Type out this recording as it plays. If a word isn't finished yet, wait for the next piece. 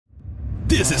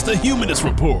This is The Humanist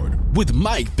Report with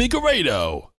Mike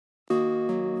Figueredo.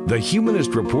 The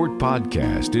Humanist Report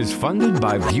podcast is funded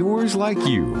by viewers like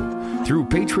you through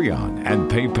Patreon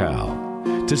and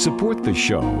PayPal. To support the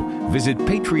show, visit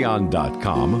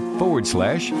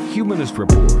patreon.com/Humanist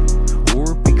Report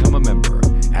or become a member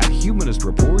at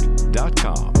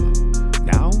humanistreport.com.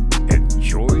 Now,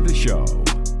 enjoy the show.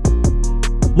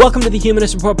 Welcome to the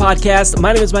Humanist Report podcast.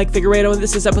 My name is Mike Figueredo, and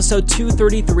this is episode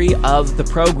 233 of the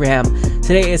program.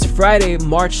 Today is Friday,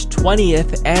 March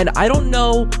 20th, and I don't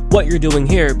know what you're doing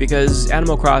here because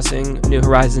Animal Crossing New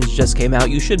Horizons just came out.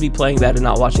 You should be playing that and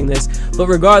not watching this. But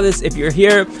regardless, if you're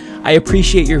here, I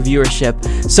appreciate your viewership.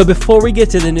 So before we get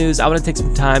to the news, I want to take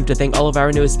some time to thank all of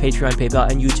our newest Patreon,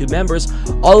 PayPal, and YouTube members,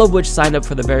 all of which signed up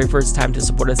for the very first time to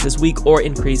support us this week or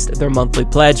increased their monthly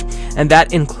pledge. And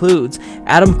that includes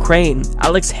Adam Crane,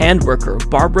 Alex Handworker,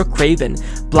 Barbara Craven,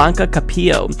 Blanca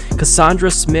Capillo,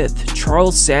 Cassandra Smith,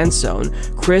 Charles Sansone,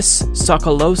 Chris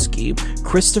Sokolowski,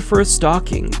 Christopher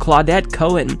Stocking, Claudette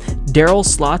Cohen, Daryl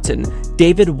Slaughton,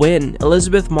 David Wynn,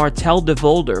 Elizabeth Martel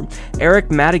DeVolder,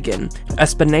 Eric Madigan,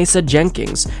 Espinosa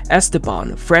Jenkins,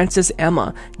 Esteban, Francis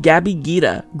Emma, Gabby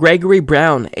Gita, Gregory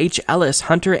Brown, H. Ellis,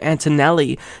 Hunter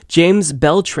Antonelli, James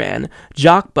Beltran,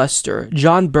 Jock Buster,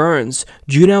 John Burns,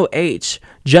 Juno H.,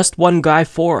 Just One Guy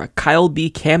 4, Kyle B.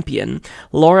 Campion,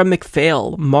 Laura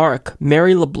McPhail, Mark,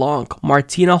 Mary LeBlanc,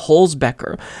 Martina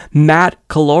Holzbecker, Matt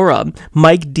Calora,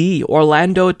 Mike D.,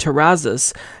 Orlando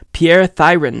Terrazas, Pierre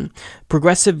Thyron,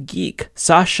 Progressive Geek,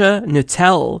 Sasha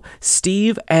Nuttell,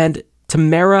 Steve, and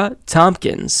Tamara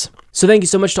Tompkins. So thank you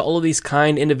so much to all of these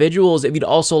kind individuals. If you'd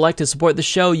also like to support the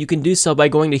show, you can do so by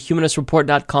going to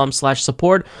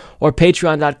humanistreport.com/support or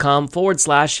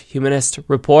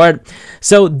patreon.com/humanistreport.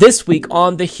 So this week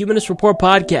on the Humanist Report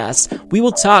podcast, we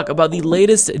will talk about the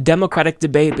latest Democratic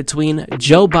debate between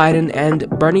Joe Biden and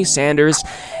Bernie Sanders,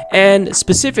 and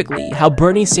specifically how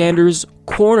Bernie Sanders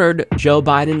cornered Joe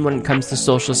Biden when it comes to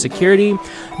Social Security,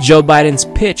 Joe Biden's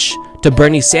pitch to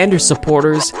Bernie Sanders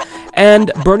supporters,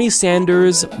 and Bernie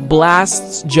Sanders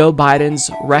blasts Joe Biden's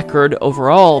record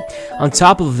overall. On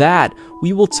top of that,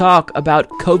 we will talk about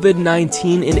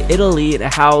COVID-19 in Italy and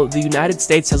how the United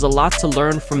States has a lot to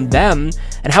learn from them,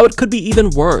 and how it could be even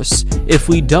worse if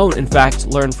we don't, in fact,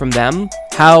 learn from them.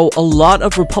 How a lot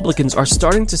of Republicans are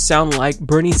starting to sound like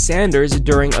Bernie Sanders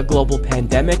during a global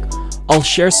pandemic. I'll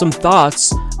share some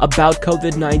thoughts about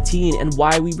COVID-19 and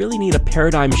why we really need a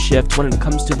paradigm shift when it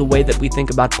comes to the way that we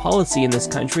think about policy in this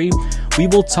country. We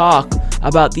will talk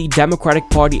about the Democratic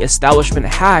Party establishment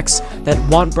hacks that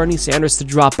want Bernie Sanders to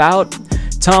drop out.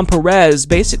 Tom Perez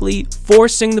basically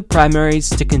forcing the primaries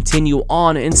to continue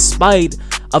on in spite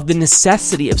of the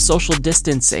necessity of social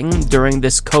distancing during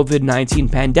this COVID-19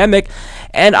 pandemic,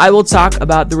 and I will talk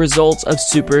about the results of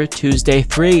Super Tuesday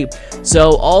 3.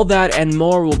 So all that and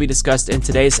more will be discussed in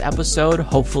today's episode.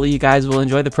 Hopefully you guys will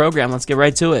enjoy the program. Let's get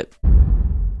right to it.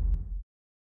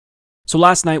 So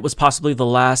last night was possibly the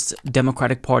last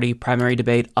Democratic Party primary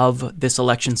debate of this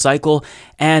election cycle,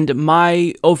 and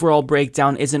my overall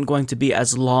breakdown isn't going to be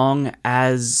as long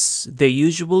as they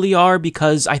usually are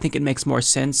because I think it makes more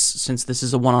sense, since this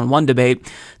is a one-on-one debate,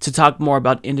 to talk more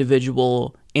about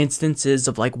individual instances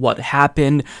of like what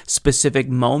happened, specific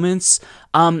moments.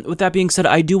 With that being said,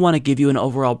 I do want to give you an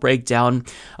overall breakdown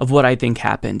of what I think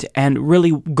happened. And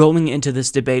really going into this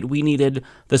debate, we needed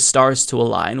the stars to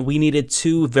align. We needed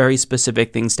two very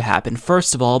specific things to happen.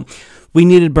 First of all, we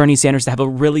needed Bernie Sanders to have a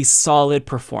really solid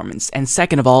performance. And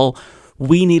second of all,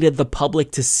 we needed the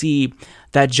public to see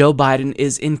that Joe Biden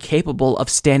is incapable of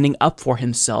standing up for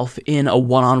himself in a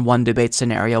one-on-one debate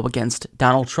scenario against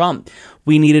Donald Trump.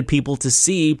 We needed people to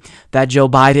see that Joe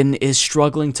Biden is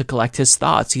struggling to collect his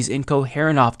thoughts. He's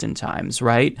incoherent oftentimes,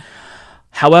 right?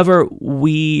 However,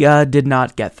 we did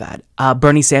not get that.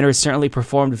 Bernie Sanders certainly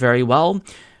performed very well,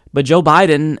 but Joe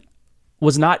Biden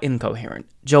was not incoherent.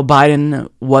 Joe Biden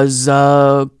was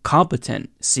competent,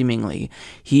 seemingly.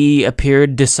 He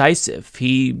appeared decisive.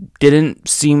 He didn't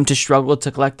seem to struggle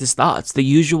to collect his thoughts. The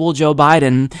usual Joe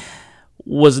Biden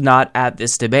was not at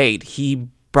this debate. He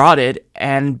brought it,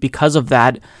 and because of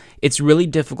that, it's really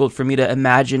difficult for me to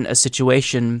imagine a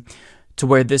situation to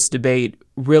where this debate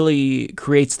really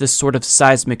creates this sort of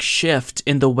seismic shift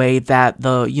in the way that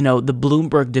the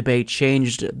Bloomberg debate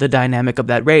changed the dynamic of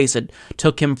that race. It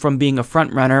took him from being a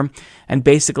front runner and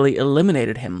basically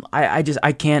eliminated him.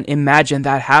 I can't imagine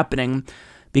that happening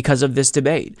because of this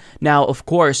debate. Now, of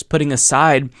course, putting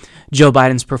aside Joe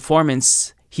Biden's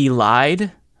performance, he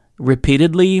lied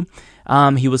repeatedly.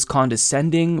 He was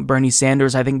condescending. Bernie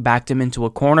Sanders, I think, backed him into a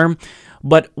corner.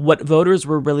 But what voters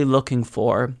were really looking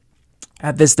for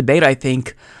at this debate, I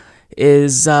think,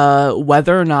 is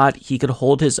whether or not he could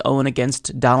hold his own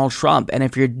against Donald Trump. And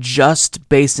if you're just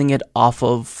basing it off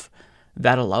of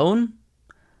that alone,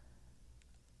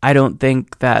 I don't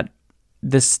think that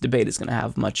this debate is going to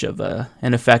have much of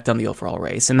an effect on the overall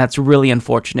race. And that's really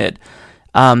unfortunate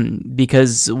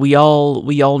because we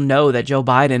all know that Joe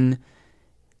Biden,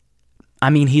 I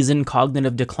mean, he's in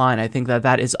cognitive decline. I think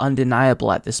that is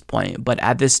undeniable at this point. But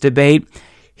at this debate,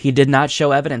 he did not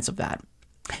show evidence of that.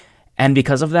 And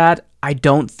because of that, I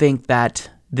don't think that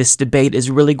this debate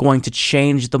is really going to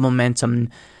change the momentum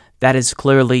that is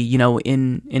clearly,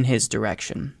 in his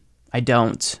direction. I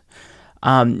don't.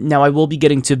 Now, I will be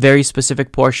getting to very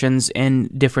specific portions in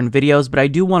different videos, but I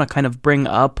do want to kind of bring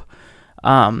up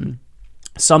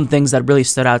some things that really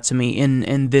stood out to me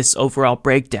in this overall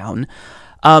breakdown.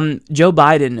 Joe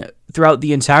Biden, throughout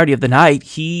the entirety of the night,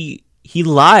 he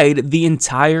lied the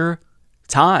entire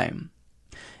time.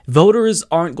 Voters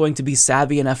aren't going to be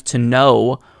savvy enough to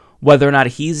know whether or not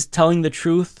he's telling the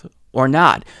truth or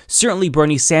not. Certainly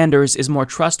Bernie Sanders is more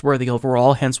trustworthy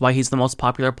overall, hence why he's the most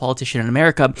popular politician in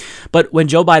America. But when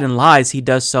Joe Biden lies, he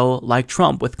does so like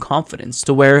Trump, with confidence,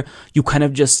 to where you kind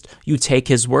of you take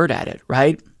his word at it,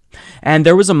 right? And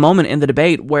there was a moment in the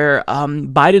debate where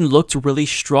Biden looked really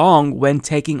strong when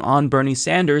taking on Bernie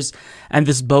Sanders and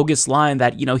this bogus line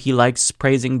that, he likes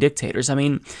praising dictators. I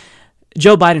mean,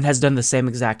 Joe Biden has done the same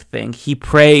exact thing. He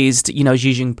praised, Xi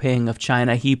Jinping of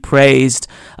China. He praised,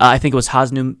 I think it was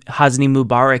Hosni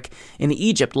Mubarak in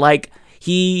Egypt. Like,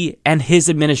 he and his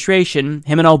administration,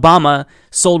 him and Obama,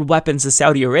 sold weapons to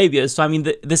Saudi Arabia. So, I mean,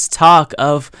 this talk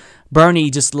of Bernie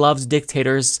just loves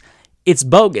dictators, it's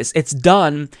bogus. It's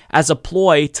done as a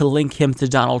ploy to link him to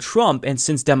Donald Trump. And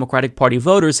since Democratic Party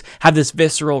voters have this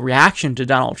visceral reaction to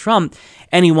Donald Trump,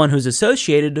 anyone who's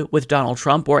associated with Donald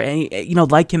Trump or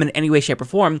like him in any way, shape, or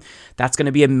form, that's going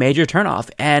to be a major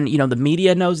turnoff. And, the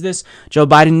media knows this. Joe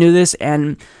Biden knew this.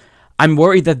 And I'm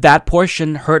worried that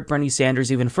portion hurt Bernie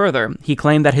Sanders even further. He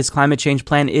claimed that his climate change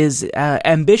plan is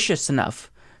ambitious enough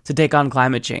to take on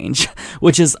climate change,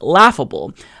 which is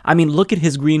laughable. I mean, look at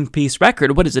his Greenpeace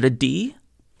record. What is it, a D?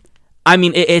 I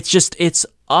mean, it's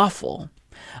awful.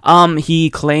 He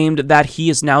claimed that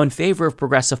he is now in favor of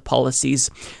progressive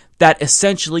policies that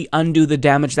essentially undo the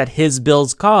damage that his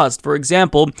bills caused. For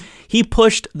example, he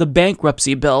pushed the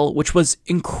bankruptcy bill, which was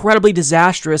incredibly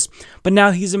disastrous, but now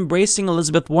he's embracing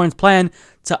Elizabeth Warren's plan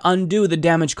to undo the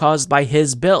damage caused by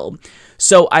his bill.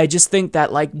 So I just think that,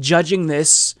 judging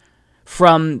this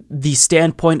from the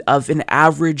standpoint of an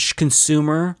average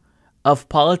consumer of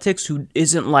politics who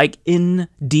isn't in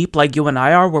deep like you and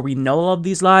I are, where we know all of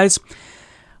these lies,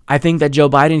 I think that Joe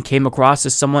Biden came across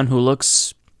as someone who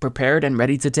looks prepared and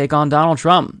ready to take on Donald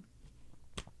Trump.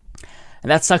 And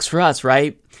that sucks for us,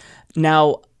 right?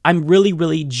 Now, I'm really,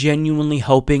 really genuinely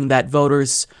hoping that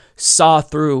voters saw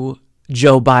through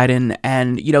Joe Biden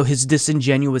and, his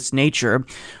disingenuous nature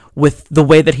with the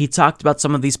way that he talked about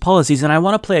some of these policies. And I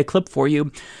want to play a clip for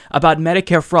you about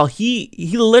Medicare for All. He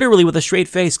literally, with a straight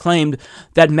face, claimed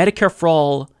that Medicare for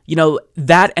All,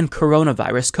 that and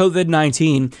coronavirus,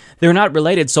 COVID-19, they're not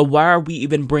related. So why are we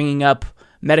even bringing up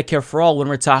Medicare for All when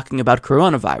we're talking about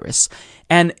coronavirus?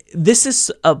 And this is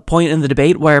a point in the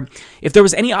debate where if there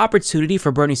was any opportunity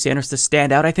for Bernie Sanders to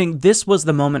stand out, I think this was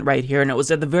the moment right here. And it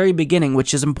was at the very beginning,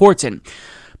 which is important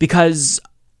because,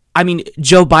 I mean,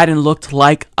 Joe Biden looked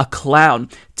like a clown.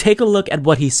 Take a look at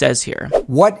what he says here.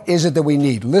 What is it that we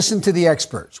need? Listen to the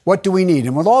experts. What do we need?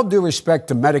 And with all due respect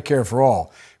to Medicare for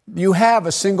All, you have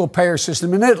a single payer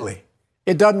system in Italy.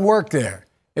 It doesn't work there.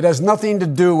 It has nothing to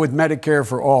do with Medicare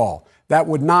for All. That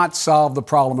would not solve the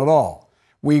problem at all.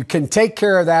 We can take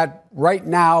care of that right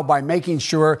now by making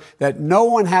sure that no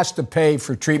one has to pay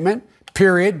for treatment,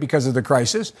 period, because of the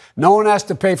crisis. No one has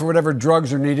to pay for whatever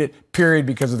drugs are needed, period,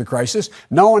 because of the crisis.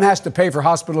 No one has to pay for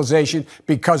hospitalization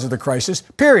because of the crisis,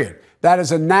 period. That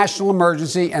is a national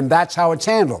emergency, and that's how it's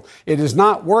handled. It is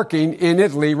not working in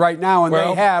Italy right now, and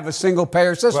they have a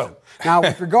single-payer system. Now,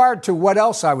 with regard to what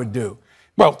else I would do.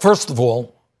 Well, first of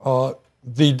all,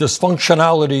 the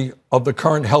dysfunctionality of the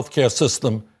current healthcare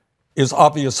system is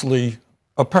obviously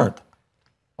apparent.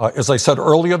 As I said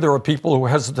earlier, there are people who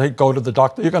hesitate to go to the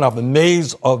doctor. You're going to have a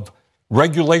maze of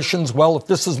regulations. Well, if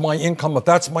this is my income, if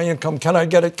that's my income, can I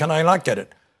get it? Can I not get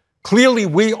it? Clearly,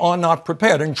 we are not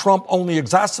prepared, and Trump only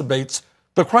exacerbates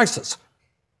the crisis.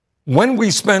 When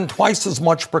we spend twice as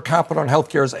much per capita on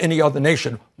healthcare as any other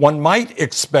nation, one might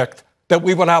expect that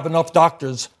we would have enough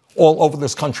doctors all over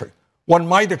this country. One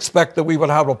might expect that we would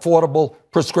have affordable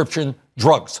prescription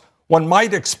drugs. One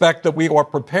might expect that we are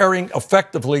preparing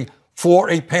effectively for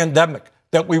a pandemic,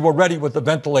 that we were ready with the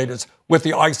ventilators, with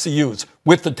the ICUs,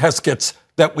 with the test kits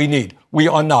that we need. We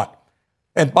are not.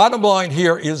 And bottom line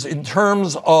here is, in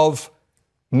terms of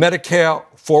Medicare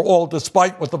for all,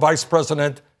 despite what the vice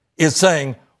president is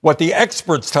saying, what the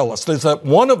experts tell us is that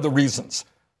one of the reasons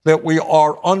that we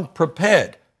are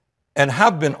unprepared and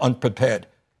have been unprepared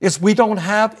is we don't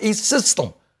have a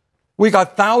system. We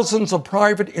got thousands of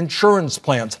private insurance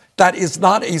plans. That is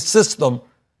not a system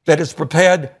that is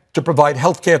prepared to provide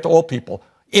health care to all people.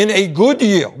 In a good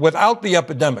year, without the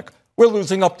epidemic, we're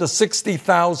losing up to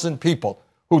 60,000 people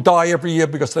who die every year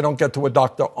because they don't get to a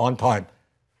doctor on time.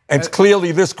 And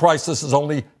clearly this crisis is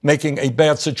only making a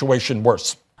bad situation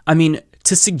worse. I mean,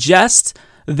 to suggest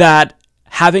that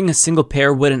having a single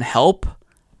payer wouldn't help,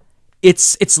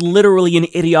 it's literally an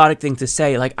idiotic thing to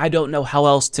say. Like, I don't know how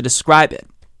else to describe it.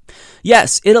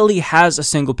 Yes, Italy has a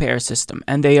single payer system,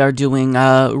 and they are doing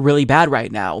really bad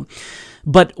right now.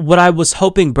 But what I was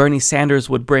hoping Bernie Sanders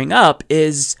would bring up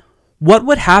is, what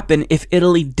would happen if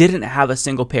Italy didn't have a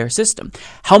single payer system?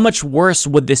 How much worse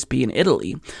would this be in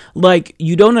Italy? Like,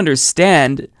 you don't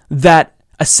understand that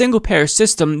a single payer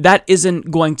system, that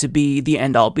isn't going to be the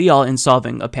end all be all in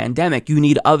solving a pandemic. You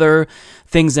need other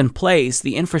things in place,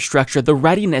 the infrastructure, the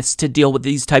readiness to deal with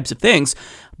these types of things.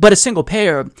 But a single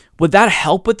payer, would that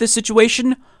help with this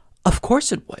situation? Of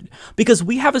course it would, because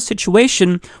we have a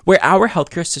situation where our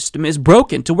healthcare system is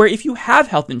broken to where if you have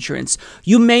health insurance,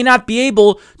 you may not be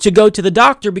able to go to the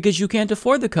doctor because you can't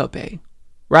afford the copay,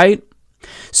 right?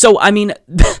 So, I mean,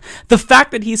 the fact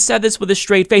that he said this with a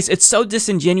straight face, it's so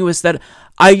disingenuous that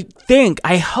I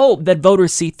hope that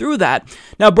voters see through that.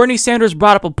 Now, Bernie Sanders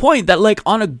brought up a point that, like,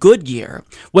 on a good year,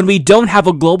 when we don't have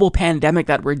a global pandemic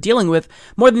that we're dealing with,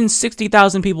 more than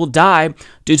 60,000 people die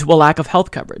due to a lack of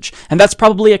health coverage. And that's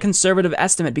probably a conservative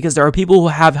estimate because there are people who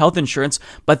have health insurance,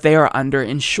 but they are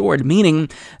underinsured, meaning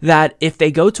that if they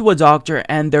go to a doctor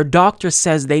and their doctor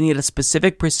says they need a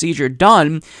specific procedure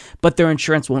done, but their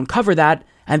insurance won't cover that,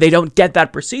 and they don't get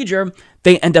that procedure,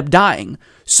 they end up dying.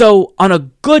 So on a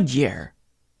good year,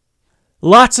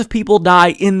 lots of people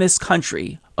die in this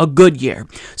country, a good year.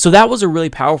 So that was a really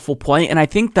powerful point, and I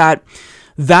think that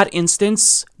that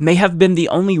instance may have been the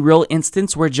only real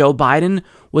instance where Joe Biden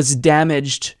was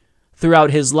damaged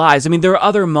throughout his lies. I mean, there are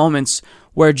other moments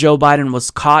where Joe Biden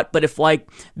was caught, but if, like,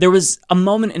 there was a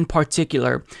moment in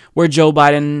particular where Joe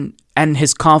Biden and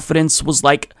his confidence was,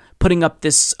 like, putting up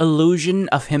this illusion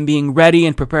of him being ready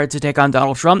and prepared to take on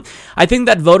Donald Trump, I think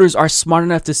that voters are smart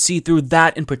enough to see through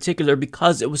that in particular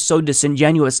because it was so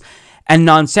disingenuous and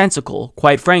nonsensical,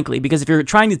 quite frankly. Because if you're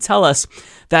trying to tell us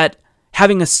that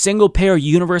having a single-payer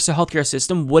universal healthcare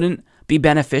system wouldn't be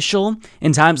beneficial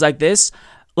in times like this,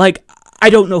 like,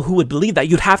 I don't know who would believe that.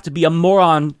 You'd have to be a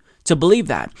moron to believe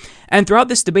that. And throughout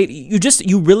this debate,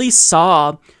 you really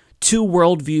saw two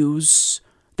worldviews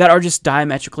that are just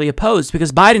diametrically opposed,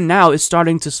 because Biden now is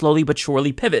starting to slowly but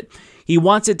surely pivot. He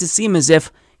wants it to seem as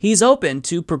if he's open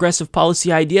to progressive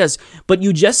policy ideas, but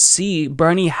you just see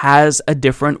Bernie has a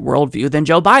different worldview than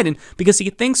Joe Biden because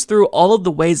he thinks through all of the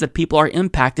ways that people are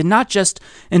impacted, not just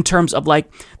in terms of,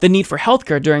 like, the need for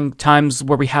healthcare during times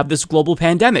where we have this global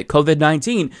pandemic,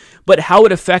 COVID-19, but how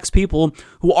it affects people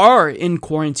who are in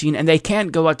quarantine and they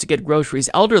can't go out to get groceries,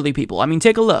 elderly people. I mean,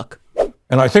 take a look.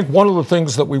 And I think one of the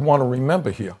things that we want to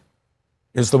remember here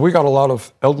is that we got a lot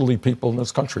of elderly people in this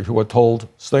country who are told,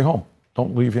 stay home,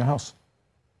 don't leave your house.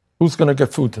 Who's going to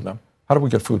get food to them? How do we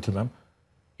get food to them?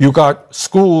 You got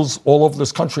schools all over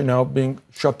this country now being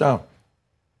shut down,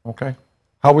 okay?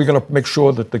 How are we going to make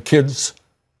sure that the kids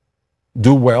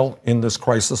do well in this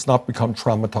crisis, not become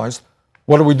traumatized?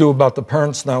 What do we do about the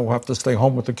parents now who have to stay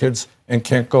home with the kids and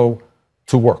can't go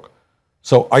to work?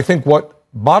 So I think what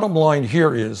bottom line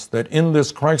here is that in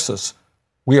this crisis,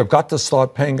 we have got to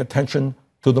start paying attention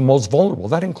to the most vulnerable.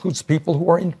 That includes people who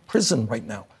are in prison right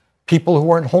now, people who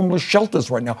are in homeless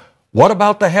shelters right now. What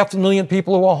about the 500,000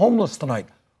 people who are homeless tonight?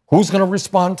 Who's going to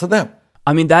respond to them?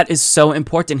 I mean, that is so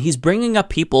important. He's bringing up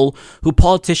people who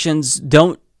politicians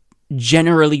don't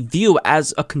generally view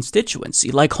as a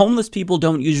constituency. Like, homeless people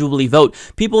don't usually vote.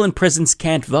 People in prisons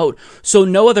can't vote. So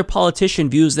no other politician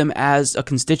views them as a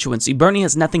constituency. Bernie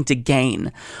has nothing to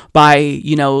gain by,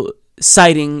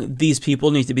 citing these people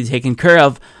need to be taken care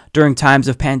of during times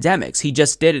of pandemics. He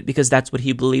just did it because that's what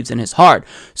he believes in his heart.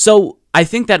 So I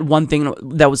think that one thing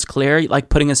that was clear, like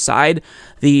putting aside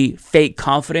the fake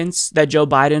confidence that Joe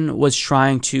Biden was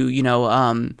trying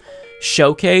to,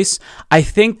 showcase, I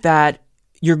think that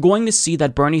you're going to see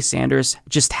that Bernie Sanders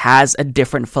just has a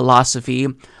different philosophy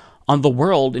on the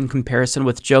world in comparison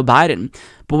with Joe Biden.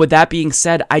 But with that being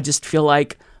said, I just feel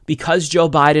like because Joe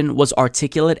Biden was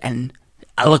articulate and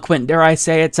eloquent, dare I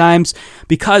say at times,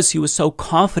 because he was so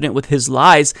confident with his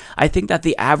lies, I think that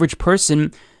the average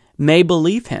person may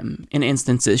believe him in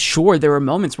instances. Sure, there were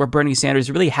moments where Bernie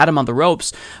Sanders really had him on the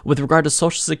ropes with regard to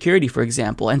Social Security, for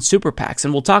example, and super PACs,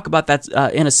 and we'll talk about that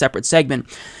in a separate segment.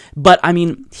 But, I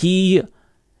mean, he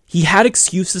had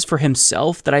excuses for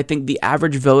himself that I think the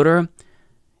average voter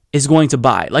is going to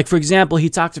buy. Like, for example, he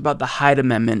talked about the Hyde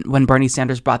Amendment when Bernie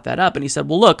Sanders brought that up, and he said,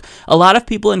 well, look, a lot of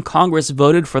people in Congress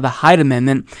voted for the Hyde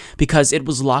Amendment because it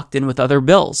was locked in with other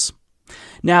bills.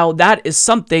 Now, that is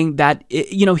something that,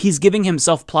 he's giving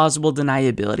himself plausible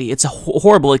deniability. It's a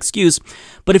horrible excuse,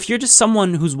 but if you're just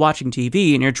someone who's watching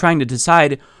TV and you're trying to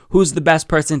decide who's the best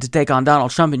person to take on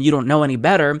Donald Trump and you don't know any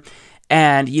better,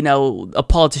 and, a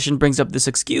politician brings up this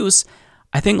excuse,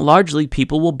 I think largely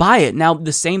people will buy it. Now,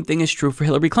 the same thing is true for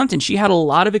Hillary Clinton. She had a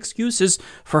lot of excuses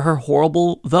for her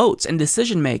horrible votes and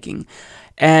decision-making.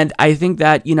 And I think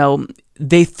that,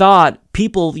 they thought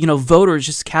people, voters,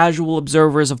 just casual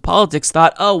observers of politics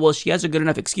thought, oh, well, she has a good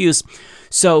enough excuse.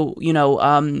 So,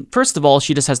 first of all,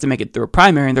 she just has to make it through a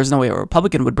primary, and there's no way a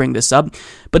Republican would bring this up.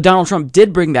 But Donald Trump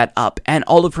did bring that up, and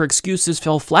all of her excuses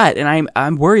fell flat. And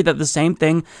I'm worried that the same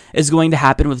thing is going to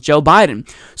happen with Joe Biden.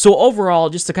 So overall,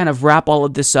 just to kind of wrap all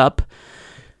of this up,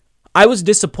 I was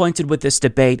disappointed with this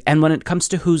debate. And when it comes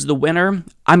to who's the winner,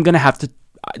 I'm going to have to,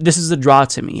 this is a draw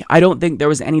to me. I don't think there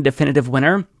was any definitive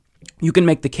winner. You can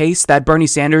make the case that Bernie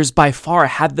Sanders by far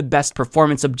had the best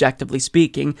performance, objectively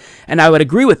speaking, and I would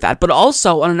agree with that. But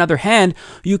also, on another hand,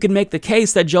 you can make the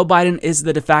case that Joe Biden is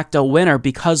the de facto winner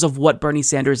because of what Bernie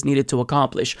Sanders needed to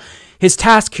accomplish. His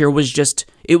task here was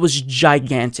it was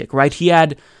gigantic, right? He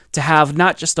had to have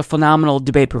not just a phenomenal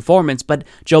debate performance, but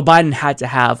Joe Biden had to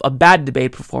have a bad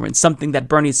debate performance, something that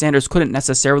Bernie Sanders couldn't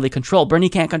necessarily control. Bernie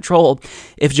can't control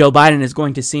if Joe Biden is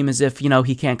going to seem as if,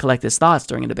 he can't collect his thoughts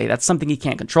during a debate. That's something he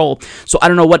can't control. So I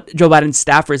don't know what Joe Biden's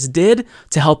staffers did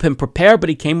to help him prepare, but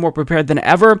he came more prepared than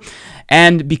ever.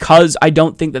 And because I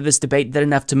don't think that this debate did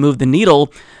enough to move the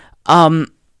needle,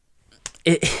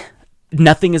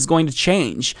 nothing is going to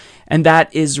change, and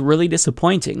that is really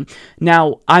disappointing.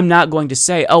 Now, I'm not going to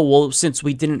say, oh, well, since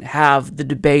we didn't have the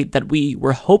debate that we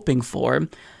were hoping for,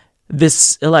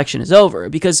 this election is over,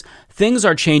 because things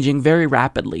are changing very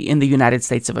rapidly in the United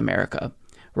States of America,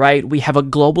 right? We have a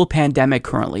global pandemic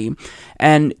currently,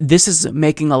 and this is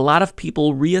making a lot of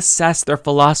people reassess their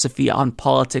philosophy on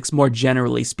politics more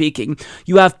generally speaking.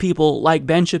 You have people like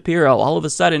Ben Shapiro all of a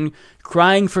sudden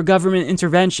crying for government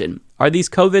intervention. Are these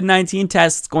COVID-19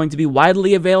 tests going to be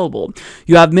widely available?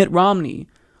 You have Mitt Romney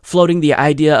floating the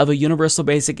idea of a universal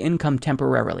basic income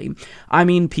temporarily. I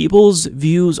mean, people's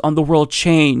views on the world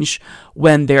change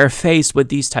when they're faced with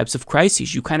these types of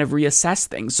crises. You kind of reassess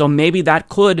things. So maybe that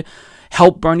could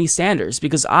help Bernie Sanders,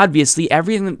 because obviously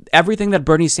everything that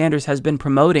Bernie Sanders has been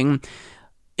promoting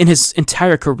in his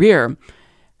entire career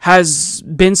has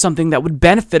been something that would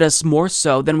benefit us more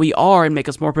so than we are and make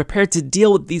us more prepared to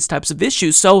deal with these types of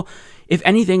issues. So if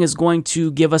anything is going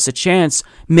to give us a chance,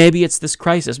 maybe it's this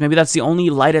crisis. Maybe that's the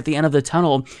only light at the end of the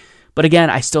tunnel. But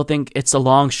again, I still think it's a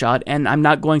long shot, and I'm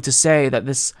not going to say that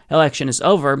this election is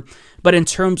over. But in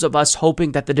terms of us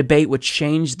hoping that the debate would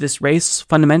change this race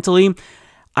fundamentally,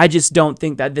 I just don't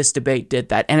think that this debate did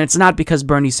that. And it's not because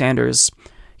Bernie Sanders,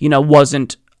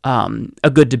 wasn't a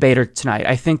good debater tonight.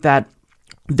 I think that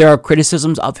there are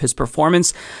criticisms of his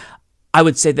performance. I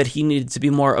would say that he needed to be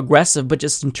more aggressive, but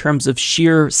just in terms of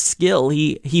sheer skill,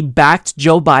 he backed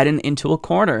Joe Biden into a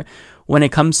corner when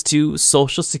it comes to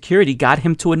Social Security, got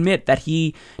him to admit that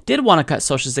he did want to cut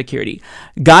Social Security,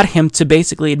 got him to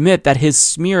basically admit that his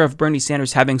smear of Bernie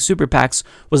Sanders having super PACs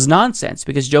was nonsense,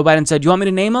 because Joe Biden said, "You want me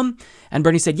to name them?" And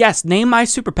Bernie said, "Yes, name my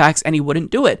super PACs," and he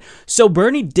wouldn't do it. So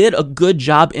Bernie did a good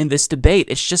job in this debate.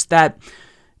 It's just that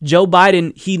Joe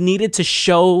Biden, he needed to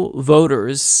show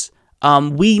voters,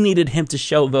 we needed him to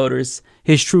show voters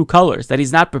his true colors, that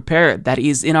he's not prepared, that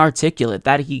he's inarticulate,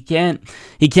 that he can't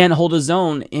hold his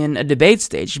own in a debate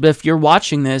stage. But if you're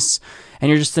watching this and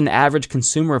you're just an average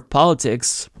consumer of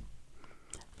politics,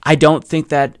 I don't think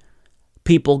that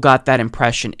people got that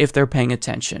impression if they're paying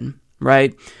attention,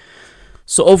 right?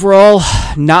 So overall,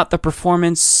 not the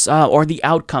performance or the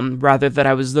outcome, rather, that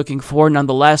I was looking for.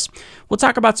 Nonetheless, we'll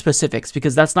talk about specifics,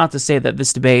 because that's not to say that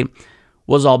this debate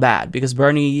was all bad, because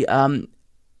Bernie,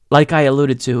 like I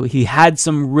alluded to, he had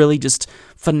some really just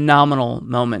phenomenal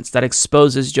moments that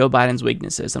exposes Joe Biden's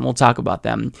weaknesses, and we'll talk about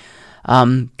them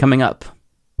coming up.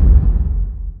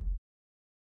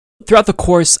 Throughout the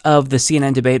course of the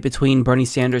CNN debate between Bernie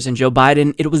Sanders and Joe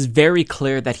Biden, it was very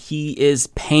clear that he is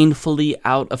painfully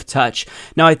out of touch.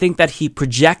 Now, I think that he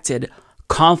projected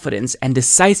confidence and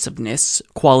decisiveness,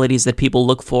 qualities that people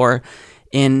look for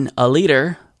in a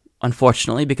leader,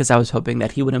 unfortunately, because I was hoping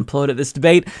that he would implode at this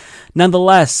debate.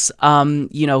 Nonetheless,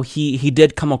 he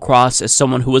did come across as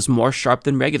someone who was more sharp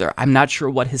than regular. I'm not sure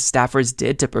what his staffers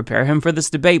did to prepare him for this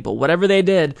debate, but whatever they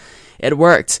did, it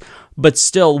worked. But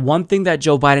still, one thing that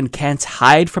Joe Biden can't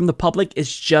hide from the public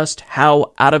is just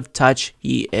how out of touch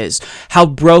he is, how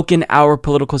broken our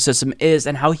political system is,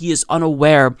 and how he is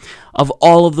unaware of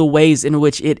all of the ways in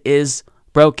which it is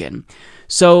broken.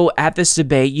 So at this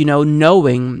debate,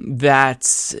 knowing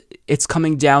that it's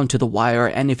coming down to the wire,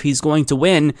 and if he's going to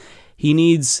win, he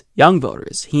needs young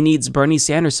voters. He needs Bernie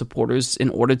Sanders supporters in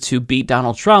order to beat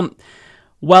Donald Trump.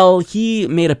 Well, he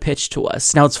made a pitch to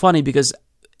us. Now, it's funny because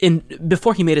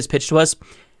before he made his pitch to us,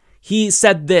 he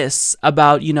said this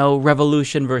about,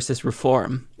 revolution versus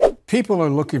reform. People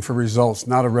are looking for results,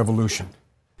 not a revolution.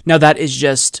 Now, that is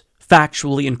just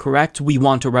factually incorrect. We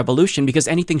want a revolution because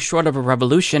anything short of a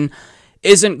revolution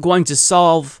isn't going to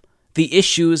solve the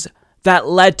issues that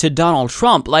led to Donald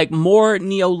Trump. Like, more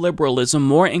neoliberalism,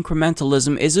 more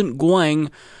incrementalism isn't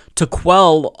going to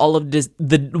quell all of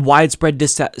the widespread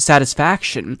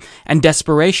dissatisfaction and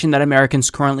desperation that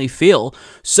Americans currently feel.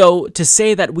 So to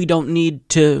say that we don't need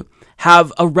to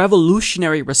have a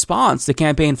revolutionary response to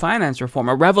campaign finance reform,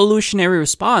 a revolutionary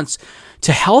response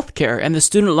to healthcare and the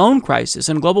student loan crisis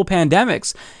and global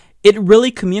pandemics, it really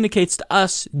communicates to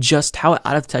us just how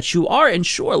out of touch you are. And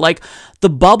sure, like the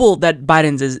bubble that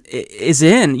Biden is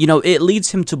in, it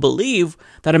leads him to believe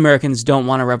that Americans don't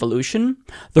want a revolution.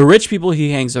 The rich people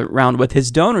he hangs around with, his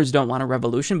donors, don't want a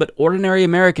revolution, but ordinary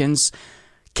Americans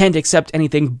can't accept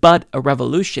anything but a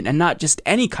revolution, and not just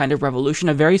any kind of revolution,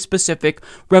 a very specific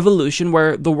revolution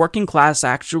where the working class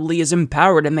actually is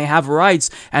empowered and they have rights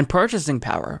and purchasing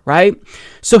power, right?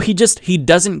 So he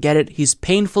doesn't get it. He's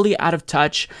painfully out of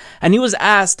touch, and he was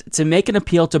asked to make an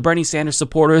appeal to Bernie Sanders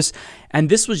supporters, and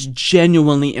this was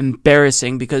genuinely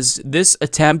embarrassing because this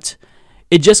attempt,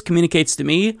 it just communicates to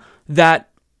me that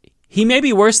he may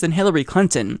be worse than Hillary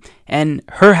Clinton and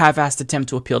her half-assed attempt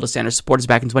to appeal to Sanders supporters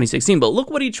back in 2016. But look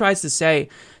what he tries to say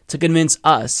to convince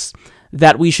us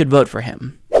that we should vote for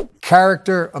him.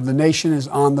 Character of the nation is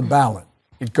on the ballot.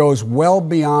 It goes well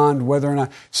beyond whether or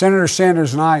not Senator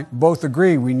Sanders and I both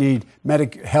agree we need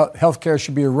health care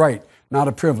should be a right, not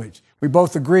a privilege. We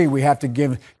both agree we have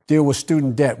to deal with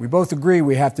student debt. We both agree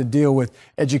we have to deal with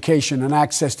education and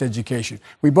access to education.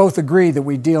 We both agree that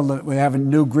we have a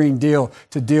new Green Deal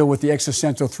to deal with the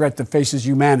existential threat that faces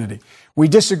humanity. We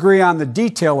disagree on the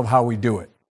detail of how we do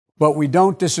it, but we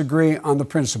don't disagree on the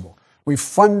principle. We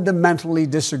fundamentally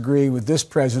disagree with this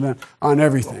president on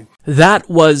everything. That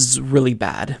was really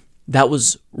bad. That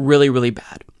was really, really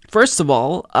bad. First of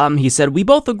all, he said, we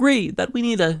both agree that we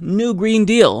need a new Green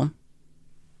Deal.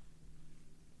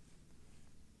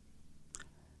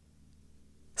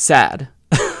 Sad.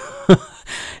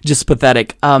 Just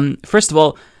pathetic. First of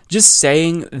all, just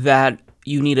saying that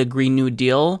you need a Green New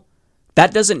Deal,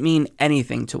 that doesn't mean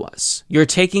anything to us. You're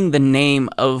taking the name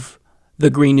of the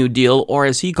Green New Deal, or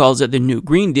as he calls it, the New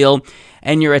Green Deal,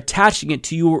 and you're attaching it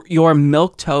to your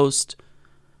milquetoast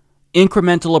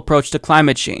incremental approach to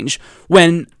climate change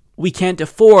when we can't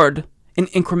afford an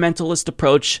incrementalist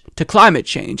approach to climate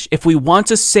change. If we want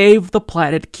to save the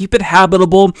planet, keep it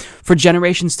habitable for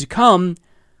generations to come,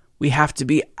 we have to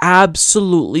be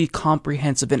absolutely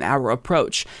comprehensive in our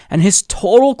approach. And his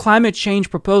total climate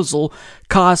change proposal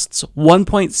costs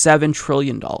 $1.7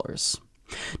 trillion.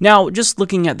 Now, just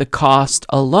looking at the cost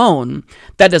alone,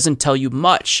 that doesn't tell you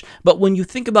much. But when you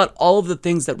think about all of the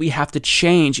things that we have to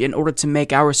change in order to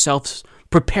make ourselves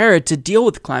prepared to deal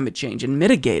with climate change and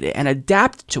mitigate it and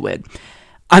adapt to it,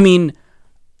 I mean,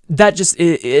 that just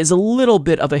is a little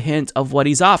bit of a hint of what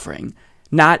he's offering.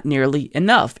 Not nearly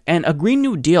enough. And a Green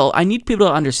New Deal, I need people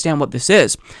to understand what this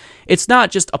is. It's not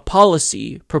just a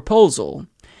policy proposal.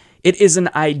 It is an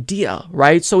idea,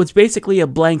 right? So it's basically a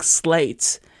blank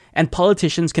slate, and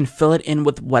politicians can fill it in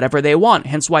with whatever they want.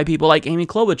 Hence why people like Amy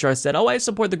Klobuchar said, I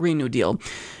support the Green New Deal.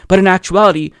 But in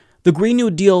actuality, the Green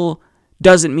New Deal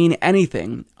doesn't mean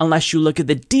anything unless you look at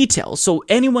the details. So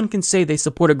anyone can say they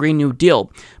support a Green New Deal,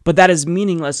 but that is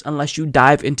meaningless unless you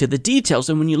dive into the details.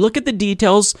 And when you look at the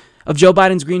details of Joe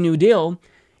Biden's Green New Deal,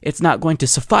 it's not going to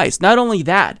suffice. Not only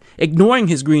that, ignoring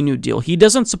his Green New Deal, he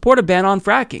doesn't support a ban on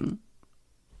fracking.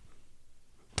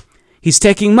 He's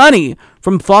taking money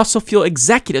from fossil fuel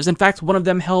executives. In fact, one of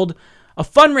them held a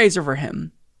fundraiser for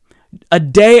him a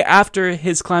day after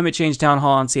his climate change town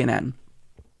hall on CNN.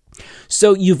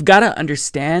 So you've got to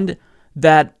understand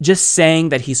that just saying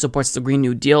that he supports the Green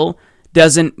New Deal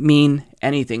doesn't mean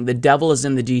anything. The devil is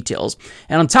in the details.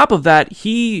 And on top of that,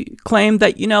 he claimed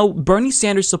that, Bernie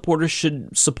Sanders supporters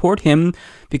should support him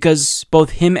because both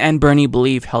him and Bernie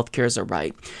believe healthcare is a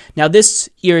right. Now, this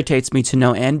irritates me to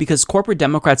no end because corporate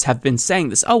Democrats have been saying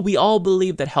this. Oh, we all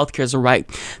believe that healthcare is a right.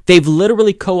 They've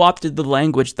literally co-opted the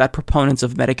language that proponents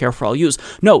of Medicare for All use.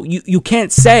 No, you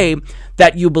can't say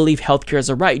that you believe healthcare is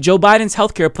a right. Joe Biden's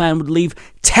healthcare plan would leave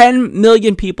 10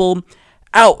 million people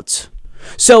out.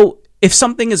 So if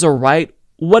something is a right,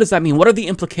 what does that mean? What are the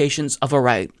implications of a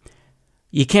right?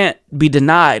 You can't be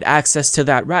denied access to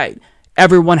that right.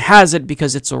 Everyone has it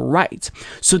because it's a right.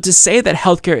 So to say that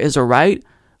healthcare is a right,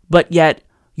 but yet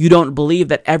you don't believe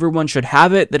that everyone should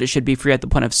have it, that it should be free at the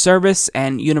point of service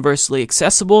and universally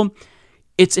accessible,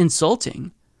 it's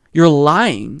insulting. You're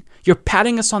lying. You're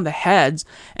patting us on the heads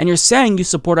and you're saying you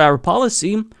support our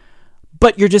policy,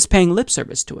 but you're just paying lip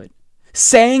service to it.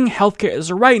 Saying healthcare is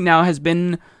a right now has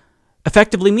been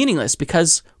effectively meaningless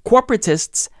because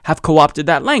corporatists have co-opted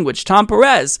that language. Tom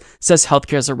Perez says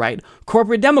healthcare is a right.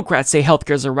 Corporate Democrats say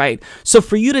healthcare is a right. So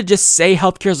for you to just say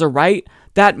healthcare is a right,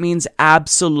 that means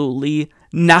absolutely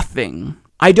nothing.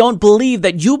 I don't believe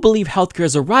that you believe healthcare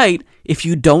is a right if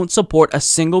you don't support a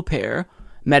single-payer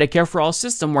Medicare for All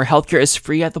system where healthcare is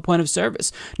free at the point of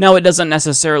service. Now, it doesn't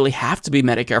necessarily have to be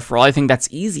Medicare for All. I think that's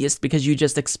easiest because you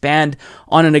just expand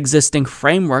on an existing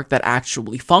framework that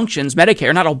actually functions.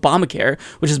 Medicare, not Obamacare,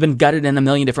 which has been gutted in a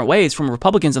million different ways from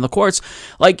Republicans in the courts.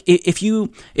 Like, if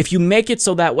you make it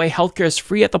so that way healthcare is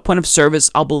free at the point of service,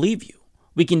 I'll believe you.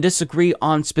 We can disagree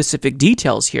on specific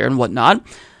details here and whatnot.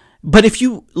 But if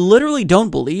you literally don't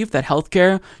believe that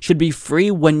healthcare should be free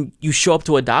when you show up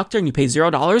to a doctor and you pay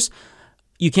 $0,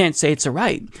 you can't say it's a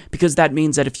right, because that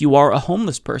means that if you are a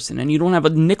homeless person and you don't have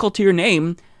a nickel to your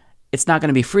name, it's not going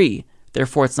to be free.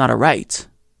 Therefore, it's not a right.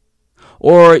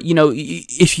 Or,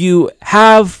 if you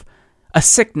have a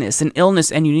sickness, an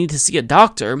illness, and you need to see a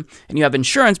doctor, and you have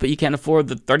insurance, but you can't afford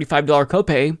the $35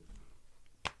 copay,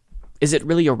 is it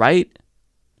really a right?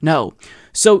 No.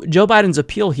 So Joe Biden's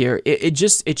appeal here,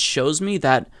 it shows me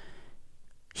that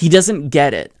he doesn't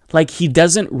get it. Like, he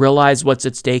doesn't realize what's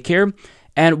at stake here.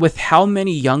 And with how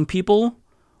many young people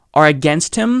are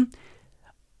against him,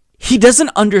 he doesn't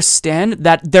understand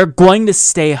that they're going to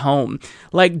stay home.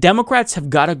 Like, Democrats have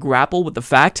got to grapple with the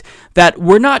fact that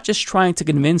we're not just trying to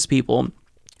convince people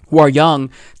who are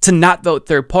young to not vote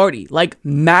third party. Like,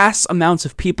 mass amounts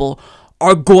of people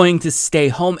are going to stay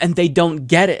home and they don't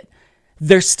get it.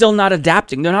 They're still not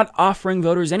adapting. They're not offering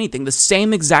voters anything. The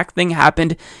same exact thing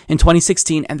happened in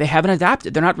 2016 and they haven't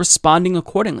adapted. They're not responding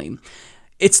accordingly.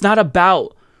 It's not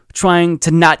about trying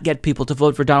to not get people to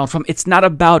vote for Donald Trump. It's not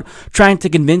about trying to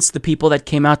convince the people that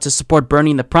came out to support Bernie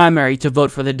in the primary to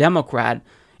vote for the Democrat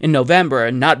in November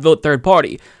and not vote third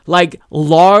party. Like,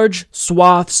 large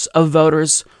swaths of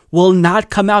voters will not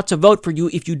come out to vote for you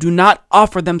if you do not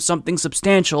offer them something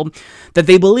substantial that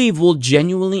they believe will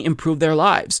genuinely improve their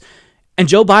lives. And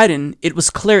Joe Biden, it was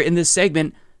clear in this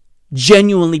segment,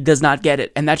 genuinely does not get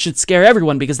it. And that should scare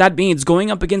everyone because that means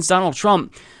going up against Donald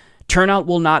Trump, turnout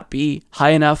will not be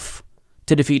high enough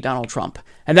to defeat Donald Trump.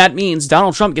 And that means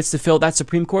Donald Trump gets to fill that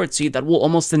Supreme Court seat that will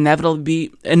almost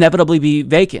inevitably be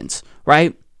vacant,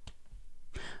 right?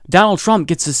 Donald Trump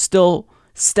gets to still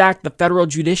stack the federal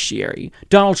judiciary.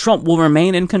 Donald Trump will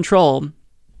remain in control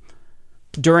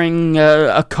during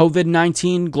a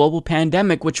COVID-19 global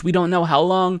pandemic, which we don't know how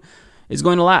long is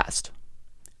going to last.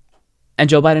 And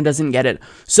Joe Biden doesn't get it.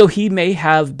 So he may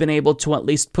have been able to at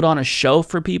least put on a show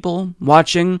for people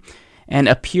watching and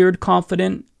appeared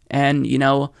confident. And,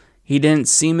 he didn't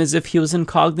seem as if he was in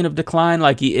cognitive decline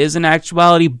like he is in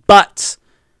actuality. But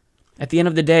at the end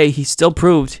of the day, he still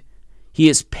proved he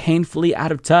is painfully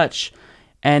out of touch.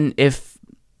 And if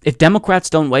Democrats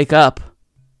don't wake up,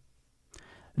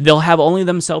 they'll have only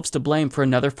themselves to blame for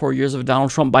another 4 years of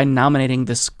Donald Trump by nominating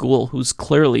this ghoul who's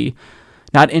clearly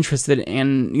not interested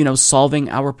in, solving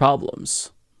our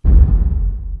problems.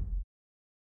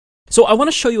 So I want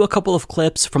to show you a couple of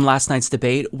clips from last night's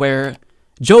debate where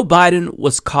Joe Biden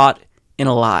was caught in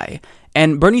a lie.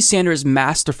 And Bernie Sanders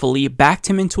masterfully backed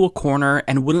him into a corner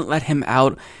and wouldn't let him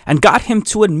out and got him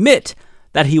to admit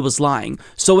that he was lying.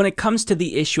 So when it comes to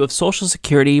the issue of Social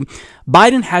Security,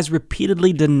 Biden has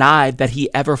repeatedly denied that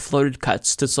he ever floated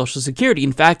cuts to Social Security.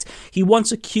 In fact, he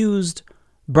once accused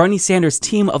Bernie Sanders'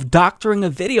 team of doctoring a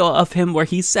video of him where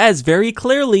he says very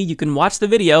clearly, you can watch the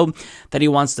video, that he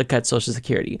wants to cut Social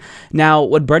Security. Now,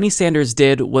 what Bernie Sanders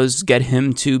did was get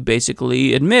him to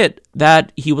basically admit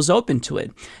that he was open to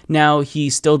it. Now, he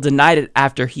still denied it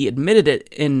after he admitted it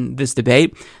in this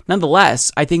debate. Nonetheless,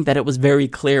 I think that it was very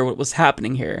clear what was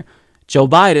happening here. Joe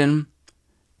Biden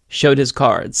showed his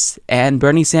cards, and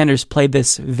Bernie Sanders played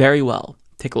this very well.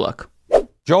 Take a look.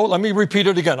 Joe, let me repeat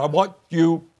it again. I want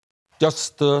you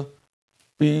just to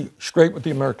be straight with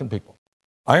the American people.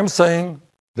 I am saying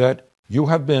that you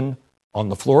have been on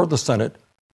the floor of the Senate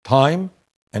time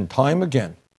and time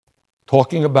again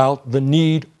talking about the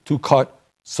need to cut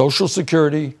Social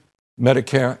Security,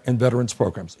 Medicare, and veterans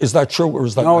programs. Is that true or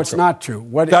is that not true? No, it's not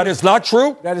true. That is not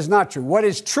true? That is not true. What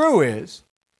is true is,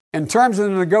 in terms of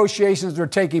the negotiations that are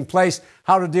taking place,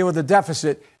 how to deal with the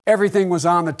deficit, everything was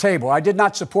on the table. I did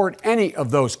not support any of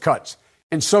those cuts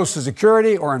in Social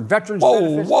Security or in veterans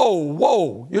benefits.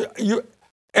 Whoa.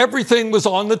 Everything was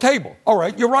on the table. All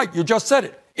right, you're right. You just said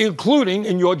it, including,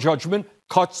 in your judgment,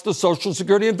 cuts to Social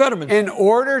Security and veterans. In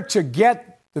order to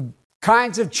get the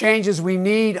kinds of changes we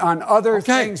need on other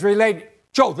things related.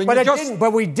 Joe, then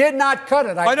but we did not cut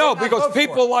it. I know, because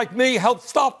people like me helped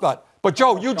stop that. But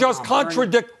Joe, you just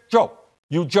contradicted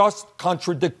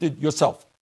yourself.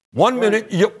 One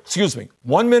minute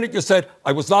you said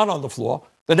I was not on the floor.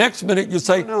 The next minute you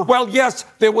say, well, yes,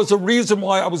 there was a reason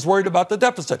why I was worried about the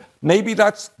deficit. Maybe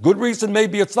that's good reason,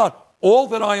 maybe it's not. All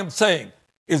that I am saying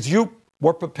is you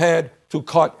were prepared to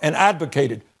cut and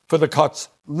advocated for the cuts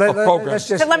of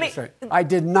programs. I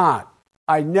did not.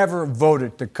 I never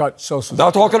voted to cut Social Security.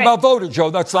 Not talking about voted,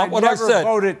 Joe. That's not what I said.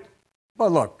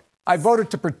 Well, look, I voted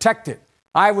to protect it.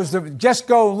 Just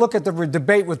go look at the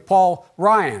debate with Paul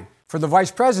Ryan for the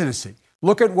vice presidency.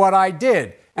 Look at what I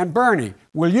did. And Bernie,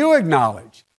 will you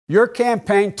acknowledge your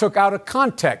campaign took out of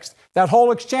context that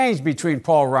whole exchange between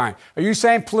Paul Ryan? Are you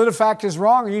saying PolitiFact is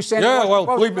wrong? Are you saying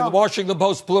believe me, the Washington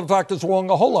Post PolitiFact is wrong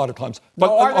a whole lot of times.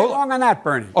 But are they wrong on that,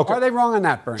 Bernie? Okay. Are they wrong on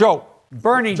that, Bernie?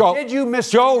 Bernie, did you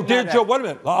miss? Joe, wait a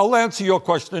minute. I'll answer your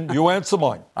question. You answer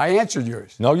mine. I answered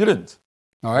yours. No, you didn't.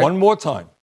 All right. One more time.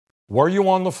 Were you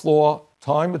on the floor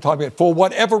time and time again, for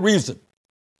whatever reason,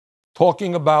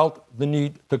 talking about the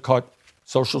need to cut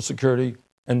Social Security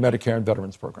and Medicare and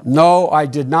veterans programs? No, I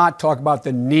did not talk about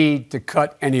the need to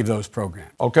cut any of those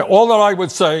programs. Okay, all that I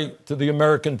would say to the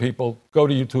American people, go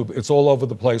to YouTube. It's all over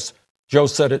the place. Joe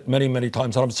said it many, many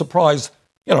times, and I'm surprised.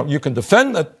 You can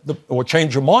defend that or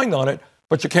change your mind on it,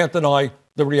 but you can't deny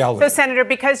the reality. So, Senator,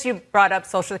 because you brought up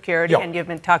Social Security and you've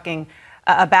been talking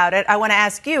about it, I want to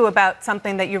ask you about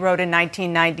something that you wrote in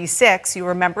 1996. You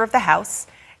were a member of the House,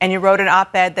 and you wrote an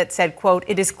op-ed that said, quote,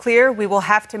 "It is clear we will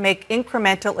have to make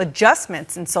incremental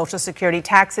adjustments in Social Security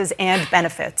taxes and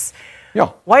benefits." Yeah.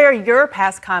 Why are your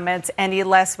past comments any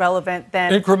less relevant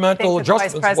than incremental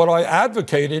adjustments? What I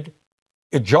advocated,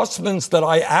 adjustments that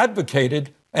I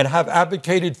advocated and have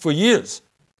advocated for years,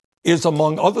 is,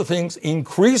 among other things,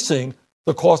 increasing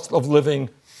the cost of living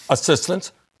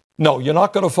assistance. No, you're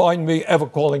not going to find me ever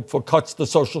calling for cuts to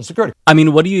Social Security. I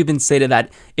mean, what do you even say to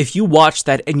that? If you watch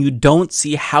that and you don't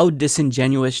see how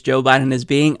disingenuous Joe Biden is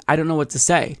being, I don't know what to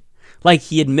say. Like,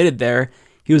 he admitted there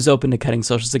he was open to cutting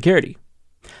Social Security.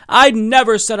 I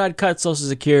never said I'd cut Social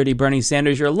Security, Bernie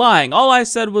Sanders. You're lying. All I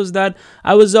said was that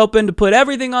I was open to put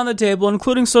everything on the table,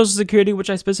 including Social Security, which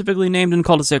I specifically named and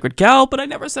called a sacred cow, but I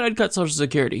never said I'd cut Social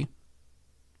Security.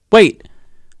 Wait,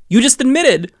 you just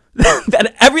admitted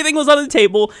that everything was on the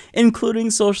table, including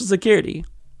Social Security.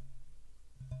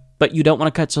 But you don't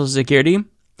want to cut Social Security?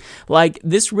 Like,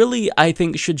 this really, I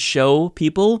think, should show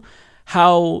people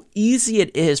how easy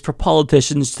it is for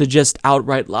politicians to just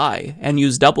outright lie and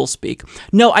use doublespeak.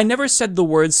 No, I never said the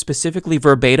words specifically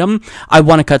verbatim, I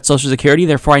want to cut Social Security,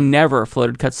 therefore I never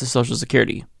floated cuts to Social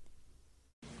Security.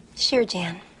 Sure,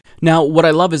 Jan. Now, what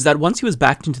I love is that once he was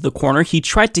backed into the corner, he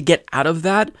tried to get out of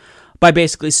that by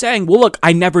basically saying, well, look,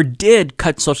 I never did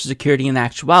cut Social Security in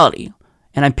actuality.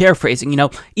 And I'm paraphrasing,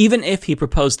 even if he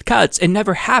proposed cuts, it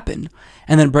never happened.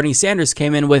 And then Bernie Sanders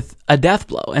came in with a death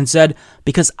blow and said,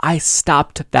 because I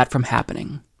stopped that from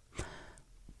happening.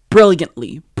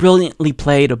 Brilliantly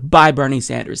played by Bernie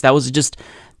Sanders. That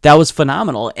was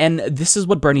phenomenal. And this is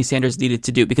what Bernie Sanders needed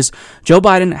to do, because Joe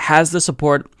Biden has the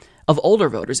support of older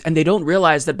voters, and they don't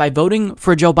realize that by voting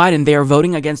for Joe Biden, they are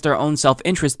voting against their own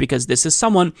self-interest, because this is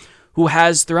someone who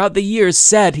has throughout the years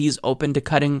said he's open to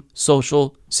cutting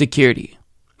Social Security.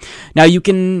 Now, you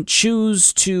can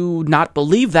choose to not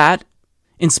believe that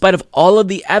in spite of all of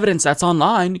the evidence that's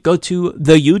online. Go to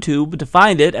the YouTube to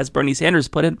find it, as Bernie Sanders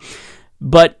put it.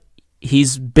 But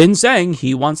he's been saying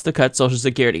he wants to cut Social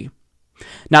Security.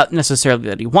 Not necessarily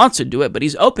that he wants to do it, but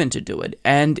he's open to do it.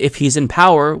 And if he's in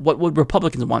power, what would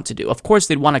Republicans want to do? Of course,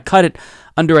 they'd want to cut it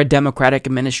under a Democratic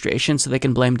administration so they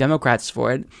can blame Democrats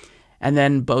for it and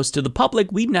then boast to the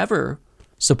public, we never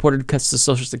supported cuts to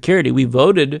Social Security. We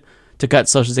voted to cut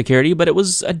Social Security, but it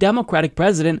was a Democratic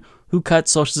president who cut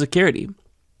Social Security.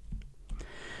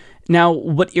 Now,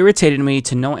 what irritated me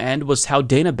to no end was how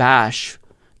Dana Bash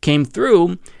came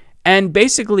through and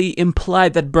basically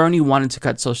implied that Bernie wanted to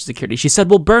cut Social Security. She said,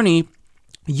 well, Bernie,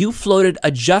 you floated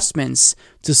adjustments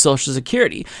to Social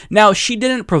Security. Now, she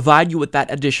didn't provide you with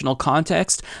that additional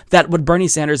context that what Bernie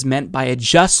Sanders meant by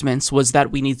adjustments was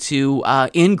that we need to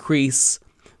increase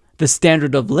the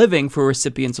standard of living for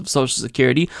recipients of Social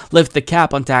Security, lift the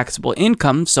cap on taxable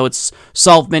income, so it's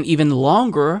solvent even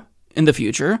longer in the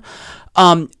future.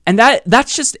 And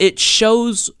that's just, it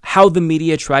shows how the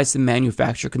media tries to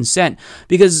manufacture consent,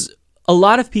 because a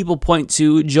lot of people point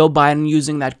to Joe Biden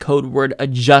using that code word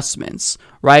adjustments,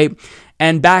 right?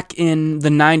 And back in the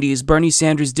 90s, Bernie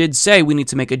Sanders did say we need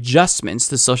to make adjustments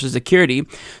to Social Security.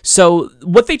 So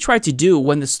what they tried to do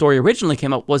when the story originally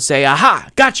came up was say, aha,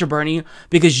 gotcha, Bernie,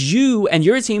 because you and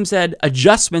your team said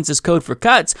adjustments is code for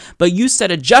cuts, but you said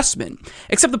adjustment.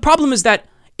 Except the problem is that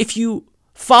if you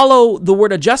follow the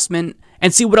word adjustment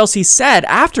and see what else he said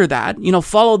after that,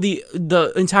 follow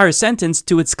the entire sentence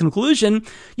to its conclusion,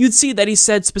 you'd see that he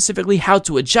said specifically how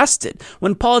to adjust it.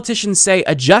 When politicians say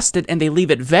adjust it and they leave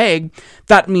it vague,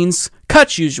 that means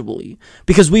cuts usually,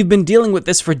 because we've been dealing with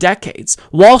this for decades.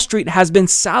 Wall Street has been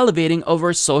salivating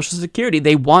over Social Security.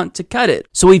 They want to cut it.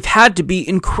 So we've had to be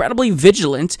incredibly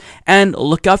vigilant and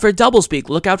look out for doublespeak,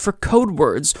 look out for code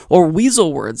words or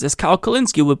weasel words, as Kyle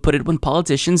Kulinski would put it, when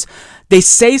politicians, they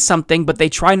say something, but they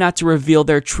try not to reveal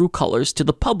their true colors to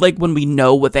the public when we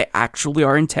know what they actually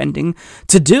are intending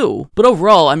to do. But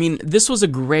overall, I mean, this was a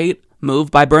great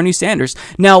move by Bernie Sanders.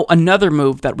 Now, another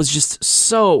move that was just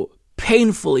so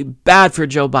painfully bad for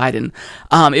Joe Biden,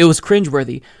 it was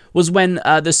cringeworthy, was when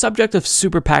the subject of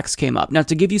super PACs came up. Now,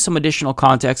 to give you some additional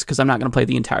context, because I'm not going to play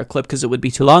the entire clip because it would be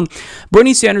too long,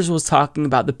 Bernie Sanders was talking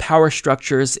about the power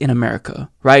structures in America,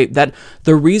 right? That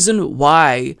the reason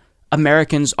why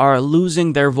Americans are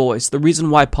losing their voice, the reason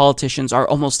why politicians are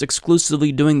almost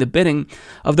exclusively doing the bidding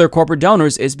of their corporate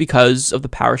donors is because of the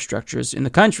power structures in the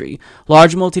country.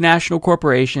 Large multinational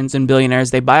corporations and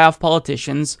billionaires, they buy off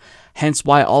politicians, hence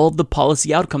why all of the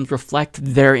policy outcomes reflect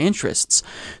their interests.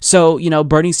 So,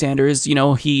 Bernie Sanders,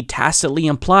 he tacitly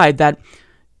implied that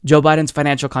Joe Biden's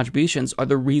financial contributions are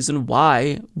the reason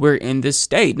why we're in this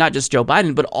state. Not just Joe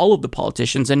Biden, but all of the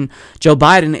politicians. And Joe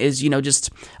Biden is, just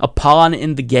a pawn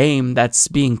in the game that's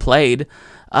being played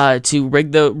to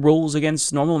rig the rules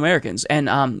against normal Americans. And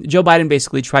Joe Biden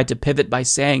basically tried to pivot by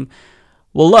saying,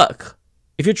 well, look,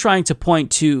 if you're trying to point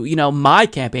to, my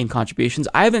campaign contributions,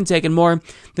 I haven't taken more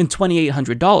than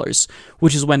 $2,800,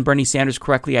 which is when Bernie Sanders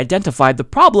correctly identified the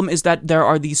problem is that there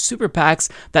are these super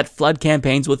PACs that flood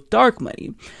campaigns with dark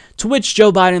money, to which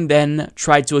Joe Biden then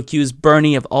tried to accuse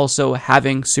Bernie of also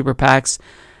having super PACs.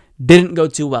 Didn't go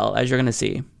too well, as you're going to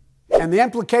see. And the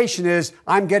implication is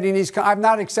I've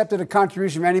not accepted a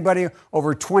contribution from anybody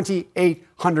over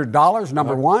 $2,800,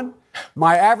 number one.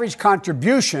 My average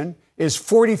contribution is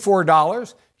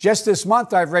 $44. Just this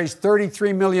month, I've raised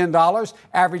 $33 million.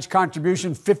 Average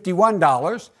contribution,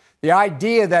 $51. The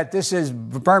idea that this is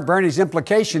Bernie's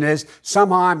implication is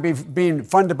somehow I'm being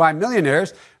funded by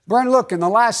millionaires. Bernie, look, in the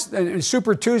last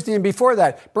Super Tuesday and before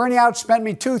that, Bernie outspent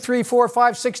me 2, 3, 4,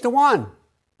 5, 6 to 1.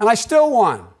 And I still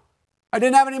won. I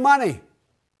didn't have any money.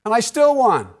 And I still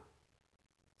won.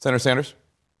 Senator Sanders?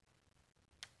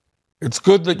 It's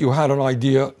good that you had an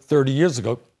idea 30 years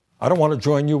ago. I don't want to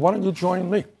join you. Why don't you join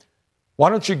me? Why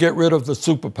don't you get rid of the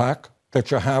super PAC that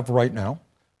you have right now,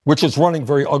 which is running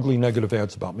very ugly negative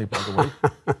ads about me, by the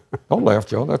way. Don't laugh,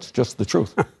 Joe. That's just the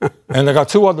truth. And they got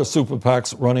 2 other super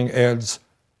PACs running ads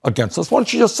against us. Why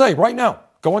don't you just say right now,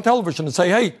 go on television and say,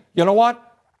 hey, you know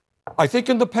what? I think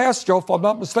in the past, Joe, if I'm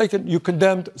not mistaken, you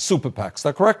condemned super PACs. Is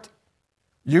that correct?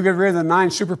 You get rid of the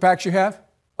 9 super PACs you have?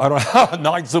 I don't have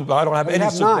 9 super. I don't have any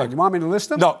super PACs. You want me to list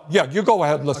them? No. Yeah, you go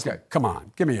ahead and list them. Okay, come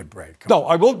on. Give me a break. No,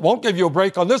 I won't give you a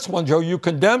break on this one, Joe. You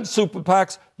condemned super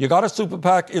PACs. You got a super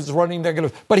PAC is running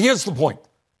negative. But here's the point.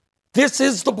 This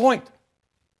is the point.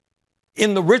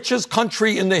 In the richest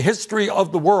country in the history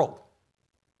of the world,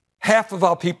 half of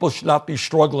our people should not be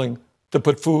struggling to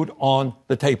put food on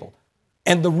the table.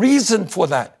 And the reason for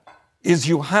that is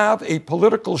you have a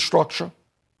political structure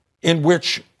in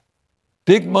which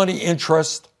big money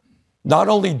interests not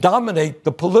only dominate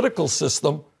the political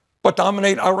system, but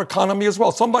dominate our economy as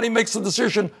well. Somebody makes a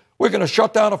decision, we're going to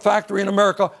shut down a factory in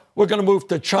America, we're going to move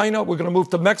to China, we're going to move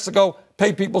to Mexico,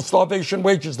 pay people starvation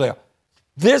wages there.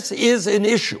 This is an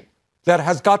issue that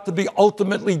has got to be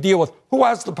ultimately dealt with. Who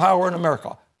has the power in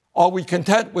America? Are we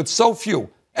content with so few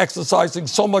exercising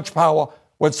so much power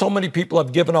when so many people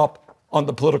have given up on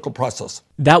the political process?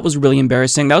 That was really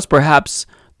embarrassing. That was perhaps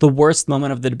the worst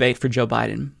moment of the debate for Joe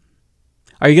Biden.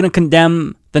 Are you going to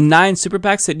condemn the 9 super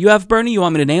PACs that you have, Bernie? You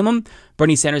want me to name them?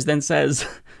 Bernie Sanders then says,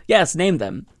 yes, name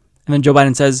them. And then Joe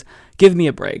Biden says, give me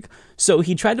a break. So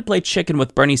he tried to play chicken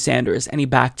with Bernie Sanders, and he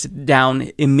backed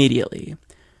down immediately.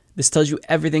 This tells you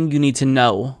everything you need to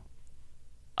know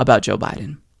about Joe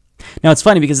Biden. Now, it's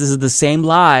funny because this is the same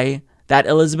lie that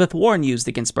Elizabeth Warren used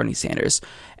against Bernie Sanders,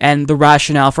 and the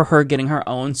rationale for her getting her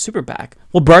own super PAC.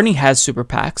 Well, Bernie has super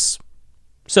PACs.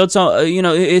 So it's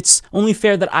it's only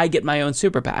fair that I get my own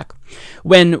super PAC.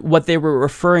 When what they were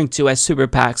referring to as super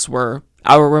PACs were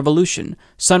Our Revolution,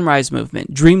 Sunrise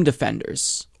Movement, Dream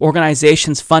Defenders,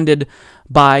 organizations funded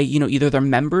by either their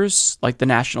members, like the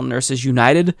National Nurses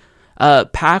United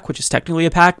PAC, which is technically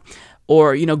a PAC,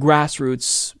 or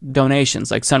grassroots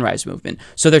donations like Sunrise Movement.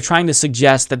 So they're trying to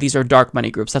suggest that these are dark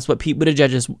money groups. That's what Pete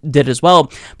Buttigieg did as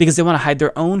well, because they want to hide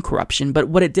their own corruption. But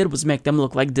what it did was make them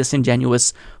look like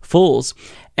disingenuous fools.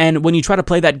 And when you try to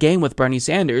play that game with Bernie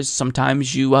Sanders,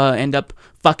 sometimes you end up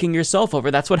fucking yourself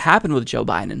over. That's what happened with Joe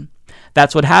Biden.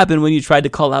 That's what happened when you tried to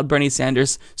call out Bernie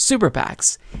Sanders' super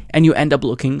PACs, and you end up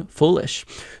looking foolish.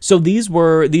 So these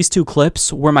 2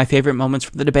 clips were my favorite moments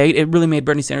from the debate. It really made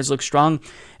Bernie Sanders look strong,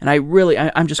 and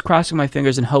I'm just crossing my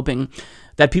fingers and hoping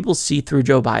that people see through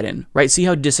Joe Biden, right? See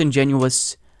how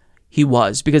disingenuous he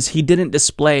was, because he didn't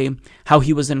display how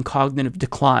he was in cognitive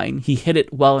decline. He hit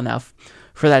it well enough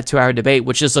for that 2-hour debate,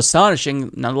 which is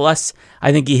astonishing. Nonetheless,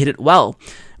 I think he hit it well,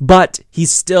 but he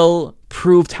still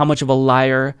proved how much of a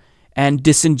liar and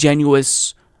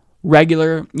disingenuous,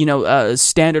 regular,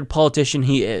 standard politician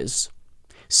he is,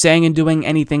 saying and doing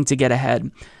anything to get ahead.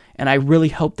 And I really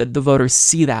hope that the voters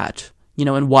see that,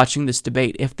 in watching this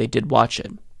debate, if they did watch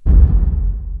it.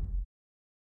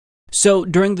 So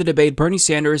during the debate, Bernie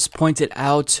Sanders pointed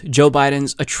out Joe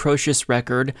Biden's atrocious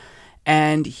record,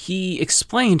 and he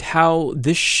explained how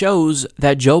this shows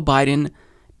that Joe Biden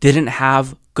didn't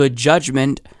have good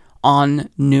judgment on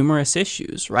numerous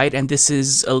issues, right? And this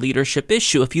is a leadership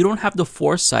issue. If you don't have the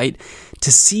foresight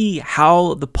to see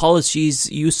how the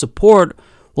policies you support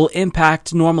will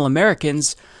impact normal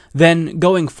Americans, then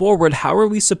going forward, how are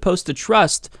we supposed to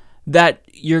trust that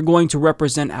you're going to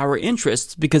represent our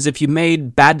interests? Because if you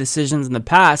made bad decisions in the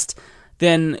past,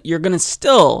 then you're going to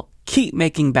still keep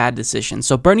making bad decisions.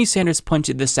 So Bernie Sanders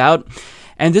pointed this out,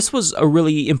 and this was a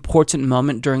really important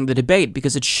moment during the debate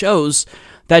because it shows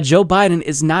that Joe Biden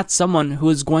is not someone who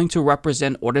is going to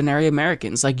represent ordinary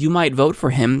Americans. Like, you might vote for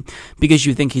him because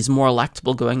you think he's more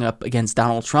electable going up against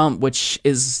Donald Trump, which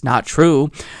is not true.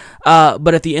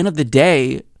 But at the end of the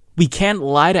day, we can't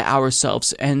lie to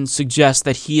ourselves and suggest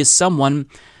that he is someone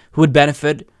who would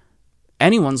benefit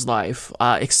anyone's life,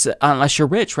 unless you're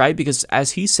rich, right? Because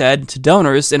as he said to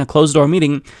donors in a closed-door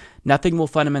meeting, nothing will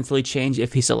fundamentally change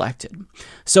if he's elected.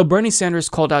 So Bernie Sanders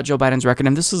called out Joe Biden's record,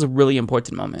 and this is a really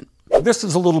important moment. This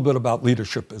is a little bit about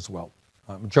leadership as well.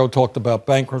 Joe talked about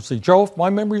bankruptcy. Joe, if my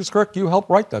memory is correct, you helped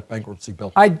write that bankruptcy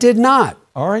bill. I did not.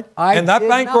 All right. And that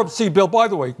bankruptcy bill, by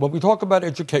the way, when we talk about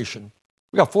education,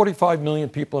 we got 45 million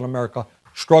people in America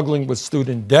struggling with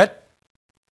student debt.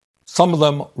 Some of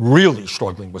them really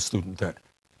struggling with student debt.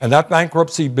 And that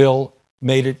bankruptcy bill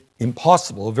made it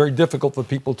impossible, very difficult for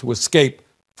people to escape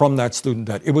from that student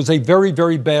debt. It was a very,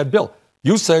 very bad bill.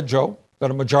 You said, Joe, that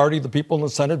a majority of the people in the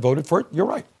Senate voted for it. You're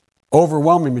right.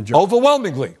 Overwhelming majority.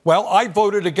 Overwhelmingly. Well, I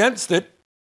voted against it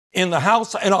in the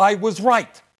House, and I was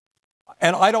right.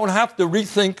 And I don't have to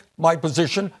rethink my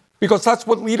position because that's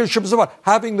what leadership is about,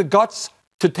 having the guts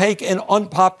to take an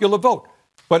unpopular vote.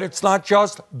 But it's not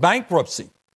just bankruptcy.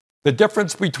 The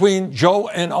difference between Joe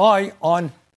and I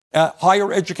on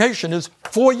higher education is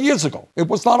 4 years ago. It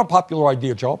was not a popular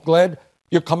idea, Joe. I'm glad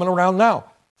you're coming around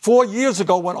now. 4 years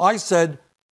ago, when I said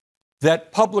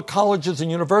that public colleges and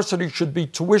universities should be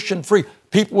tuition-free,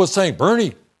 people were saying,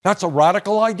 Bernie, that's a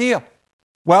radical idea.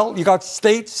 Well, you got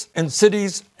states and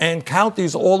cities and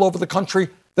counties all over the country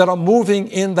that are moving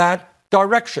in that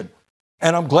direction.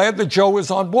 And I'm glad that Joe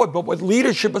is on board. But what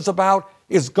leadership is about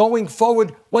is going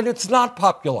forward when it's not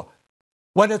popular,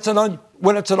 when it's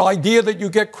an idea that you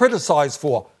get criticized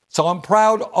for. So I'm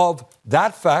proud of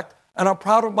that fact, and I'm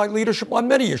proud of my leadership on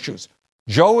many issues.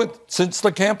 Joe, since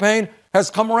the campaign, has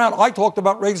come around. I talked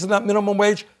about raising that minimum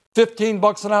wage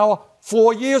 $15 an hour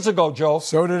 4 years ago, Joe.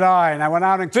 So did I, and I went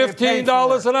out and campaigned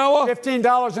 $15 an hour?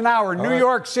 $15 an hour, New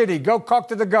York City. Go talk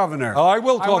to the governor. I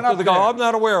will talk to the governor. I'm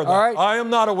not aware of that. All right? I am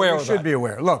not aware of that. You should be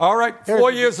aware. Look. All right,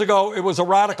 4 years ago, it was a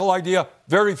radical idea.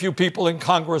 Very few people in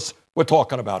Congress we're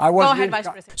talking about. Go ahead, Vice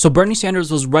President. So Bernie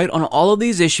Sanders was right on all of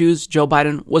these issues. Joe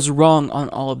Biden was wrong on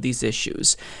all of these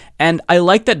issues. And I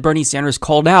like that Bernie Sanders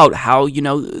called out how,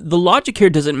 the logic here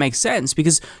doesn't make sense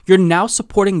because you're now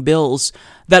supporting bills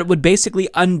that would basically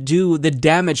undo the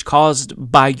damage caused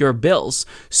by your bills.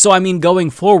 So, going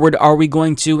forward, are we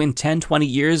going to, in 10, 20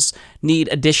 years, need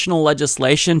additional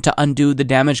legislation to undo the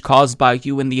damage caused by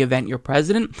you in the event you're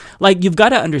president? You've got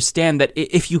to understand that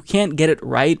if you can't get it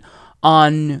right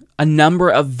on a number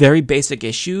of very basic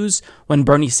issues when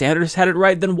Bernie Sanders had it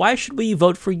right, then why should we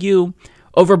vote for you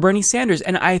over Bernie Sanders?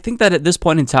 And I think that at this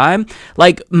point in time,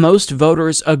 most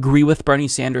voters agree with Bernie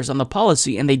Sanders on the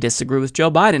policy and they disagree with Joe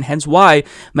Biden. Hence why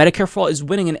Medicare for All is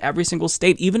winning in every single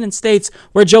state, even in states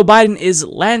where Joe Biden is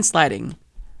landsliding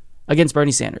against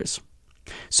Bernie Sanders.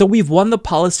 So we've won the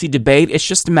policy debate. It's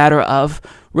just a matter of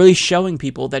really showing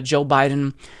people that Joe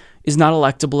Biden is not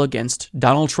electable against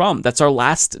Donald Trump. That's our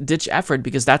last-ditch effort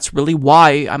because that's really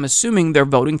why I'm assuming they're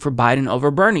voting for Biden over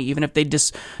Bernie, even if they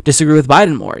disagree with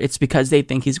Biden more. It's because they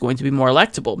think he's going to be more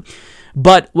electable.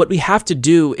 But what we have to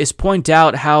do is point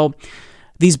out how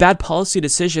these bad policy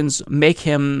decisions make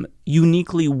him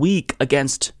uniquely weak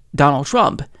against Donald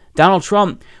Trump. Donald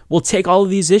Trump will take all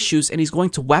of these issues and he's going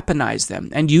to weaponize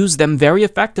them and use them very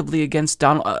effectively against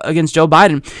Joe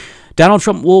Biden. Donald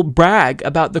Trump will brag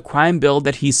about the crime bill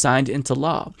that he signed into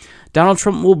law. Donald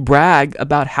Trump will brag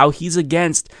about how he's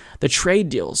against the trade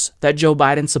deals that Joe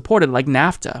Biden supported, like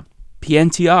NAFTA,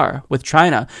 PNTR with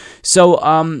China. So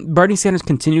Bernie Sanders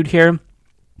continued here,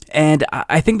 and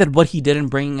I think that what he did in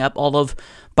bringing up all of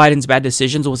Biden's bad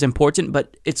decisions was important,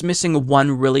 but it's missing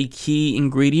one really key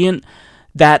ingredient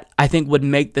that I think would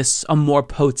make this a more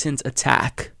potent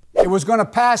attack. It was going to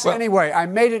pass anyway.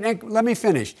 Let me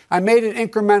finish. I made it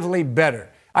incrementally better.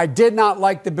 I did not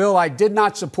like the bill. I did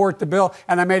not support the bill.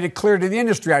 And I made it clear to the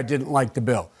industry I didn't like the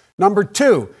bill. Number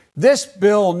two, this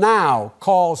bill now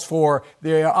calls for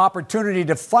the opportunity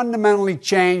to fundamentally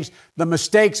change the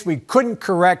mistakes we couldn't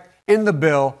correct in the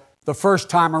bill the first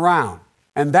time around.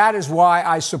 And that is why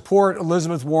I support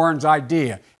Elizabeth Warren's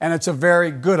idea. And it's a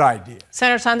very good idea.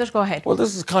 Senator Sanders, go ahead. Well,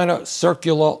 this is kind of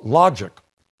circular logic.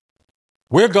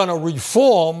 We're going to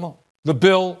reform the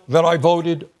bill that I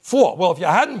voted for. Well, if you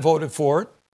hadn't voted for it,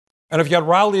 and if you had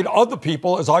rallied other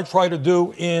people, as I try to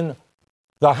do in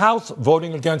the House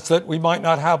voting against it, we might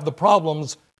not have the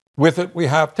problems with it we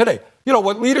have today.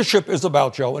 What leadership is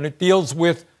about, Joe, and it deals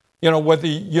with, whether,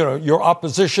 your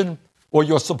opposition or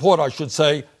your support, I should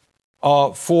say,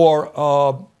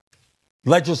 for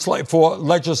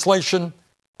legislation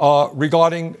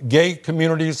regarding gay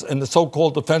communities and the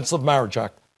so-called Defense of Marriage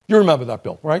Act. You remember that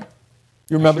bill, right?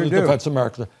 You remember the Defense of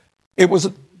Marriage Act. It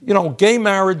was, gay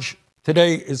marriage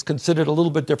today is considered a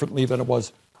little bit differently than it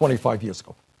was 25 years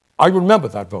ago. I remember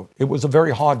that vote. It was a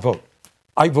very hard vote.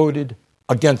 I voted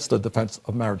against the Defense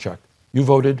of Marriage Act. You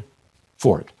voted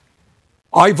for it.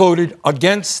 I voted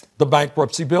against the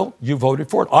bankruptcy bill. You voted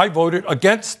for it. I voted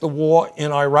against the war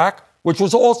in Iraq, which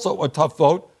was also a tough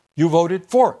vote. You voted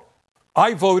for it.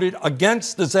 I voted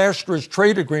against disastrous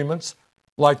trade agreements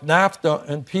like NAFTA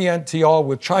and PNTR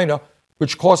with China,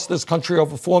 which cost this country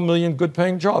over 4 million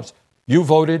good-paying jobs. You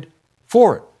voted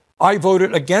for it. I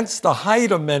voted against the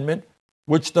Hyde Amendment,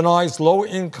 which denies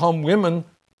low-income women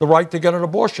the right to get an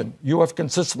abortion. You have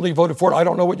consistently voted for it. I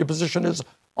don't know what your position is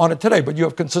on it today, but you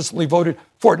have consistently voted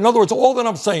for it. In other words, all that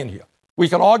I'm saying here, we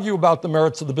can argue about the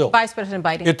merits of the bill. Vice President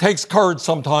Biden. It takes courage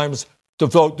sometimes to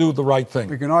do the right thing.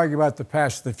 We can argue about the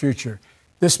past and the future.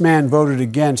 This man voted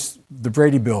against the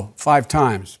Brady bill 5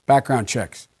 times. Background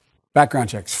checks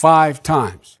 5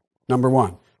 times. Number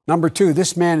one. Number two,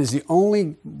 this man is the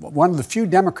only one of the few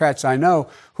Democrats I know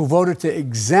who voted to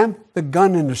exempt the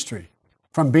gun industry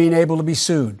from being able to be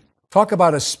sued. Talk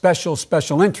about a special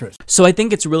interest. So I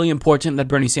think it's really important that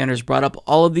Bernie Sanders brought up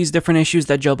all of these different issues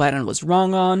that Joe Biden was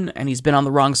wrong on, and he's been on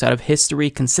the wrong side of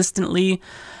history consistently.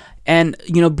 And,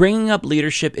 bringing up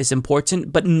leadership is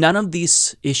important, but none of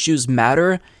these issues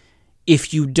matter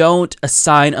if you don't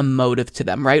assign a motive to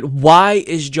them, right? Why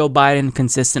is Joe Biden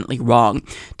consistently wrong?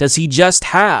 Does he just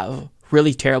have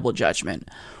really terrible judgment?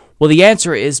 Well, the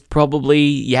answer is probably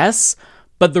yes,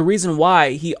 but the reason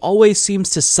why he always seems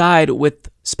to side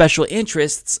with special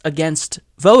interests against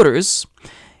voters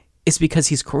is because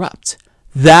he's corrupt.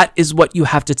 That is what you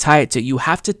have to tie it to. You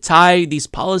have to tie these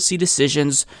policy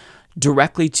decisions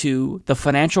directly to the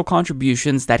financial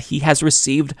contributions that he has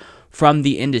received from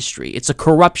the industry. It's a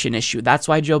corruption issue. That's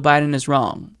why Joe Biden is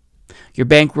wrong. You're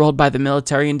bankrolled by the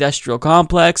military-industrial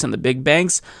complex and the big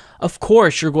banks. Of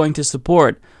course, you're going to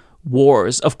support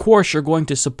wars. Of course, you're going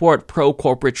to support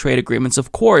pro-corporate trade agreements.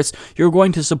 Of course, you're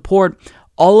going to support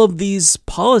all of these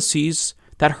policies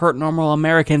that hurt normal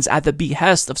Americans at the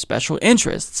behest of special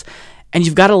interests. And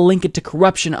you've got to link it to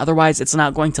corruption, otherwise it's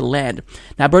not going to land.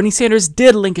 Now, Bernie Sanders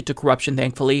did link it to corruption,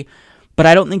 thankfully, but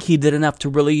I don't think he did enough to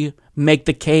really make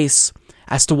the case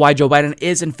as to why Joe Biden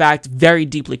is, in fact, very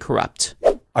deeply corrupt.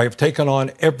 I have taken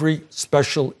on every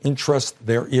special interest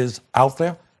there is out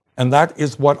there, and that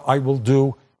is what I will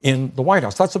do in the White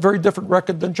House. That's a very different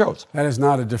record than Joe's. That is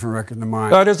not a different record than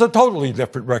mine. That is a totally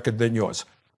different record than yours.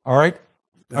 All right?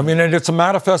 I mean, and it's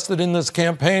manifested in this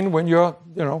campaign when you're,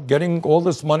 getting all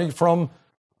this money from,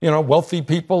 wealthy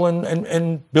people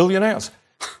and billionaires.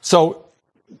 So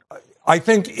I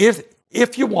think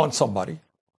if you want somebody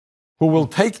who will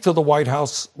take to the White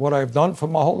House what I've done for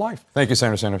my whole life. Thank you,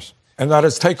 Senator Sanders. And that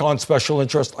is take on special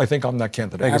interest. I think I'm that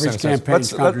candidate. Average campaign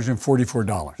contribution,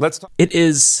 $44. It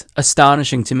is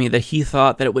astonishing to me that he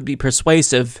thought that it would be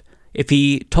persuasive if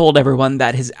he told everyone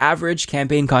that his average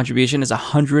campaign contribution is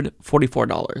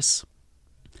 $144.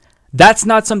 That's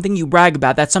not something you brag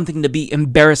about. That's something to be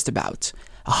embarrassed about.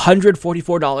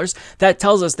 $144. That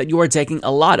tells us that you are taking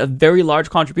a lot of very large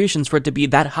contributions for it to be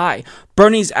that high.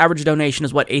 Bernie's average donation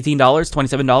is what, $18,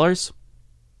 $27?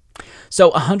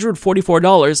 So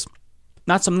 $144,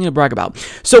 not something to brag about.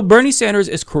 So Bernie Sanders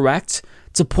is correct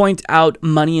to point out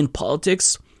money in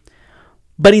politics,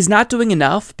 but he's not doing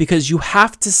enough because you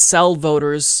have to sell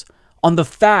voters on the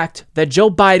fact that Joe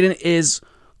Biden is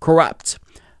corrupt.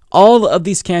 All of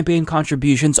these campaign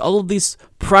contributions, all of these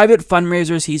private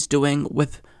fundraisers he's doing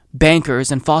with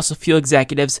bankers and fossil fuel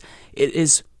executives, it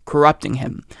is corrupting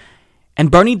him.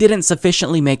 And Bernie didn't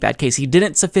sufficiently make that case. He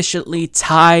didn't sufficiently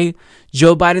tie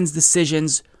Joe Biden's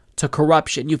decisions to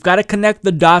corruption. You've got to connect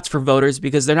the dots for voters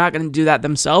because they're not going to do that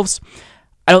themselves.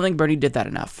 I don't think Bernie did that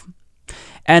enough.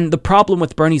 And the problem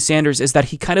with Bernie Sanders is that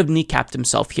he kind of kneecapped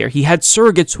himself here. He had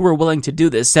surrogates who were willing to do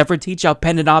this. Zephyr Teachout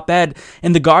penned an op-ed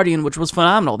in The Guardian, which was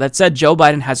phenomenal, that said Joe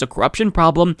Biden has a corruption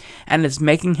problem and it's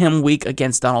making him weak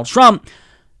against Donald Trump.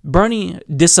 Bernie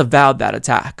disavowed that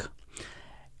attack.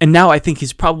 And now I think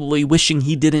he's probably wishing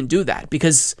he didn't do that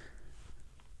because,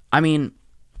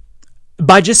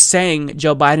 by just saying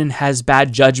Joe Biden has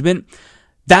bad judgment,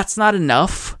 that's not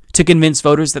enough to convince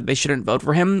voters that they shouldn't vote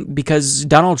for him because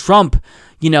Donald Trump,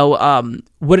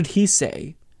 what did he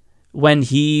say when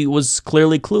he was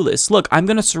clearly clueless? Look, I'm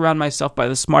going to surround myself by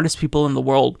the smartest people in the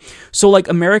world. So like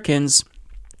Americans,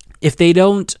 if they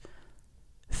don't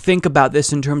think about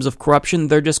this in terms of corruption,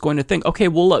 they're just going to think, okay,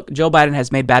 well, look, Joe Biden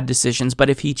has made bad decisions, but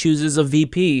if he chooses a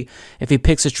VP, if he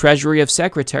picks a Treasury of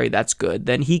Secretary, that's good.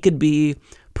 Then he could be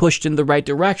pushed in the right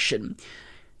direction.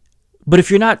 But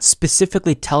if you're not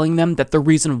specifically telling them that the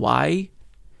reason why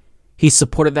he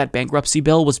supported that bankruptcy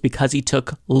bill was because he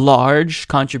took large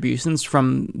contributions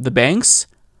from the banks,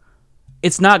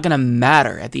 it's not going to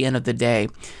matter at the end of the day.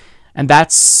 And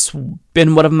that's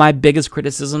been one of my biggest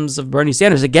criticisms of Bernie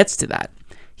Sanders. It gets to that.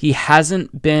 He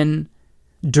hasn't been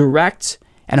direct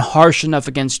and harsh enough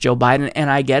against Joe Biden,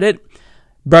 and I get it.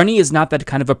 Bernie is not that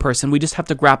kind of a person. We just have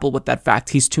to grapple with that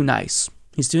fact. He's too nice.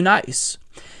 He's too nice.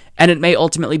 And it may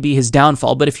ultimately be his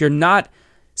downfall. But if you're not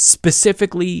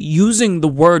specifically using the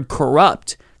word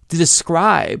corrupt to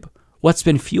describe what's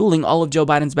been fueling all of Joe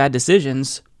Biden's bad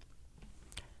decisions,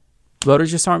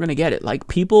 voters just aren't going to get it. Like,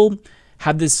 people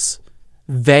have this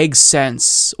vague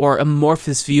sense or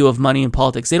amorphous view of money in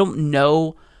politics. They don't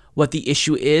know what the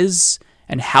issue is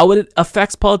and how it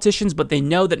affects politicians, but they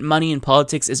know that money in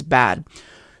politics is bad.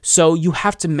 So you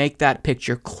have to make that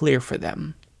picture clear for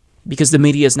them, because the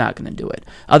media is not going to do it.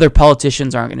 Other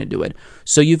politicians aren't going to do it.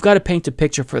 So you've got to paint a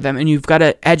picture for them, and you've got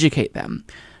to educate them.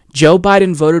 Joe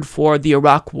Biden voted for the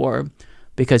Iraq War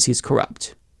because he's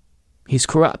corrupt. He's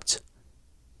corrupt.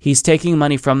 He's taking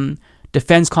money from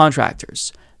defense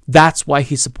contractors. That's why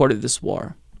he supported this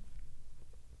war.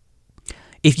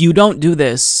 If you don't do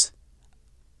this,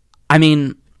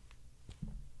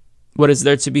 what is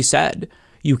there to be said?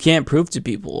 You can't prove to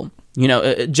people.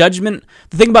 Judgment,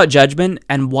 the thing about judgment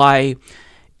and why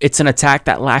it's an attack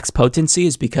that lacks potency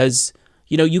is because,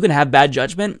 you can have bad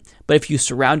judgment, but if you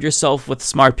surround yourself with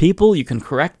smart people, you can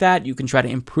correct that. You can try to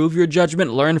improve your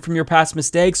judgment, learn from your past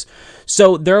mistakes.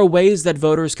 So there are ways that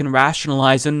voters can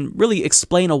rationalize and really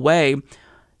explain away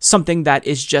something that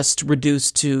is just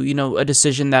reduced to, a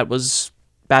decision that was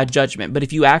bad judgment. But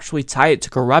if you actually tie it to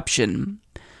corruption,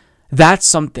 that's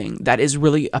something that is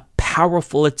really a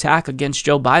powerful attack against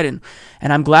Joe Biden.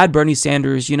 And I'm glad Bernie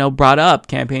Sanders, brought up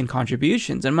campaign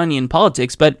contributions and money in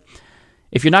politics. But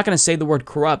if you're not going to say the word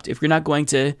corrupt, if you're not going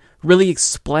to really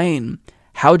explain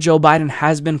how Joe Biden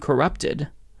has been corrupted,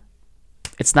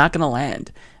 it's not going to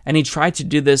land. And he tried to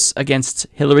do this against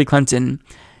Hillary Clinton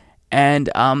and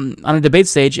on a debate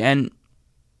stage, and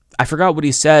I forgot what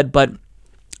he said, but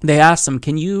they asked him,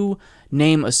 can you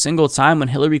name a single time when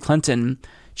Hillary Clinton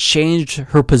changed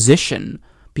her position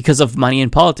because of money in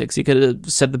politics? He could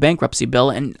have said the bankruptcy bill,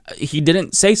 and he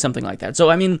didn't say something like that. So,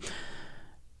 I mean,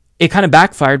 it kind of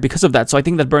backfired because of that. So I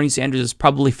think that Bernie Sanders is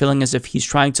probably feeling as if he's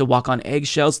trying to walk on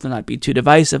eggshells to not be too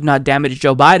divisive, not damage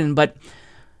Joe Biden. But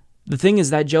the thing is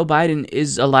that Joe Biden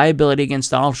is a liability against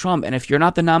Donald Trump. And if you're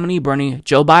not the nominee, Bernie,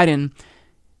 Joe Biden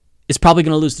is probably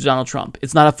going to lose to Donald Trump.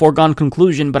 It's not a foregone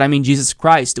conclusion, but I mean, Jesus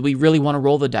Christ, do we really want to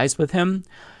roll the dice with him?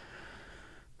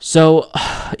 So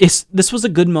this was a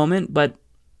good moment, but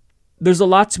there's a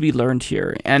lot to be learned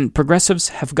here. And progressives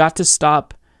have got to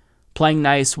stop playing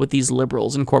nice with these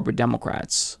liberals and corporate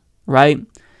Democrats, right?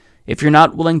 If you're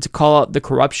not willing to call out the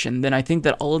corruption, then I think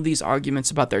that all of these arguments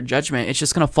about their judgment, it's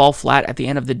just going to fall flat at the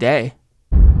end of the day.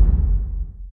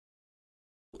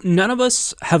 None of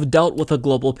us have dealt with a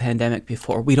global pandemic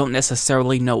before. We don't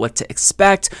necessarily know what to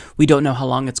expect. We don't know how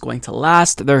long it's going to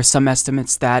last. There are some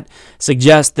estimates that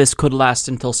suggest this could last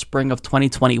until spring of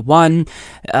 2021.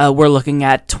 We're looking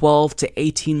at 12 to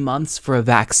 18 months for a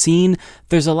vaccine.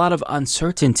 There's a lot of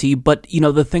uncertainty, but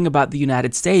the thing about the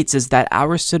United States is that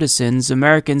our citizens,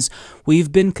 Americans,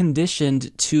 we've been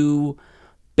conditioned to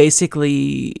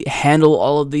basically handle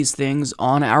all of these things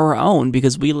on our own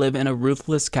because we live in a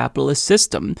ruthless capitalist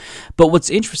system. But what's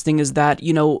interesting is that,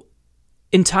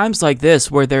 in times like this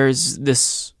where there's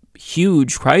this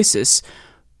huge crisis,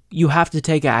 you have to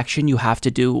take action. You have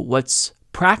to do what's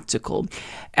practical.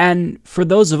 And for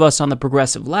those of us on the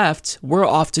progressive left, we're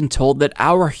often told that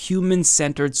our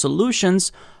human-centered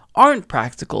solutions aren't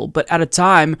practical. But at a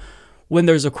time when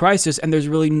there's a crisis and there's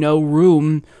really no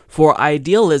room for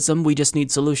idealism, we just need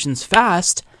solutions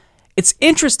fast, it's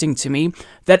interesting to me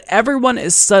that everyone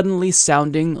is suddenly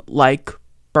sounding like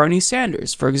Bernie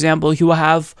Sanders. For example, you will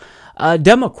have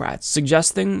Democrats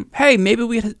suggesting, hey, maybe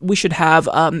we should have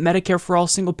Medicare for all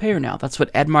single payer now. That's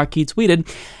what Ed Markey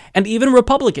tweeted. And even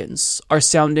Republicans are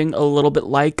sounding a little bit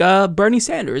like Bernie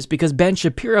Sanders because Ben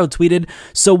Shapiro tweeted,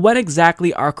 so when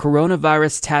exactly are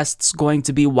coronavirus tests going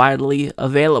to be widely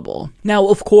available? Now,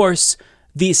 of course,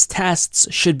 these tests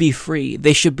should be free.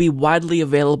 They should be widely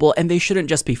available, and they shouldn't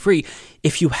just be free.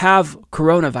 If you have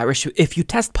coronavirus, if you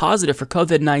test positive for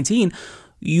COVID-19,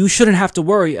 you shouldn't have to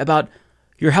worry about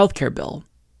your healthcare bill.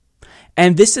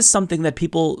 And this is something that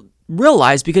people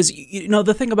realize because,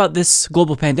 the thing about this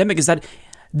global pandemic is that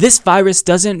this virus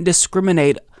doesn't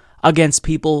discriminate against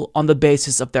people on the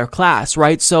basis of their class,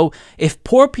 right? So if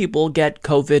poor people get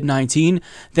COVID-19,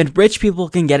 then rich people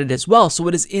can get it as well. So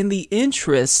it is in the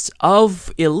interest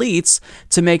of elites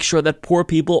to make sure that poor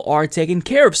people are taken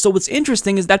care of. So what's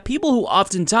interesting is that people who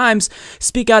oftentimes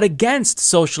speak out against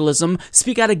socialism,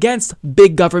 speak out against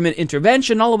big government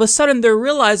intervention, all of a sudden they're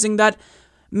realizing that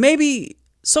maybe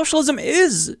socialism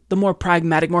is the more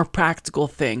pragmatic, more practical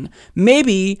thing.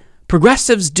 Maybe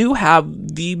progressives do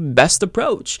have the best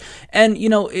approach. And,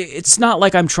 it's not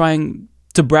like I'm trying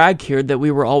to brag here that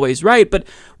we were always right, but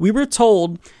we were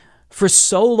told for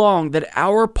so long that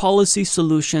our policy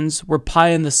solutions were pie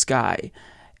in the sky.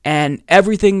 And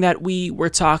everything that we were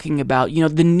talking about,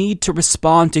 the need to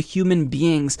respond to human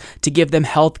beings, to give them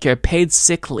healthcare, paid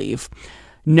sick leave.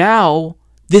 Now,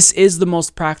 this is the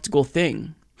most practical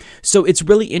thing. So it's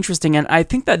really interesting. And I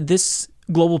think that this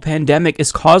global pandemic is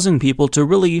causing people to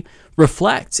really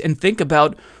reflect and think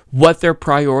about what their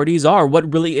priorities are,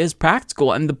 what really is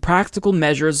practical. And the practical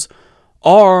measures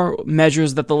are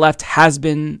measures that the left has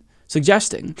been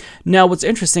suggesting. Now, what's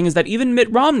interesting is that even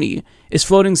Mitt Romney is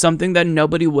floating something that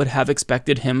nobody would have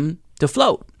expected him to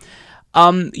float.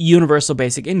 Universal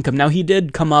basic income. Now, he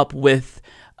did come up with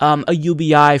a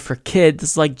UBI for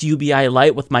kids, like UBI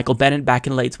Light with Michael Bennett back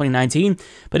in late 2019,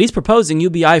 but he's proposing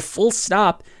UBI full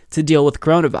stop to deal with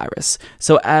coronavirus.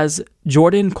 So as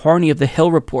Jordan Carney of The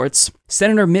Hill reports,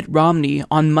 Senator Mitt Romney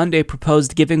on Monday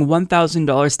proposed giving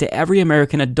 $1,000 to every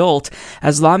American adult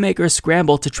as lawmakers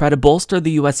scramble to try to bolster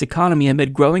the U.S. economy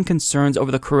amid growing concerns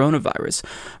over the coronavirus.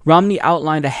 Romney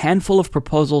outlined a handful of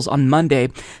proposals on Monday,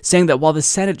 saying that while the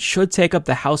Senate should take up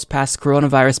the House-passed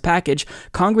coronavirus package,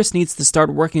 Congress needs to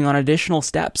start working on additional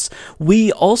steps.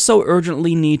 We also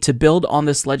urgently need to build on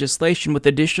this legislation with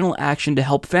additional action to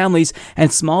help families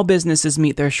and small businesses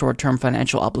meet their short-term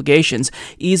financial obligations,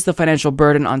 ease the financial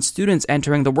burden on students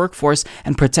entering the workforce,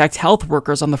 and protect health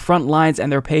workers on the front lines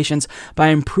and their patients by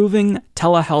improving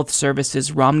telehealth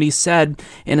services, Romney said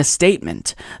in a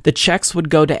statement. The checks would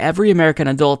go to every American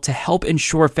adult to help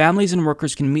ensure families and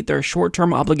workers can meet their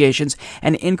short-term obligations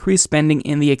and increase spending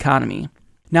in the economy.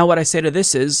 Now, what I say to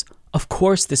this is, of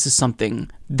course, this is something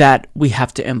that we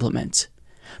have to implement.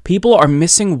 People are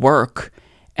missing work,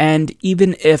 And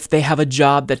even if they have a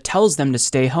job that tells them to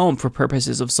stay home for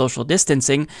purposes of social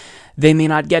distancing, they may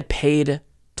not get paid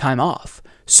time off.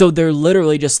 So they're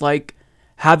literally just like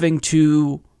having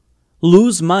to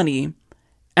lose money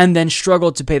and then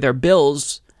struggle to pay their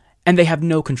bills, and they have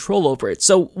no control over it.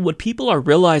 So what people are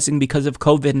realizing because of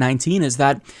COVID-19 is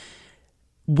that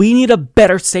we need a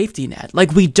better safety net.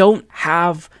 Like, we don't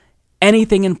have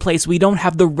anything in place. We don't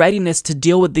have the readiness to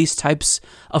deal with these types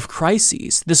of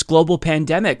crises, this global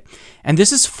pandemic. And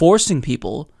this is forcing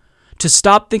people to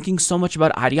stop thinking so much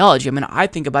about ideology. I mean, I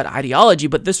think about ideology,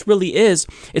 but this really is,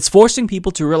 it's forcing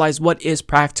people to realize what is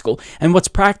practical. And what's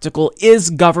practical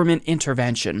is government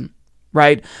intervention.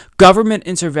 Right? Government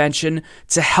intervention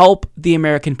to help the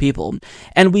American people.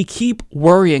 And we keep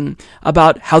worrying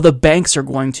about how the banks are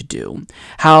going to do,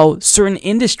 how certain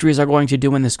industries are going to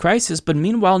do in this crisis. But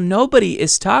meanwhile, nobody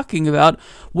is talking about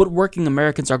what working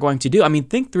Americans are going to do. I mean,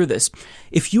 think through this.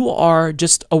 If you are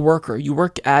just a worker, you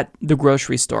work at the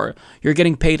grocery store, you're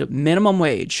getting paid minimum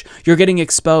wage, you're getting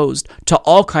exposed to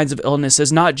all kinds of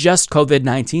illnesses, not just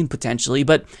COVID-19 potentially,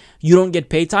 but you don't get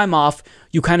paid time off.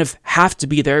 You kind of have to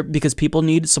be there because people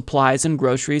need supplies and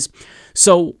groceries.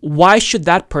 So why should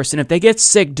that person, if they get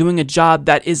sick doing a job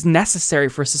that is necessary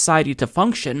for society to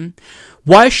function,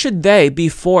 why should they be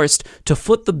forced to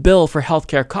foot the bill for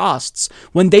healthcare costs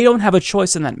when they don't have a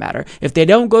choice in that matter? If they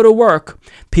don't go to work,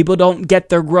 people don't get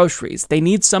their groceries. They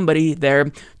need somebody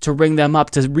there to ring them up,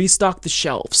 to restock the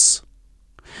shelves.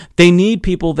 They need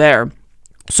people there.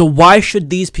 So why should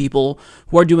these people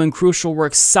who are doing crucial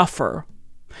work suffer?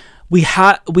 We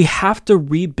have to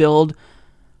rebuild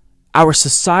our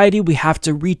society. We have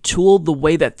to retool the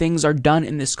way that things are done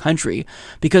in this country,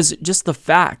 because just the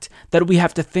fact that we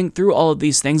have to think through all of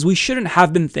these things, we shouldn't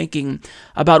have been thinking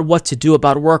about what to do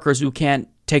about workers who can't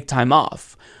take time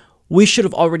off. We should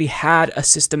have already had a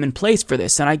system in place for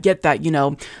this. And I get that,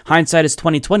 hindsight is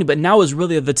 20/20, but now is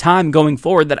really the time going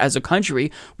forward that as a country,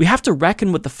 we have to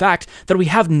reckon with the fact that we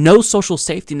have no social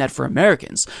safety net for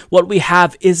Americans. What we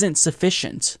have isn't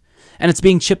sufficient. And it's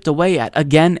being chipped away at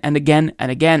again and again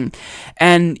and again.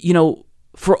 And,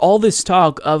 for all this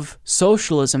talk of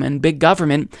socialism and big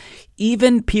government,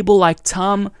 even people like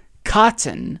Tom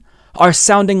Cotton are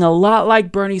sounding a lot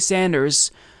like Bernie Sanders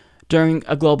during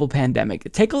a global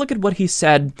pandemic. Take a look at what he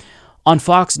said on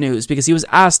Fox News, because he was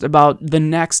asked about the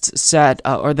next set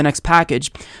or the next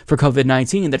package for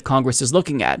COVID-19 that Congress is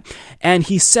looking at. And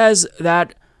he says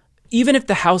that even if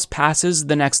the House passes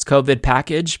the next COVID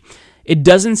package, it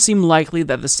doesn't seem likely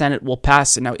that the Senate will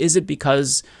pass it. Now, is it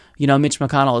because, Mitch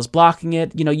McConnell is blocking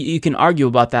it? You can argue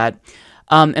about that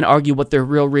and argue what their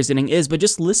real reasoning is, but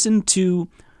just listen to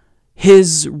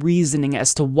his reasoning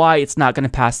as to why it's not going to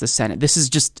pass the Senate. This is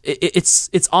just,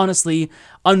 it's honestly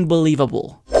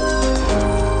unbelievable.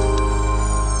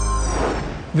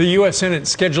 The U.S. Senate is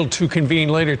scheduled to convene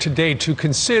later today to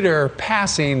consider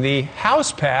passing the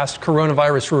House-passed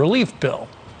coronavirus relief bill.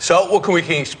 So what can we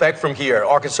expect from here?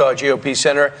 Arkansas GOP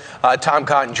Senator Tom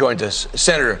Cotton joins us.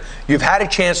 Senator, you've had a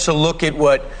chance to look at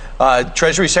what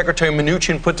Treasury Secretary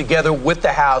Mnuchin put together with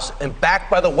the House and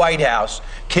backed by the White House.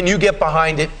 Can you get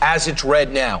behind it as it's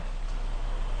read now?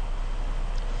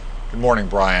 Good morning,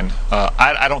 Brian.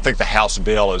 I don't think the House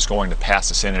bill is going to pass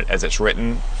the Senate as it's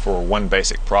written for one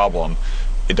basic problem.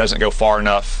 It doesn't go far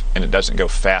enough, and it doesn't go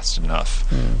fast enough.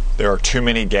 There are too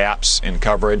many gaps in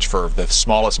coverage for the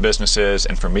smallest businesses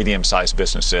and for medium-sized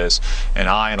businesses. And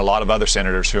I and a lot of other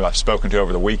senators who I've spoken to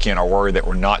over the weekend are worried that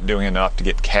we're not doing enough to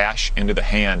get cash into the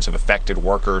hands of affected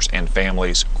workers and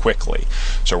families quickly.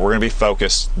 So we're going to be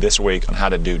focused this week on how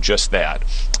to do just that.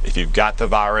 If you've got the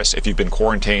virus, if you've been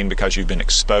quarantined because you've been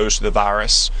exposed to the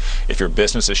virus, if your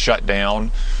business is shut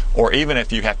down, or even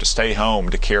if you have to stay home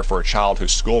to care for a child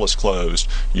whose school is closed,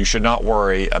 you should not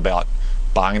worry about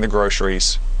buying the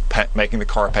groceries, making the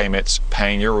car payments,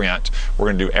 paying your rent. We're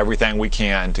going to do everything we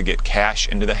can to get cash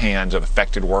into the hands of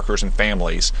affected workers and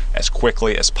families as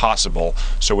quickly as possible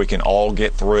so we can all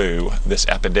get through this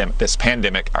epidemic, this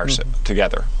pandemic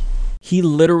together. He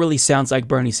literally sounds like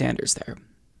Bernie Sanders there.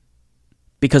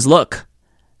 Because look,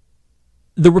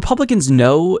 the Republicans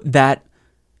know that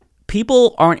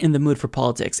people aren't in the mood for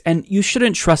politics, and you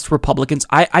shouldn't trust Republicans.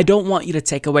 I don't want you to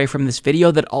take away from this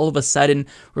video that all of a sudden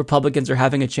Republicans are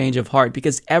having a change of heart,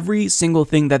 because every single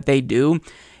thing that they do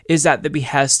is at the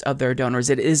behest of their donors.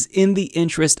 It is in the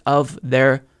interest of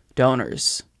their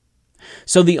donors.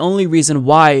 So the only reason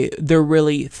why they're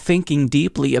really thinking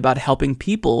deeply about helping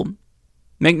people,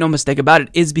 make no mistake about it,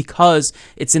 is because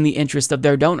it's in the interest of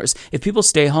their donors. If people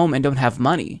stay home and don't have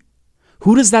money,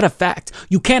 Who does that affect?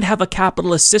 You can't have a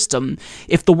capitalist system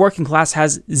if the working class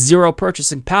has zero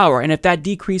purchasing power. And if that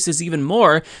decreases even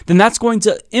more, then that's going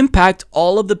to impact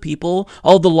all of the people,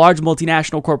 all the large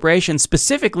multinational corporations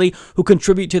specifically who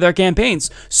contribute to their campaigns.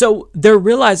 So they're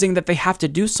realizing that they have to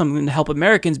do something to help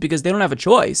Americans because they don't have a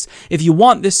choice. If you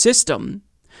want this system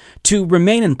to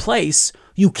remain in place,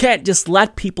 you can't just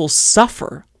let people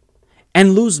suffer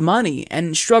and lose money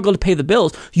and struggle to pay the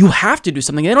bills. You have to do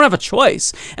something. They don't have a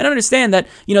choice. And I understand that,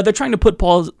 they're trying to put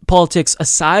politics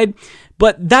aside,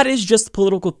 but that is just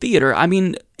political theater. I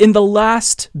mean, in the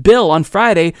last bill on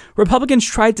Friday, Republicans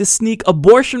tried to sneak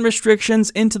abortion restrictions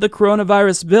into the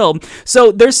coronavirus bill.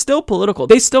 So they're still political.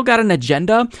 They still got an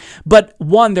agenda, but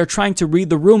one, they're trying to read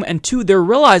the room, and two, they're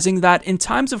realizing that in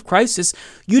times of crisis,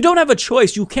 you don't have a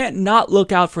choice. You can't not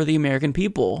look out for the American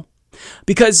people.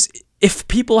 Because if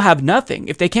people have nothing,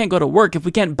 if they can't go to work, if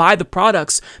we can't buy the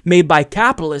products made by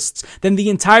capitalists, then the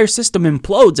entire system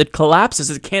implodes, it collapses,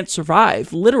 it can't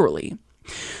survive, literally.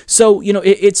 So,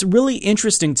 it's really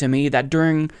interesting to me that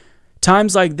during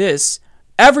times like this,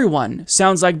 everyone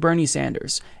sounds like Bernie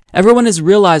Sanders. Everyone is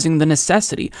realizing the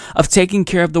necessity of taking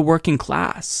care of the working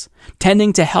class,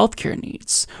 tending to healthcare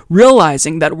needs,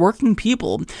 realizing that working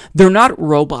people, they're not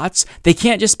robots. They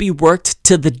can't just be worked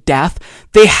to the death.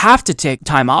 They have to take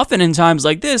time off. And in times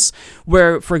like this,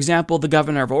 where, for example, the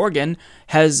governor of Oregon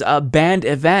has banned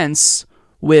events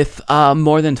with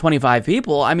more than 25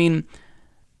 people, I mean,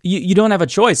 you don't have a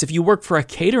choice. If you work for a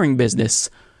catering business,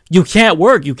 you can't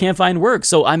work. You can't find work.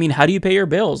 So, I mean, how do you pay your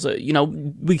bills?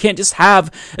 We can't just have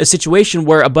a situation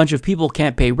where a bunch of people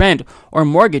can't pay rent or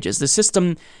mortgages. The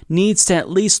system needs to at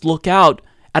least look out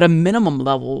at a minimum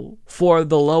level for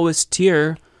the lowest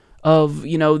tier of,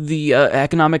 the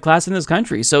economic class in this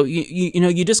country. So,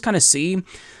 you just kind of see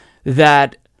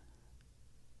that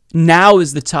now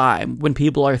is the time when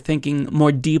people are thinking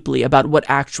more deeply about what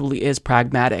actually is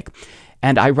pragmatic.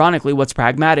 And ironically, what's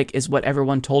pragmatic is what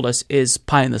everyone told us is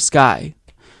pie in the sky.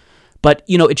 But,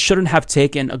 it shouldn't have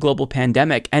taken a global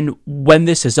pandemic. And when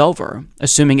this is over,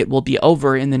 assuming it will be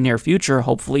over in the near future,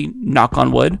 hopefully, knock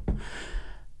on wood,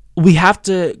 we have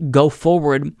to go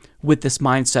forward with this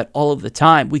mindset all of the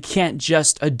time. We can't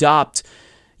just adopt,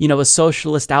 a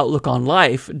socialist outlook on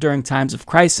life during times of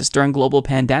crisis, during global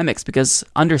pandemics, because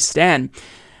understand,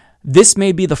 this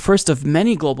may be the first of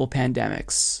many global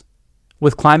pandemics,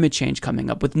 with climate change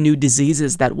coming up, with new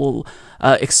diseases that will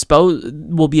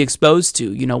be exposed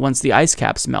to, once the ice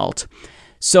caps melt.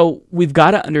 So we've got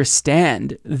to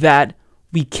understand that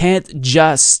we can't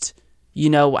just,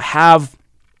 have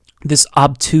this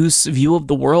obtuse view of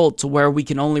the world to where we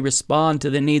can only respond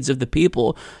to the needs of the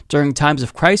people during times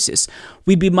of crisis.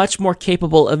 We'd be much more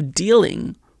capable of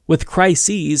dealing with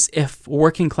crises if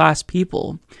working class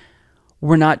people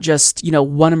we're not just,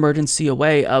 one emergency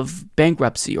away of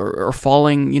bankruptcy or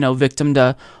falling, victim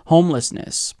to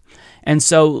homelessness. And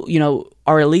so,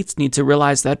 our elites need to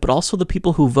realize that, but also the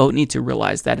people who vote need to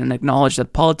realize that and acknowledge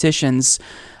that politicians,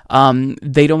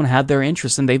 they don't have their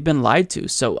interests and they've been lied to.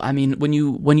 So, I mean, when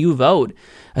you vote,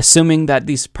 assuming that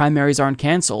these primaries aren't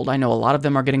canceled, I know a lot of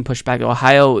them are getting pushed back.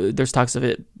 Ohio, there's talks of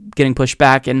it getting pushed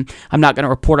back, and I'm not going to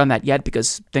report on that yet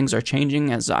because things are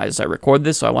changing as I record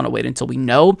this, so I want to wait until we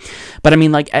know. But I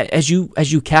mean, like, as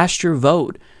you cast your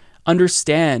vote,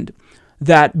 understand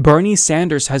that Bernie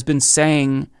Sanders has been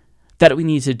saying that we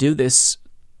need to do this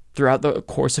throughout the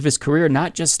course of his career,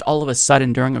 not just all of a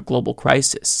sudden during a global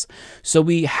crisis. So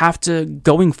we have to,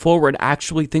 going forward,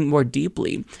 actually think more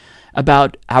deeply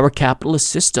about our capitalist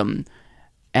system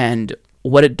and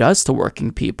what it does to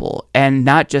working people, and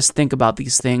not just think about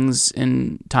these things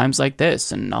in times like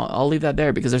this. And I'll leave that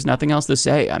there because there's nothing else to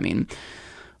say. I mean,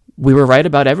 we were right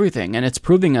about everything, and it's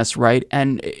proving us right,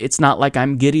 and it's not like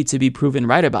I'm giddy to be proven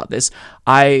right about this.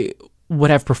 I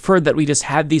would have preferred that we just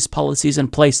had these policies in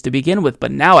place to begin with,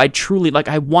 but now I truly,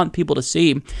 I want people to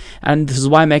see, and this is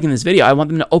why I'm making this video, I want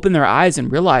them to open their eyes and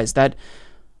realize that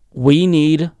we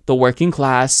need the working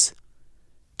class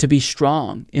to be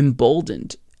strong,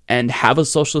 emboldened, and have a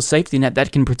social safety net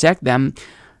that can protect them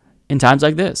in times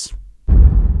like this.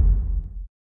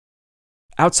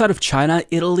 Outside of China,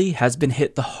 Italy has been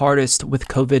hit the hardest with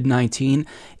COVID-19,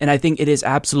 and I think it is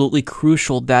absolutely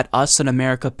crucial that us in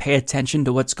America pay attention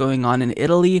to what's going on in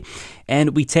Italy,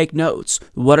 and we take notes.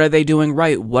 What are they doing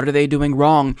right? What are they doing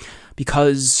wrong?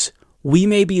 Because we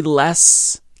may be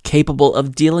less capable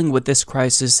of dealing with this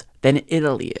crisis than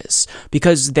Italy is,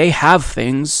 because they have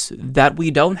things that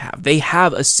we don't have. They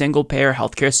have a single-payer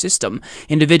healthcare system.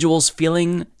 Individuals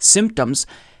feeling symptoms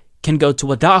can go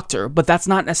to a doctor, but that's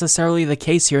not necessarily the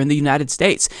case here in the United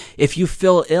States. If you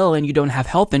feel ill and you don't have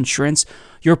health insurance,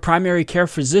 your primary care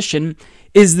physician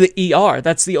is the ER.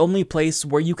 That's the only place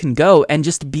where you can go, and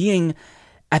just being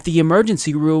at the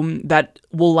emergency room, that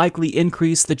will likely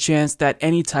increase the chance that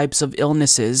any types of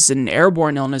illnesses and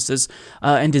airborne illnesses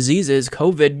and diseases,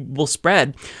 COVID, will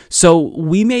spread. So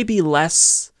we may be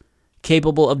less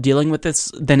capable of dealing with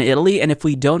this than Italy, and if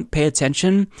we don't pay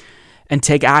attention and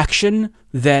take action,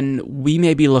 then we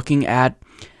may be looking at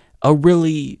a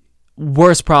really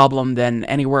worse problem than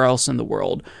anywhere else in the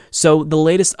world. So the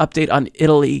latest update on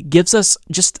Italy gives us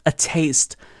just a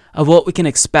taste of what we can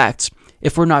expect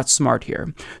if we're not smart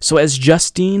here. So as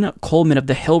Justine Coleman of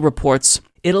The Hill reports,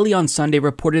 Italy on Sunday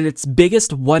reported its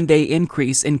biggest one-day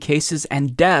increase in cases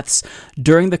and deaths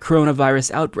during the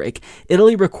coronavirus outbreak.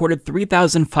 Italy recorded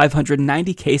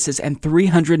 3,590 cases and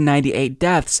 398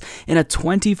 deaths in a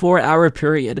 24-hour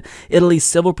period. Italy's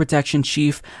civil protection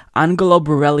chief Angelo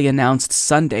Borelli announced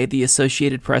Sunday, the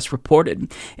Associated Press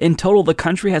reported. In total, the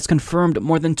country has confirmed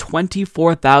more than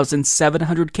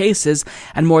 24,700 cases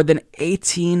and more than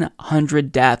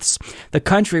 1,800 deaths. The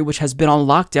country, which has been on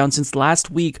lockdown since last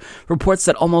week, reports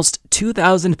that almost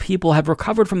 2,000 people have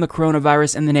recovered from the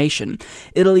coronavirus in the nation.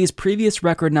 Italy's previous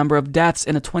record number of deaths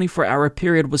in a 24-hour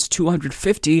period was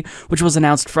 250, which was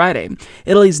announced Friday.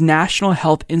 Italy's National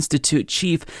Health Institute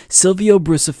chief Silvio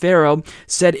Brusaferro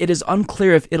said it is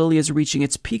unclear if Italy is reaching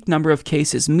its peak number of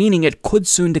cases, meaning it could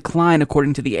soon decline,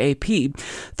 according to the AP.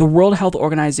 The World Health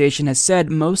Organization has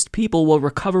said most people will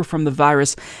recover from the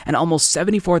virus, and almost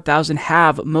 74,000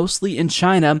 have, mostly in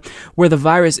China, where the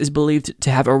virus is believed to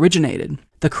have originated.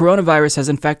 The coronavirus has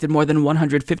infected more than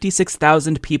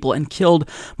 156,000 people and killed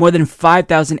more than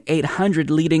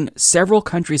 5,800, leading several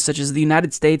countries such as the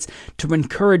United States to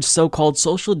encourage so-called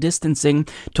social distancing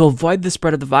to avoid the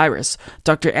spread of the virus.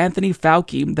 Dr. Anthony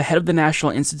Fauci, the head of the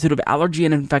National Institute of Allergy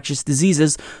and Infectious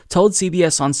Diseases, told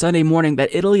CBS on Sunday morning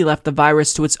that Italy left the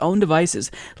virus to its own devices,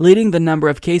 leading the number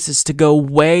of cases to go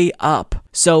way up.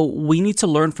 So we need to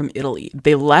learn from Italy.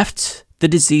 They left the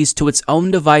disease to its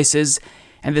own devices,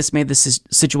 and this made the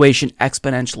situation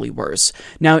exponentially worse.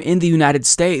 Now, in the United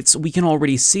States, we can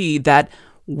already see that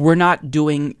we're not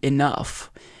doing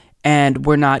enough, and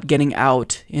we're not getting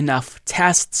out enough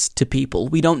tests to people.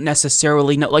 We don't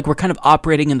necessarily know, like, we're kind of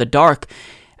operating in the dark,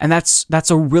 and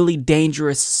that's a really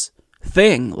dangerous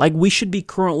thing. Like, we should be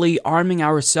currently arming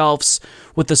ourselves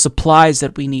with the supplies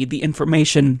that we need, the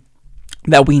information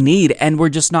that we need, and we're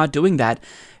just not doing that.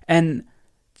 And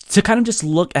to kind of just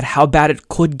look at how bad it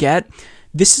could get,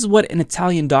 this is what an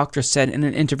Italian doctor said in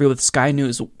an interview with Sky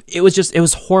News. It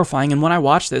was horrifying. And when I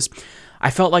watched this,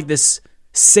 I felt like this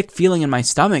sick feeling in my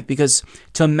stomach, because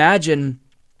to imagine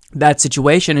that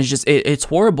situation is just, it's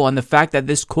horrible. And the fact that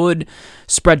this could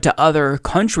spread to other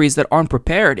countries that aren't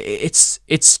prepared,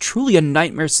 it's truly a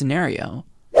nightmare scenario.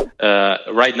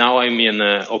 Right now I'm in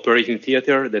an operating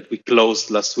theater that we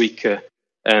closed last week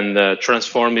and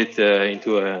transformed it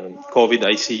into a COVID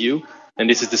ICU. And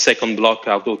this is the second block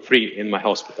out of 3 in my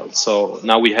hospital. So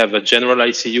now we have a general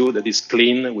ICU that is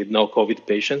clean with no COVID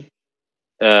patient.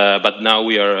 But now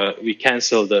we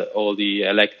canceled all the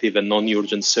elective and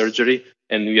non-urgent surgery,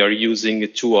 and we are using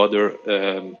 2 other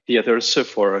theaters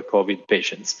for COVID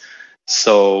patients.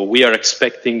 So we are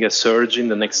expecting a surge in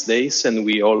the next days, and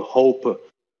we all hope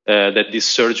that this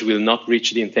surge will not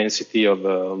reach the intensity of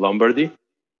Lombardy.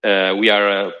 We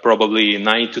are probably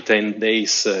 9 to 10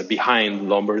 days behind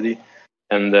Lombardy.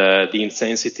 And the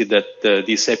intensity that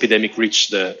this epidemic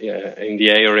reached in the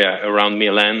area around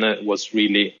Milan was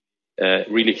really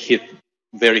hit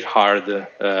very hard the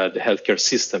healthcare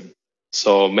system.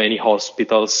 So many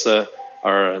hospitals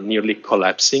are nearly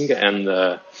collapsing, and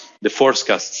the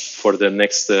forecast for the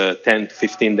next 10 to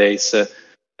 15 days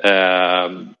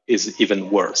is even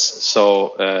worse.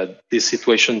 So this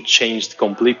situation changed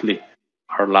completely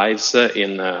our lives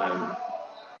in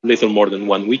little more than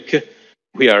 1 week.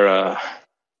 We are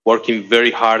working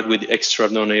very hard with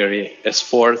extraordinary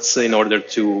efforts in order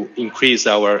to increase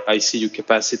our ICU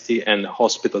capacity and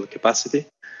hospital capacity,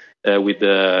 with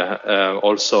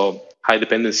also high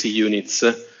dependency units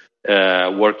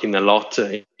working a lot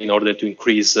in order to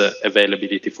increase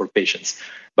availability for patients.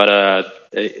 But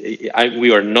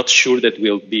we are not sure that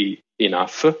will be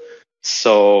enough.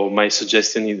 So my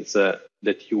suggestion is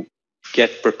that you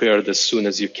get prepared as soon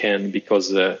as you can,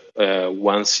 because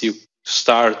once you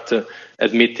start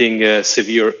admitting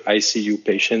severe ICU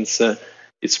patients,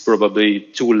 it's probably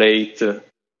too late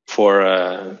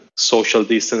for social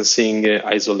distancing,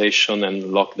 isolation, and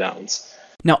lockdowns.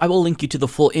 Now, I will link you to the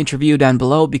full interview down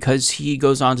below because he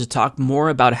goes on to talk more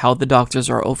about how the doctors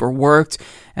are overworked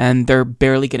and they're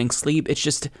barely getting sleep. It's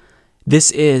just,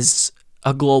 this is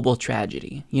a global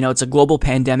tragedy. It's a global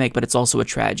pandemic, but it's also a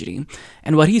tragedy.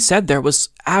 And what he said there was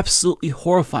absolutely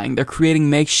horrifying. They're creating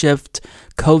makeshift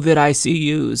COVID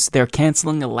ICUs. They're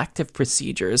canceling elective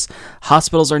procedures.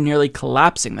 Hospitals are nearly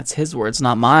collapsing. That's his words,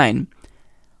 not mine.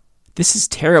 This is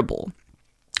terrible.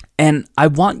 And I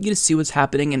want you to see what's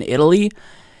happening in Italy,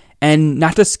 and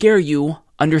not to scare you,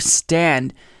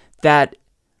 understand that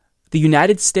the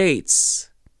United States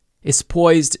is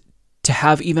poised to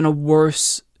have even a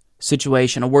worse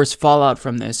situation, a worse fallout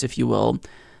from this, if you will,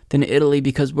 than Italy,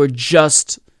 because we're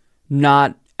just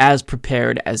not as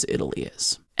prepared as Italy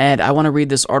is. And I want to read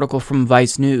this article from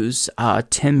Vice News.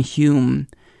 Tim Hume,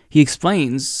 he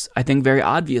explains, I think very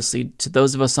obviously to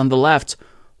those of us on the left,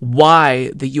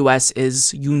 why the U.S.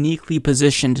 is uniquely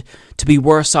positioned to be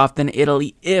worse off than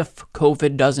Italy if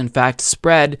COVID does in fact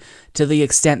spread to the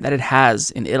extent that it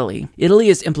has in Italy. Italy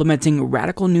is implementing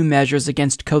radical new measures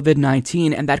against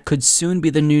COVID-19, and that could soon be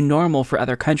the new normal for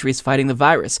other countries fighting the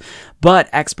virus. But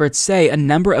experts say a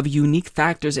number of unique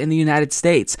factors in the United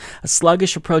States, a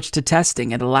sluggish approach to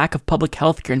testing, and a lack of public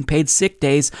health care and paid sick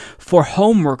days for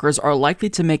home workers are likely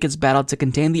to make its battle to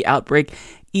contain the outbreak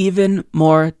even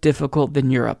more difficult than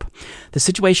Europe. The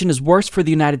situation is worse for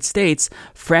the United States.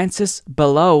 Francis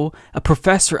Below, a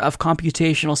professor of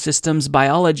computational systems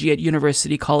biology at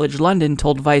University College London,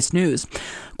 told Vice News,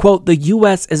 quote, "The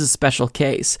U.S. is a special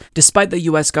case. Despite the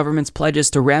U.S. government's pledges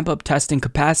to ramp up testing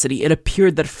capacity, it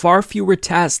appeared that far fewer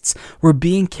tests were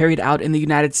being carried out in the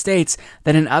United States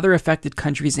than in other affected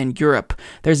countries in Europe.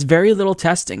 There's very little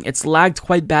testing. It's lagged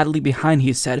quite badly behind,"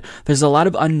 he said. "There's a lot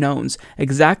of unknowns.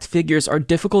 Exact figures are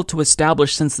difficult to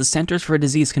establish since the Centers for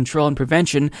Disease Control and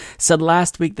Prevention said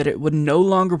last week that it would no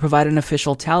longer provide an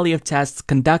official tally of tests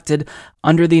conducted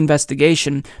under the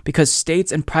investigation because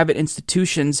states and private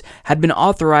institutions had been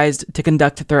authorized to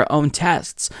conduct their own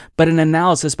tests. But an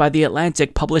analysis by The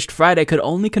Atlantic published Friday could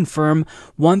only confirm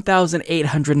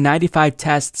 1,895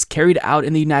 tests carried out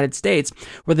in the United States,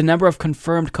 where the number of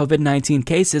confirmed COVID-19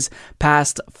 cases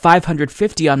passed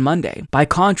 550 on Monday. By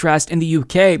contrast, in the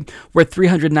UK, where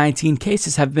 319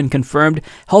 cases have been confirmed,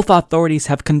 health authorities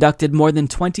have conducted more than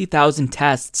 20,000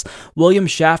 tests. William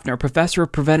Schaffner, professor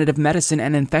of preventive medicine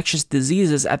and infectious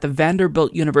diseases at the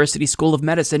Vanderbilt University School of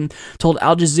Medicine, told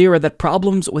Al Jazeera that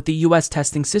problems with the U.S.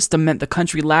 testing system meant the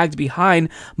country lagged behind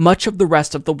much of the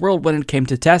rest of the world when it came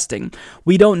to testing.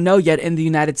 "We don't know yet in the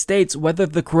United States whether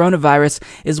the coronavirus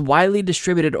is widely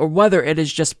distributed or whether it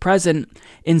is just present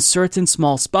in certain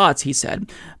small spots," he said.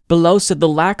 Below said the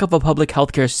lack of a public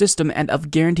healthcare system and of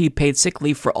guaranteed paid sick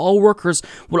leave for all workers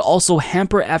would also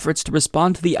hamper efforts to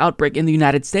respond to the outbreak in the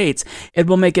United States. It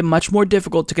will make it much more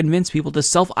difficult to convince people to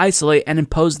self-isolate and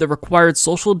impose the required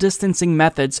social distancing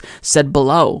methods, said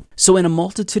Below. So in a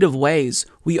multitude of ways,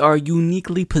 we are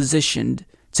uniquely positioned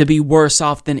to be worse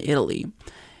off than Italy.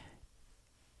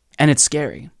 And it's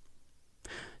scary.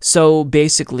 So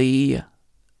basically,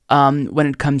 when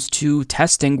it comes to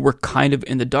testing, we're kind of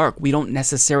in the dark. We don't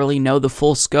necessarily know the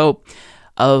full scope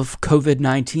of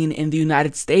COVID-19 in the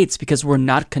United States because we're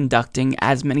not conducting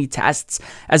as many tests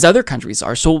as other countries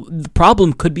are. So the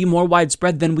problem could be more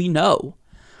widespread than we know,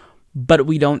 but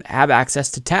we don't have access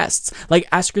to tests. Like,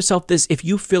 ask yourself this: if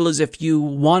you feel as if you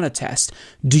want a test,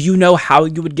 do you know how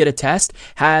you would get a test?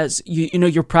 Has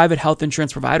your private health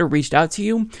insurance provider reached out to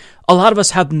you? A lot of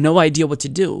us have no idea what to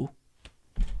do.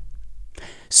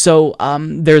 So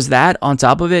there's that. On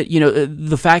top of it,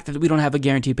 the fact that we don't have a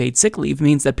guaranteed paid sick leave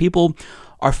means that people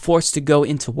are forced to go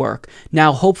into work.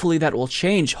 Now, hopefully that will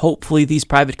change. Hopefully these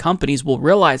private companies will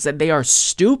realize that they are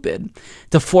stupid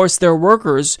to force their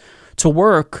workers to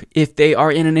work if they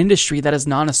are in an industry that is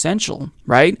non-essential,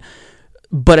 right?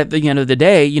 But at the end of the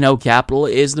day, capital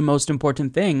is the most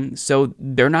important thing. So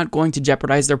they're not going to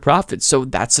jeopardize their profits. So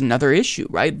that's another issue,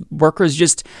 right? Workers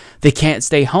they can't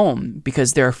stay home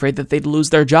because they're afraid that they'd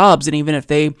lose their jobs. And even if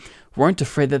they weren't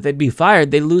afraid that they'd be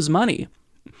fired, they'd lose money.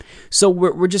 So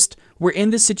we're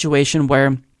in this situation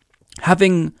where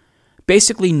having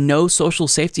basically no social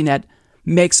safety net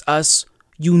makes us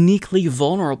uniquely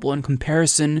vulnerable in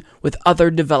comparison with other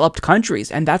developed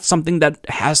countries, and that's something that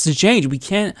has to change. We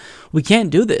can't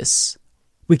do this.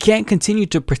 We can't continue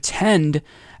to pretend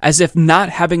as if not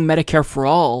having Medicare for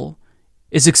all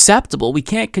is acceptable. We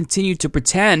can't continue to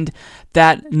pretend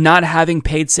that not having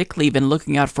paid sick leave and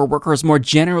looking out for workers, more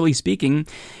generally speaking,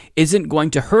 isn't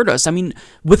going to hurt us. I mean,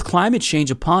 with climate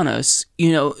change upon us,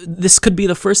 this could be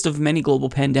the first of many global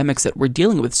pandemics that we're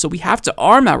dealing with. So we have to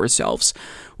arm ourselves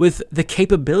with the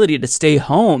capability to stay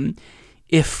home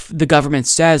if the government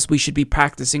says we should be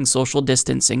practicing social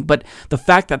distancing. But the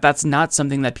fact that that's not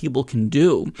something that people can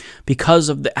do because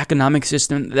of the economic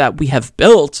system that we have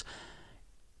built,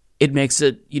 it makes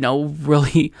it,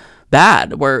 really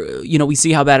bad. Where, we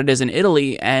see how bad it is in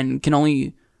Italy and can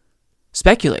only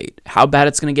speculate how bad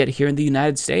it's going to get here in the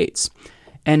United States.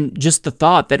 And just the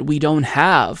thought that we don't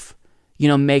have,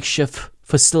 makeshift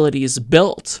facilities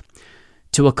built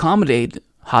to accommodate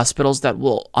hospitals that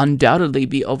will undoubtedly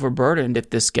be overburdened if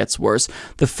this gets worse.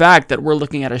 The fact that we're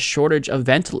looking at a shortage of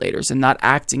ventilators and not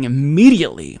acting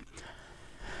immediately.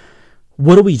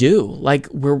 What do we do? Like,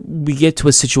 we get to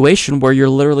a situation where you're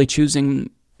literally choosing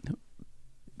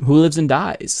who lives and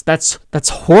dies. That's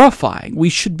horrifying. We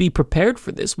should be prepared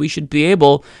for this. We should be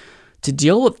able to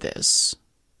deal with this.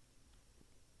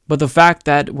 But the fact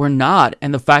that we're not,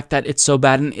 and the fact that it's so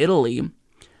bad in Italy,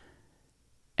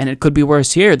 and it could be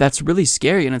worse here, that's really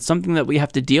scary, and it's something that we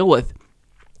have to deal with.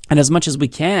 And as much as we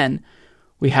can,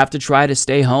 we have to try to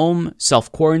stay home,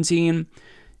 self-quarantine.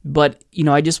 But,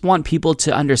 I just want people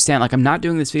to understand, like, I'm not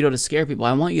doing this video to scare people.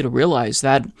 I want you to realize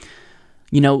that,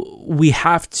 we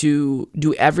have to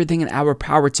do everything in our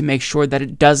power to make sure that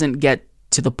it doesn't get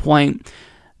to the point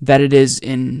that it is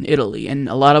in Italy. And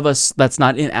a lot of us, that's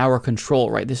not in our control,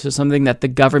 right? This is something that the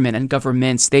government and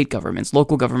governments, state governments,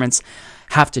 local governments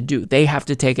have to do. They have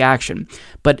to take action.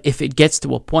 But if it gets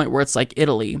to a point where it's like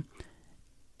Italy,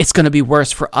 it's going to be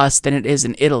worse for us than it is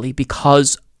in Italy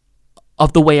because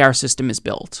of the way our system is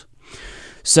built.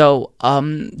 So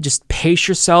just pace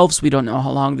yourselves. We don't know how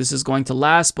long this is going to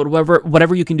last, but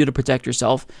whatever you can do to protect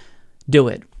yourself, do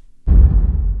it.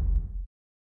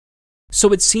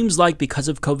 So it seems like because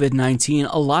of COVID-19,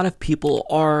 a lot of people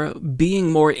are being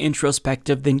more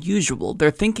introspective than usual.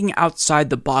 They're thinking outside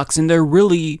the box and they're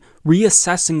really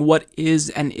reassessing what is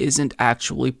and isn't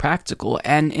actually practical.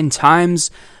 And in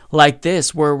times like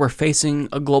this, where we're facing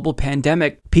a global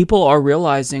pandemic, people are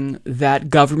realizing that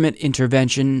government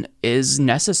intervention is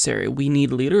necessary. We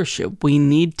need leadership. We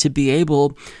need to be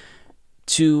able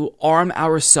to arm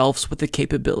ourselves with the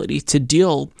capability to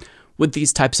deal with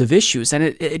these types of issues. And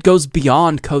it goes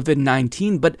beyond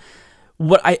COVID-19. But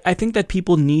what I think that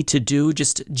people need to do,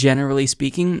 just generally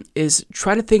speaking, is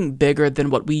try to think bigger than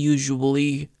what we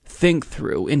usually think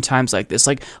through in times like this.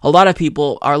 Like, a lot of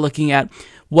people are looking at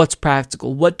what's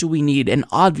practical, what do we need? And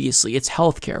obviously it's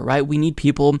healthcare, right? We need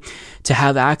people to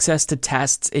have access to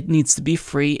tests. It needs to be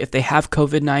free. If they have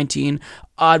COVID-19,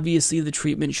 obviously the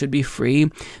treatment should be free,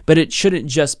 but it shouldn't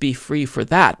just be free for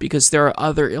that, because there are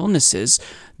other illnesses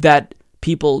that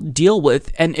people deal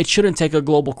with, and it shouldn't take a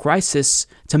global crisis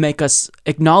to make us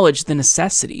acknowledge the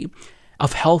necessity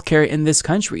of healthcare in this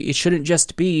country. It shouldn't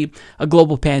just be a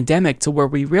global pandemic to where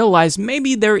we realize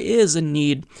maybe there is a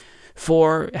need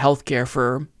for healthcare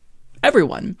for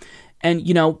everyone. And,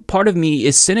 part of me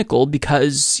is cynical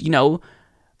because,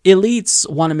 elites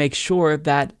want to make sure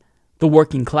that the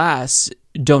working class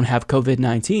don't have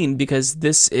COVID-19 because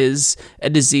this is a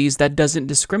disease that doesn't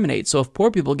discriminate. So if poor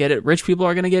people get it, rich people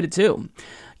are going to get it too.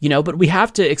 But we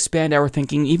have to expand our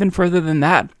thinking even further than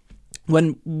that.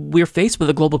 When we're faced with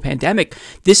a global pandemic,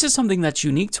 this is something that's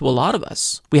unique to a lot of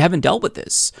us. We haven't dealt with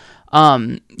this.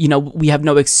 We have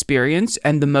no experience,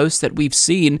 and the most that we've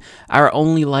seen are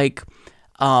only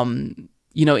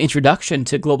introduction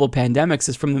to global pandemics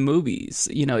is from the movies,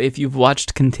 if you've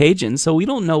watched Contagion. So we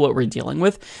don't know what we're dealing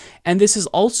with. And this is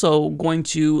also going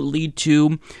to lead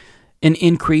to an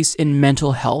increase in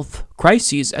mental health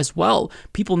crises as well.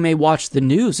 People may watch the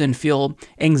news and feel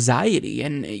anxiety,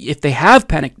 and if they have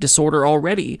panic disorder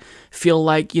already, feel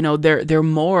like, they're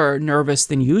more nervous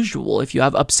than usual. If you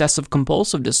have obsessive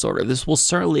compulsive disorder, this will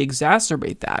certainly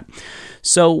exacerbate that.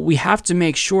 So we have to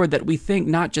make sure that we think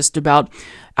not just about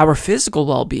our physical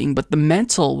well-being, but the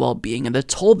mental well-being and the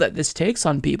toll that this takes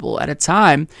on people at a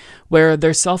time where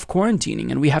they're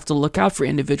self-quarantining. And we have to look out for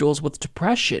individuals with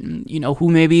depression, who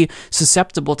may be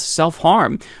susceptible to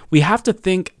self-harm. We have to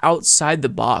think outside the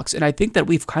box. And I think that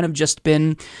we've kind of just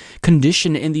been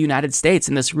conditioned in the United States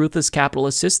in this ruthless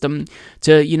capitalist system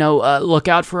to, look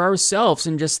out for ourselves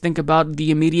and just think about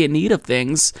the immediate need of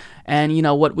things and,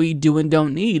 what we do and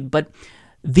don't need. But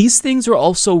these things are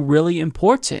also really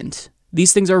important.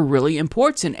 These things are really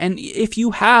important. And if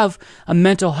you have a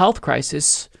mental health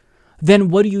crisis, then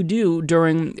what do you do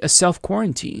during a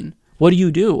self-quarantine? What do you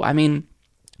do? I mean,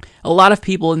 a lot of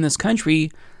people in this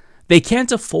country, they can't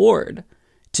afford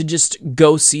to just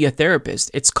go see a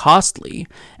therapist. It's costly.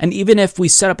 And even if we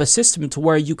set up a system to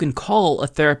where you can call a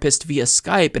therapist via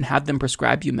Skype and have them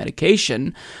prescribe you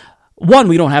medication, one,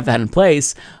 we don't have that in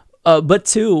place, but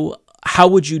two, how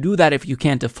would you do that if you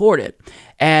can't afford it?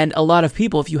 And a lot of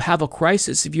people, if you have a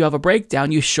crisis, if you have a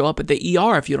breakdown, you show up at the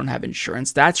ER if you don't have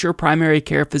insurance. That's your primary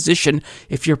care physician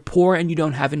if you're poor and you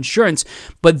don't have insurance.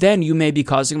 But then you may be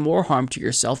causing more harm to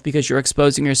yourself because you're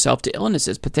exposing yourself to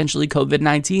illnesses, potentially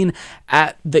COVID-19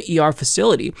 at the ER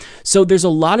facility. So there's a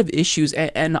lot of issues,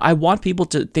 and I want people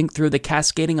to think through the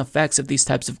cascading effects of these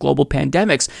types of global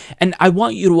pandemics. And I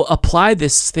want you to apply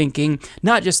this thinking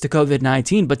not just to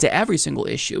COVID-19, but to every single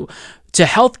issue. To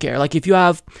healthcare, like if you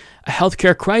have a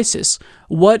healthcare crisis,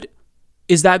 what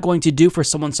is that going to do for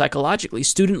someone psychologically?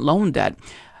 Student loan debt.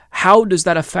 How does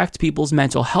that affect people's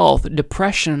mental health,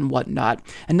 depression, and whatnot?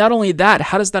 And not only that,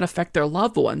 how does that affect their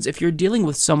loved ones? If you're dealing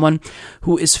with someone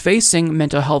who is facing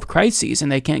mental health crises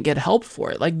and they can't get help for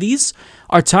it, like these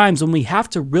are times when we have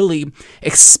to really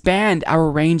expand our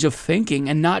range of thinking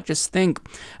and not just think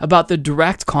about the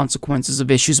direct consequences of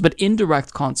issues, but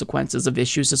indirect consequences of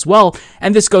issues as well.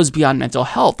 And this goes beyond mental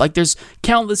health. Like there's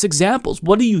countless examples.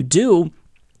 What do you do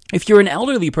if you're an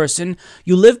elderly person,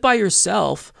 you live by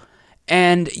yourself,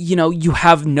 and, you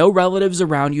have no relatives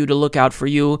around you to look out for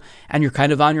you, and you're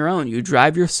kind of on your own. You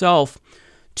drive yourself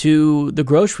to the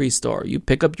grocery store. You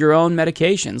pick up your own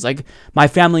medications. Like, my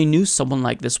family knew someone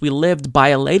like this. We lived by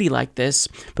a lady like this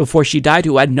before she died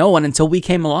who had no one until we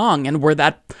came along, and we're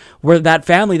that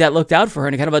family that looked out for her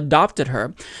and kind of adopted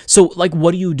her. So, like,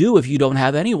 what do you do if you don't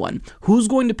have anyone? Who's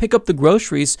going to pick up the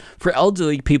groceries for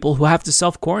elderly people who have to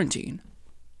self-quarantine?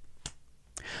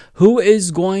 Who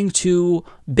is going to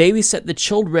babysit the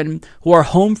children who are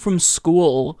home from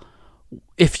school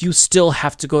if you still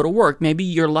have to go to work? Maybe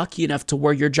you're lucky enough to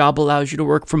where your job allows you to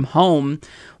work from home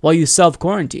while you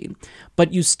self-quarantine.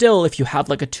 But you still, if you have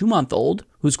like a 2-month-old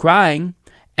who's crying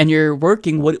and you're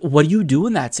working, what do you do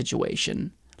in that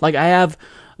situation? Like, I have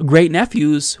great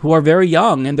nephews who are very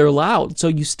young and they're loud, so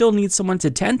you still need someone to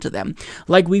tend to them.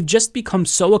 Like, we've just become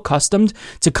so accustomed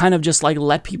to kind of just like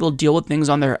let people deal with things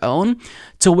on their own,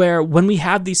 to where when we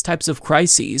have these types of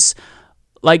crises,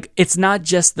 like, it's not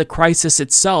just the crisis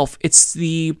itself, it's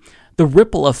the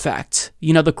ripple effect,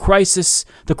 the crises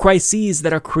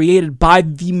that are created by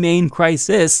the main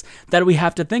crisis that we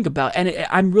have to think about. And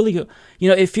I'm really,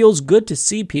 it feels good to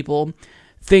see people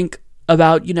think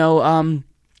about,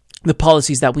 the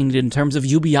policies that we need in terms of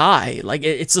UBI. Like,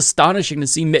 it's astonishing to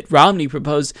see Mitt Romney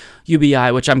propose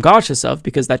UBI, which I'm cautious of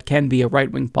because that can be a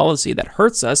right-wing policy that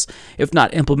hurts us if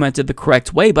not implemented the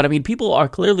correct way. But I mean, people are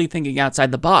clearly thinking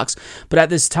outside the box. But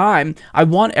at this time, I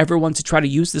want everyone to try to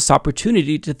use this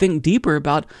opportunity to think deeper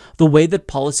about the way that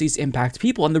policies impact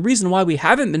people. And the reason why we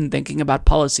haven't been thinking about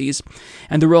policies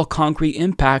and the real concrete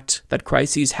impact that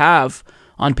crises have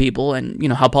on people and,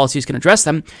 how policies can address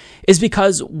them is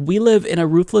because we live in a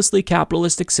ruthlessly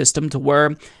capitalistic system to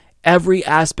where every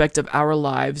aspect of our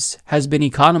lives has been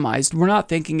economized. We're not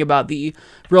thinking about the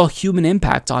real human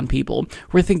impact on people.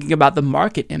 We're thinking about the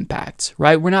market impact,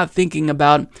 right? We're not thinking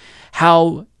about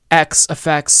how X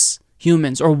affects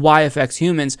humans or Y affects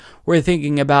humans. We're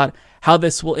thinking about how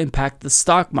this will impact the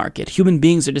stock market. Human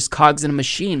beings are just cogs in a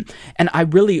machine. And I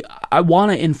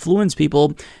want to influence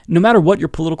people, no matter what your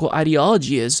political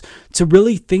ideology is, to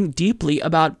really think deeply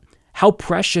about how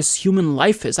precious human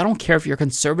life is. I don't care if you're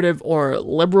conservative or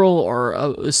liberal or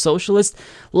a socialist.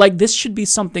 Like, this should be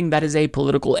something that is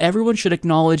apolitical. Everyone should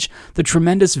acknowledge the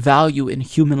tremendous value in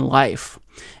human life.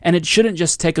 And it shouldn't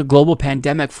just take a global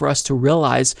pandemic for us to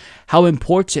realize how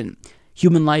important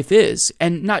human life is,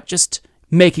 and not just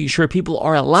making sure people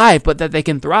are alive, but that they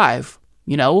can thrive,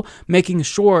 making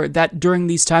sure that during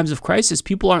these times of crisis,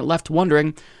 people aren't left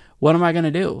wondering, what am I going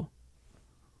to do?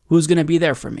 Who's going to be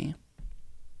there for me?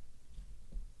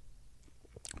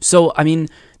 So, I mean,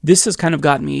 this has kind of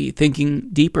got me thinking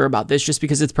deeper about this just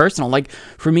because it's personal. Like,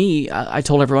 for me, I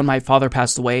told everyone my father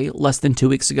passed away less than 2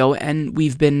 weeks ago, and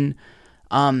we've been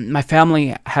my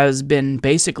family has been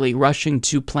basically rushing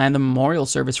to plan the memorial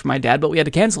service for my dad, but we had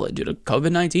to cancel it due to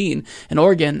COVID-19. In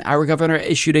Oregon, our governor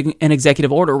issued an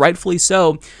executive order, rightfully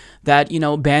so, that,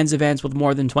 bans events with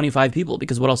more than 25 people,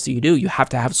 because what else do? You have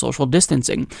to have social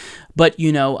distancing. But,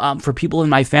 for people in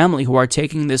my family who are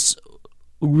taking this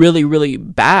really, really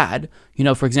bad,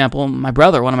 for example, my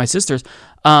brother, one of my sisters,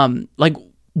 like,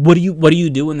 what do you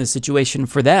do in this situation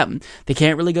for them? They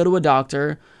can't really go to a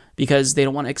doctor because they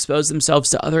don't want to expose themselves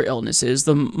to other illnesses.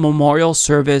 The memorial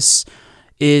service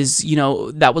is,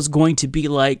 that was going to be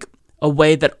like a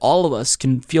way that all of us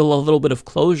can feel a little bit of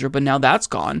closure, but now that's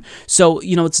gone. So,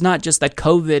 it's not just that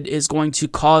COVID is going to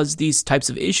cause these types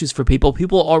of issues for people.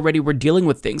 People already were dealing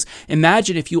with things.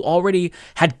 Imagine if you already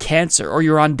had cancer or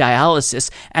you're on dialysis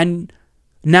and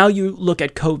now you look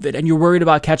at COVID and you're worried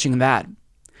about catching that.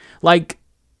 Like,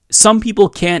 some people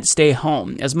can't stay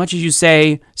home. As much as you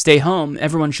say stay home,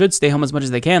 everyone should stay home as much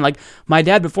as they can. Like my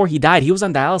dad, before he died, he was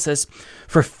on dialysis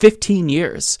for 15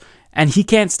 years and he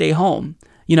can't stay home.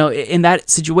 You know, in that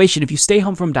situation, if you stay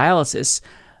home from dialysis,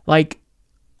 like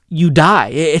you die.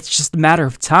 It's just a matter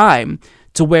of time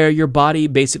to where your body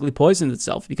basically poisons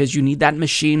itself because you need that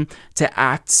machine to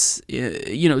act,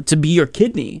 to be your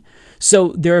kidney.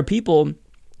 So there are people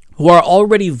who are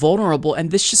already vulnerable,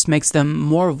 and this just makes them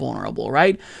more vulnerable,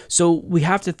 right? So we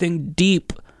have to think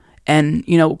deep and,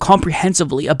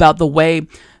 comprehensively about the way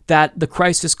that the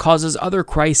crisis causes other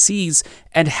crises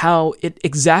and how it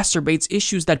exacerbates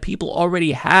issues that people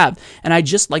already have. And I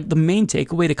just like the main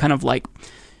takeaway to kind of like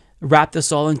wrap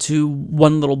this all into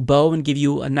one little bow and give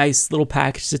you a nice little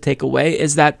package to take away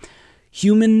is that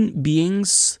human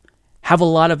beings have a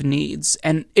lot of needs,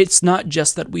 and it's not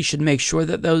just that we should make sure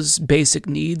that those basic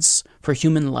needs for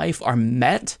human life are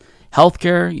met,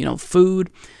 healthcare,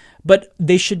 food, but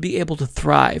they should be able to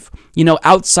thrive.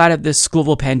 Outside of this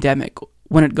global pandemic,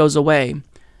 when it goes away,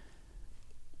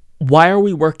 why are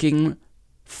we working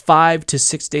 5 to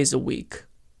 6 days a week?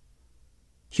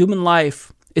 Human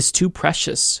life is too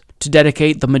precious to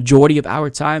dedicate the majority of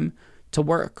our time to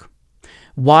work.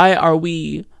 Why are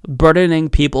we burdening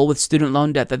people with student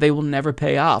loan debt that they will never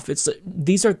pay off?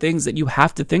 These are things that you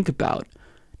have to think about.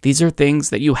 These are things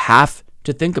that you have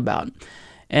to think about.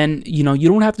 And, you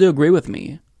don't have to agree with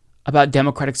me about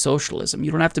democratic socialism.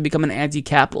 You don't have to become an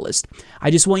anti-capitalist.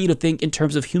 I just want you to think in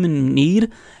terms of human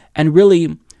need and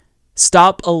really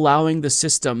stop allowing the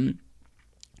system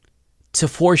to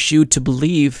force you to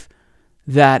believe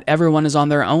that everyone is on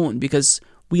their own, because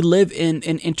we live in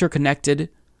an interconnected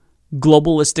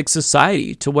globalistic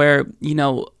society to where,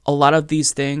 a lot of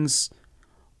these things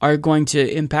are going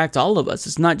to impact all of us.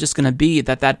 It's not just going to be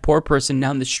that poor person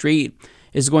down the street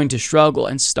is going to struggle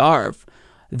and starve.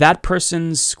 That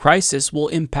person's crisis will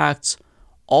impact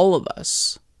all of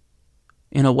us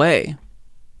in a way.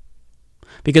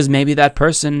 Because maybe that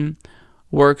person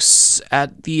works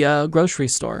at the grocery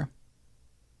store.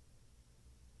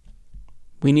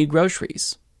 We need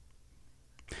groceries.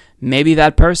 Maybe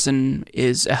that person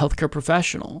is a healthcare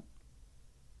professional.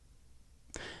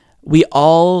 We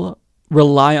all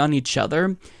rely on each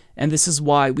other, and this is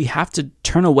why we have to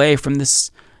turn away from this,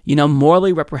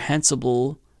 morally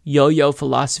reprehensible yo-yo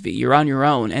philosophy. You're on your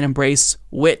own, and embrace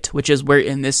wit, which is we're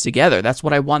in this together. That's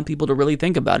what I want people to really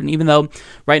think about. And even though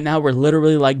right now we're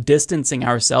literally like distancing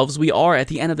ourselves, we are at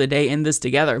the end of the day in this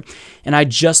together. And I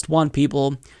just want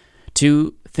people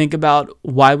to think about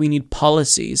why we need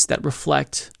policies that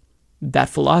reflect that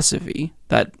philosophy,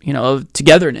 that, of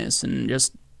togetherness and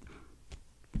just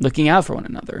looking out for one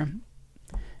another.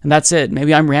 And that's it.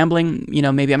 Maybe I'm rambling,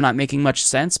 maybe I'm not making much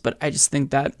sense, but I just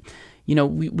think that,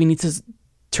 we need to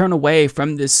turn away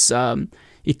from this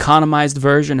economized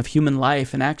version of human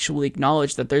life and actually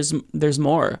acknowledge that there's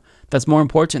more that's more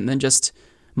important than just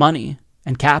money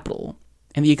and capital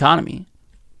and the economy.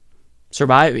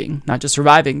 Surviving, not just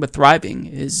surviving, but thriving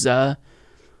is,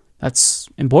 that's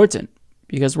important.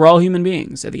 Because we're all human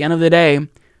beings. At the end of the day,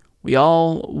 we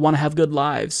all want to have good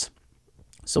lives.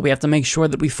 So we have to make sure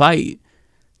that we fight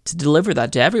to deliver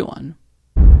that to everyone.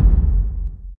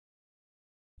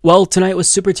 Well, tonight was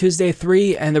Super Tuesday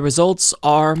 3, and the results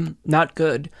are not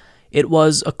good. It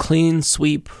was a clean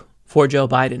sweep for Joe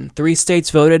Biden. 3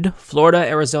 states voted, Florida,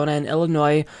 Arizona, and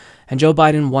Illinois, and Joe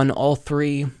Biden won all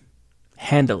 3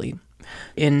 handily.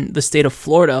 In the state of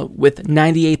Florida, with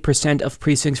 98% of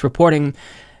precincts reporting,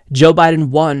 Joe Biden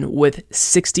won with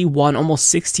 61,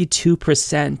 almost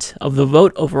 62% of the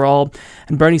vote overall,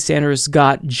 and Bernie Sanders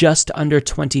got just under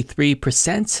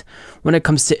 23%. When it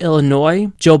comes to Illinois,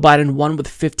 Joe Biden won with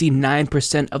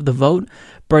 59% of the vote.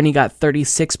 Bernie got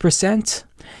 36%.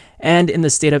 And in the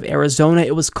state of Arizona,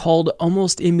 it was called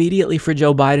almost immediately for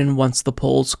Joe Biden once the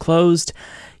polls closed.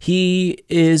 He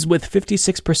is with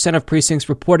 56% of precincts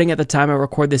reporting at the time I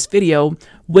record this video,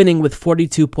 winning with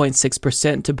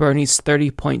 42.6% to Bernie's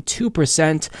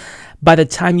 30.2%. By the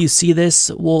time you see this,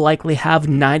 we'll likely have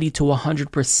 90 to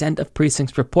 100% of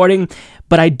precincts reporting,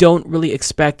 but I don't really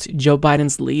expect Joe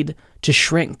Biden's lead to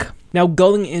shrink. Now,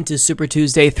 going into Super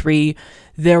Tuesday 3,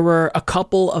 there were a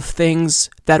couple of things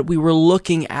that we were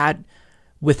looking at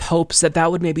with hopes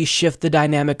that would maybe shift the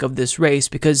dynamic of this race,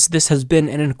 because this has been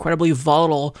an incredibly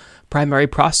volatile primary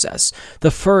process.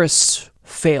 The first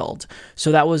failed.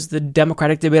 So that was the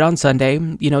Democratic debate on Sunday.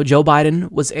 Joe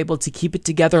Biden was able to keep it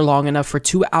together long enough for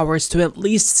 2 hours to at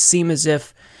least seem as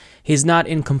if he's not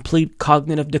in complete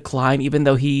cognitive decline, even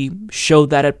though he showed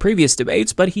that at previous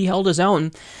debates, but he held his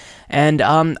own. And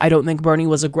I don't think Bernie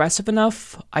was aggressive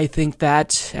enough. I think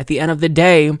that at the end of the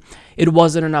day, it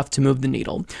wasn't enough to move the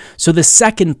needle. So the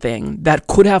second thing that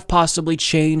could have possibly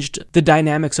changed the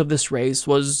dynamics of this race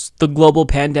was the global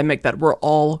pandemic that we're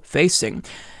all facing.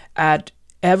 At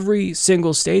every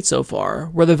single state so far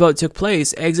where the vote took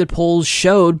place, exit polls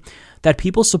showed that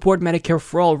people support Medicare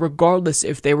for all regardless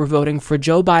if they were voting for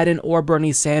Joe Biden or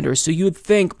Bernie Sanders. So you would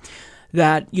think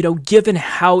that, given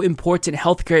how important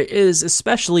healthcare is,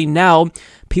 especially now,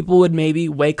 people would maybe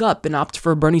wake up and opt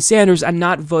for Bernie Sanders and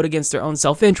not vote against their own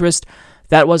self-interest.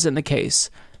 That wasn't the case.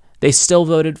 They still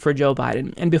voted for Joe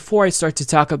Biden. And before I start to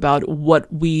talk about what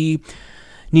we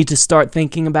need to start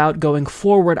thinking about going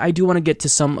forward, I do want to get to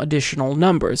some additional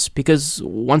numbers because,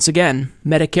 once again,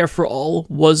 Medicare for All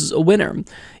was a winner.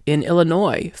 In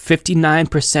Illinois,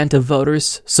 59% of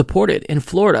voters supported. In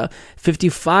Florida,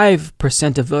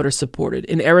 55% of voters supported.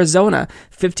 In Arizona,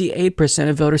 58%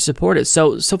 of voters supported.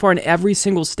 So far in every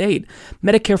single state,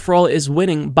 Medicare for All is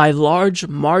winning by large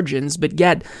margins, but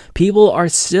yet people are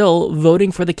still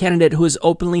voting for the candidate who is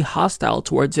openly hostile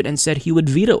towards it and said he would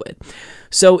veto it.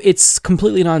 So it's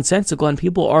completely nonsensical, and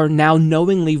people are now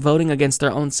knowingly voting against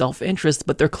their own self-interest,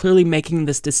 but they're clearly making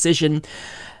this decision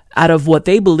out of what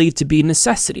they believe to be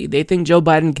necessity. They think Joe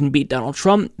Biden can beat Donald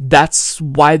Trump. That's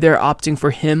why they're opting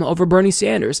for him over Bernie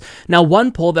Sanders. Now,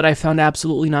 one poll that I found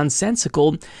absolutely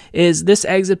nonsensical is this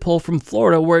exit poll from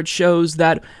Florida, where it shows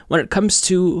that when it comes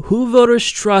to who voters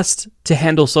trust to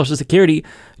handle Social Security,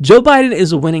 Joe Biden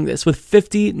is winning this with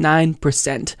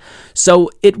 59%. So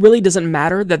it really doesn't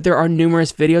matter that there are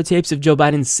numerous videotapes of Joe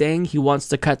Biden saying he wants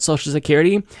to cut Social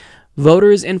Security.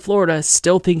 Voters in Florida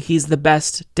still think he's the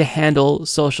best to handle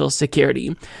Social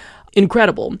Security.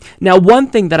 Incredible. Now, one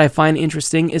thing that I find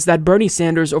interesting is that Bernie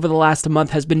Sanders over the last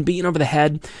month has been beaten over the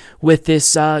head with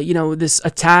this, this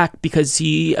attack because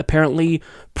he apparently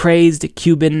praised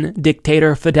Cuban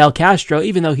dictator Fidel Castro,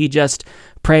 even though he just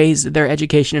praised their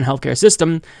education and healthcare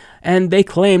system. And they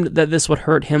claimed that this would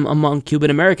hurt him among Cuban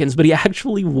Americans, but he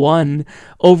actually won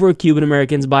over Cuban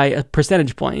Americans by a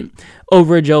percentage point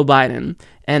over Joe Biden.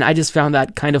 And I just found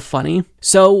that kind of funny.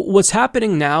 So what's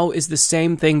happening now is the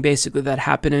same thing basically that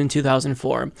happened in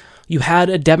 2004. You had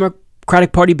a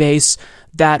Democratic Party base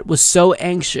that was so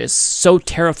anxious, so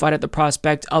terrified at the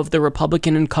prospect of the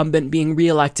Republican incumbent being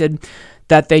reelected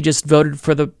that they just voted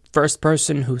for the first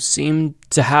person who seemed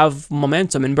to have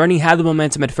momentum. And Bernie had the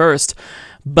momentum at first,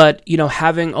 but,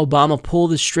 having Obama pull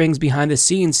the strings behind the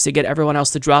scenes to get everyone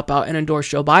else to drop out and endorse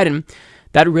Joe Biden,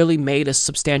 that really made a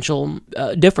substantial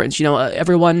difference.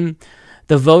 Everyone,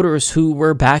 the voters who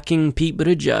were backing Pete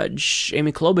Buttigieg,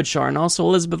 Amy Klobuchar, and also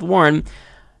Elizabeth Warren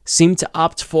seemed to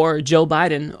opt for Joe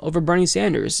Biden over Bernie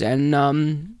Sanders.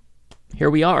 And here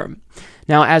we are.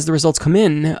 Now, as the results come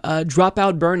in,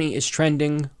 Dropout Bernie is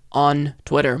trending on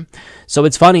Twitter. So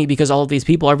it's funny because all of these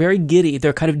people are very giddy.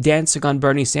 They're kind of dancing on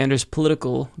Bernie Sanders'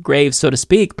 political grave, so to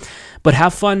speak. But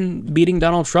have fun beating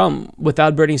Donald Trump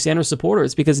without Bernie Sanders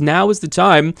supporters, because now is the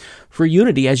time for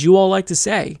unity, as you all like to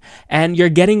say. And you're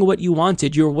getting what you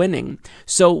wanted. You're winning.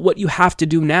 So what you have to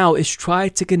do now is try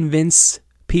to convince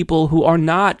people who are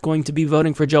not going to be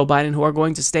voting for Joe Biden, who are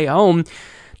going to stay home,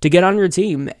 to get on your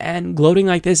team. And gloating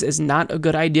like this is not a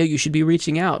good idea. You should be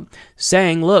reaching out,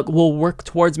 saying, look, we'll work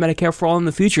towards Medicare for all in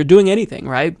the future, doing anything,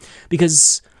 right?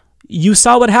 Because you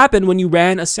saw what happened when you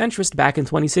ran a centrist back in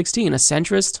 2016. A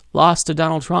centrist lost to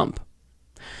Donald Trump.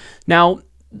 Now,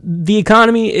 the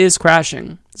economy is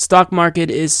crashing. The stock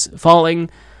market is falling.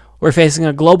 We're facing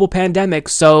a global pandemic.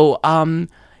 So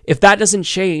if that doesn't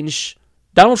change,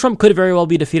 Donald Trump could very well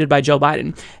be defeated by Joe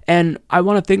Biden. And I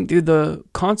want to think through the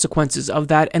consequences of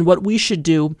that and what we should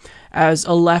do as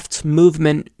a left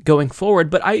movement going forward.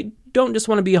 But I don't just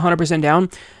want to be 100% down.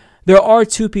 There are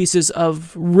two pieces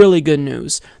of really good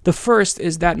news. The first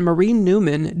is that Marie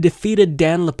Newman defeated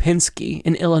Dan Lipinski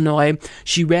in Illinois.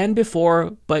 She ran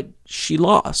before, but she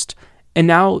lost. And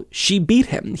now she beat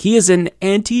him. He is an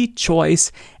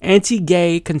anti-choice,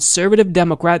 anti-gay, conservative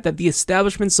Democrat that the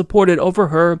establishment supported over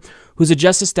her, who's a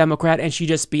Justice Democrat, and she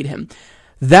just beat him.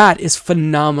 That is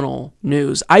phenomenal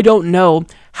news. I don't know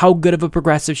how good of a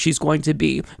progressive she's going to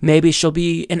be. Maybe she'll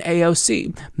be an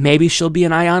AOC. Maybe she'll be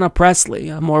an Ayanna Pressley,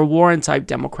 a more Warren-type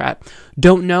Democrat.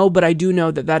 Don't know, but I do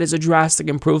know that that is a drastic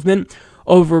improvement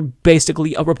over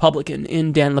basically a Republican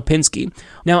in Dan Lipinski.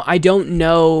 Now, I don't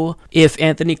know if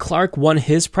Anthony Clark won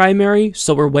his primary,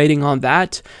 so we're waiting on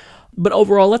that. But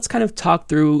overall, let's kind of talk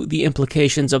through the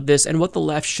implications of this and what the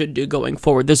left should do going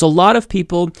forward. There's a lot of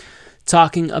people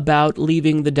talking about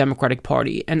leaving the Democratic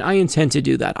Party, and I intend to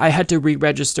do that. I had to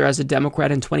re-register as a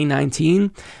Democrat in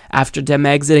 2019 after Dem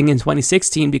exiting in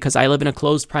 2016 because I live in a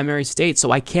closed primary state,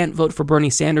 so I can't vote for Bernie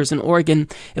Sanders in Oregon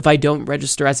if I don't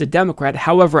register as a Democrat.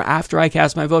 However, after I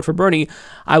cast my vote for Bernie,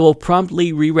 I will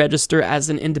promptly re-register as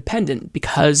an independent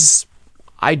because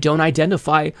I don't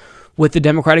identify with the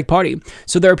Democratic Party.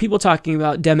 So there are people talking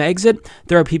about Dem exit.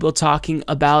 There are people talking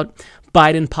about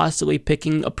Biden possibly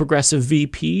picking a progressive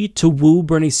VP to woo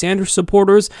Bernie Sanders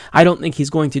supporters. I don't think he's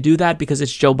going to do that because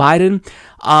it's Joe Biden.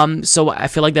 So I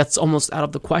feel like that's almost out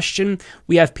of the question.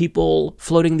 We have people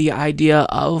floating the idea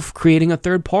of creating a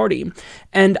third party.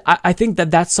 And I think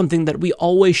that that's something that we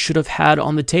always should have had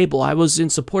on the table. I was in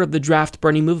support of the Draft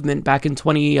Bernie movement back in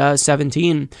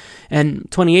 2017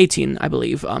 and 2018, I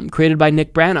believe, created by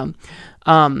Nick Branagh.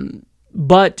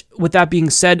 But with that being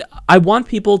said, I want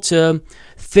people to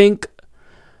think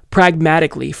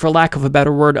pragmatically, for lack of a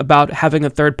better word, about having a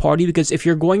third party, because if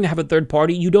you're going to have a third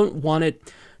party, you don't want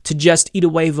it to just eat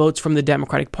away votes from the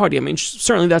Democratic Party. I mean,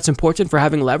 certainly that's important for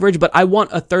having leverage, but I want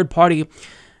a third party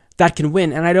that can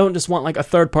win, and I don't just want like a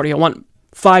third party. I want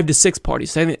 5 to 6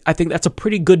 parties. I think that's a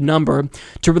pretty good number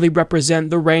to really represent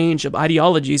the range of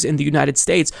ideologies in the United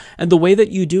States. And the way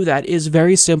that you do that is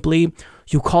very simply,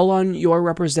 you call on your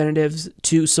representatives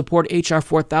to support H.R.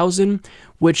 4000,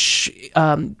 which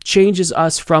changes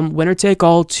us from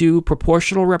winner-take-all to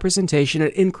proportional representation.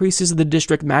 It increases the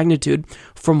district magnitude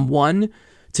from 1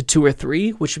 to 2 or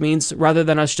 3, which means rather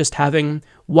than us just having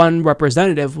 1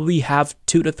 representative, we have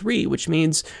 2 to 3, which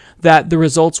means that the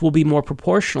results will be more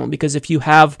proportional. Because if you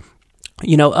have,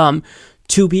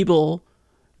 2 people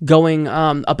going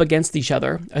up against each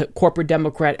other, a corporate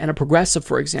Democrat and a progressive,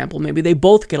 for example, maybe they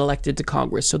both get elected to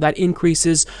Congress. So that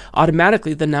increases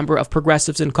automatically the number of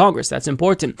progressives in Congress. That's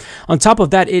important. On top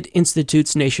of that, it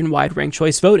institutes nationwide ranked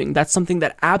choice voting. That's something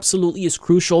that absolutely is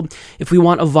crucial if we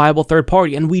want a viable third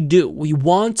party. And we do. We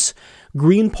want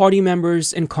Green Party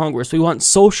members in Congress. We want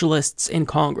socialists in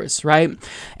Congress, right?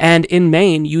 And in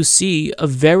Maine, you see a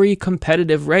very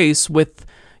competitive race with,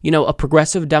 a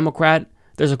progressive Democrat.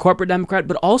 There's a corporate Democrat,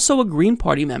 but also a Green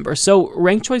Party member. So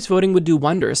ranked choice voting would do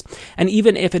wonders. And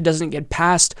even if it doesn't get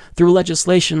passed through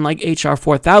legislation like H.R.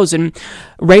 4000,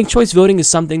 ranked choice voting is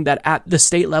something that at the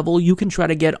state level, you can try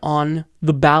to get on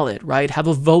the ballot, right? Have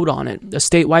a vote on it, a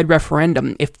statewide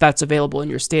referendum, if that's available in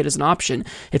your state as an option.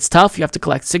 It's tough. You have to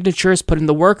collect signatures, put in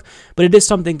the work, but it is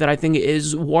something that I think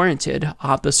is warranted.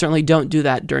 But certainly don't do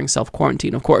that during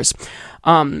self-quarantine, of course.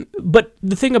 But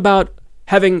the thing about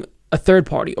having a third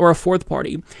party or a fourth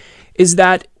party is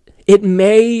that it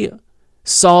may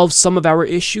solve some of our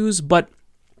issues, but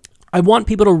I want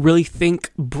people to really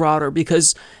think broader,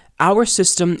 because our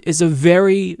system is a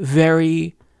very,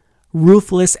 very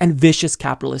ruthless and vicious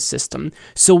capitalist system.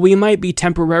 So we might be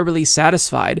temporarily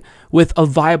satisfied with a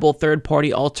viable third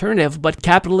party alternative, but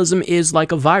capitalism is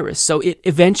like a virus. So it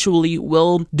eventually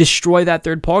will destroy that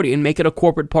third party and make it a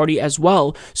corporate party as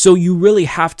well. So you really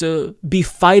have to be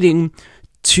fighting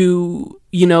to,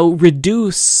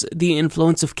 reduce the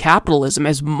influence of capitalism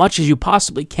as much as you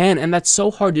possibly can. And that's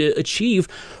so hard to achieve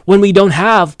when we don't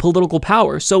have political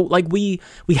power. So we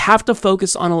have to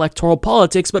focus on electoral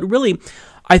politics, but really,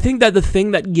 I think that the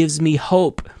thing that gives me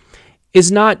hope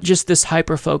is not just this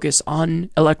hyper-focus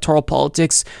on electoral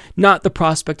politics, not the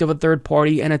prospect of a third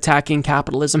party and attacking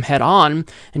capitalism head-on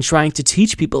and trying to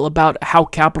teach people about how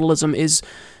capitalism is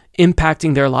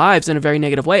impacting their lives in a very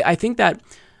negative way. I think that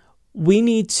we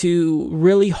need to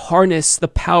really harness the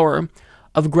power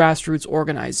of grassroots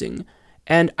organizing.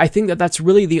 And I think that that's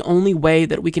really the only way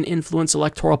that we can influence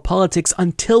electoral politics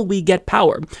until we get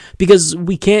power. Because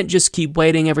we can't just keep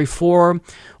waiting every 4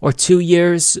 or 2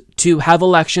 years to have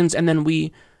elections and then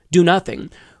we do nothing.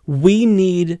 We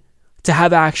need to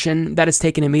have action that is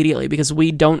taken immediately, because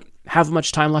we don't have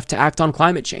much time left to act on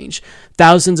climate change.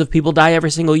 Thousands of people die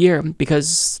every single year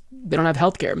because they don't have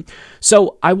healthcare.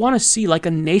 So I want to see a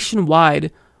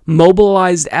nationwide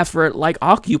mobilized effort like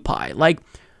Occupy.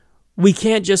 We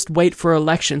can't just wait for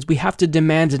elections. We have to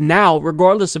demand now,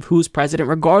 regardless of who's president,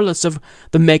 regardless of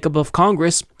the makeup of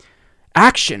Congress,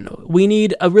 action. We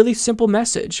need a really simple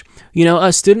message.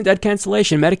 A student debt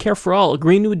cancellation, Medicare for all, a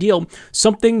Green New Deal,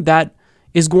 something that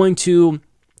is going to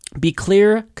be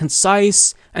clear,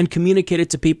 concise, and communicated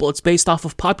to people. It's based off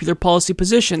of popular policy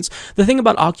positions. The thing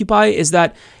about Occupy is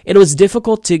that it was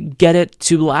difficult to get it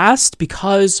to last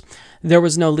because there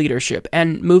was no leadership.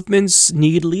 And movements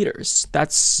need leaders.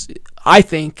 That's, I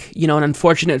think, an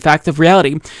unfortunate fact of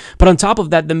reality. But on top of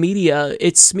that, the media,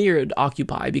 it smeared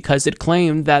Occupy because it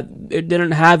claimed that it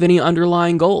didn't have any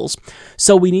underlying goals.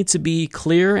 So we need to be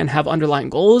clear and have underlying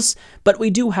goals, but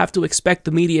we do have to expect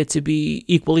the media to be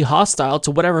equally hostile to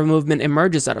whatever movement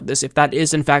emerges out of this, if that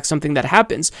is in fact something that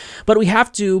happens. But we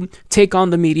have to take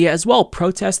on the media as well,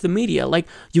 protest the media. Like,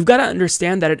 you've got to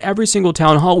understand that at every single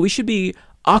town hall, we should be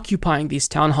occupying these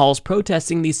town halls,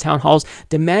 protesting these town halls,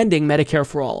 demanding Medicare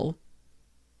for all.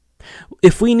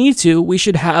 If we need to, we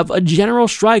should have a general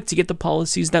strike to get the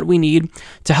policies that we need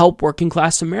to help working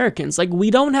class Americans. Like,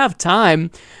 we don't have time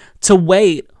to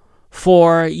wait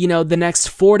for, the next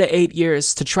 4 to 8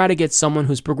 years to try to get someone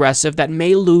who's progressive that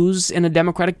may lose in a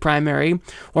Democratic primary,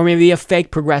 or maybe a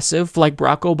fake progressive like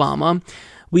Barack Obama.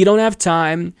 We don't have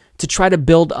time to try to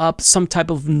build up some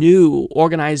type of new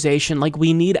organization. Like,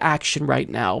 we need action right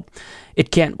now.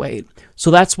 It can't wait. So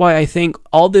that's why I think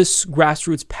all this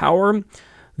grassroots power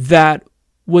that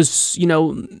was,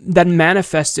 that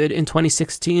manifested in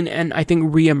 2016 and I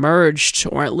think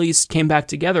reemerged, or at least came back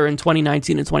together in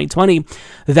 2019 and 2020,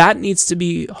 that needs to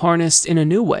be harnessed in a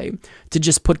new way to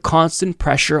just put constant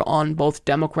pressure on both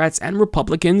Democrats and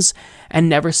Republicans and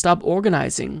never stop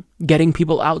organizing, getting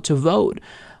people out to vote.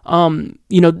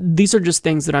 These are just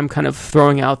things that I'm kind of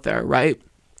throwing out there, right?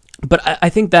 But I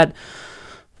think that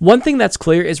one thing that's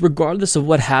clear is, regardless of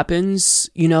what happens,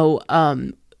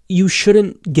 you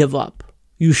shouldn't give up.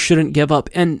 You shouldn't give up.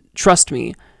 And trust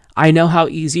me, I know how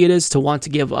easy it is to want to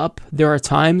give up. There are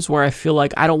times where I feel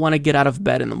like I don't want to get out of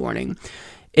bed in the morning.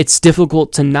 It's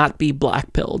difficult to not be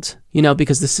black-pilled,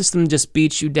 because the system just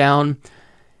beats you down.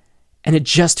 And it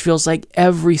just feels like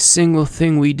every single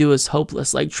thing we do is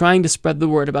hopeless. Like trying to spread the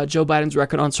word about Joe Biden's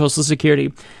record on Social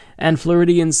Security, and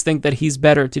Floridians think that he's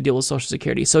better to deal with Social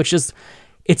Security. So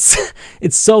it's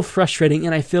so frustrating,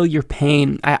 and I feel your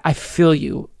pain. I feel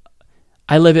you.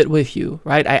 I live it with you,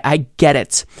 right? I get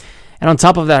it. And on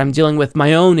top of that, I'm dealing with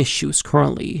my own issues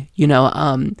currently,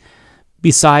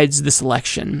 besides this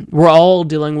election. We're all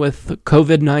dealing with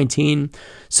COVID-19.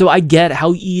 So I get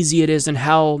how easy it is and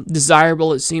how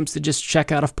desirable it seems to just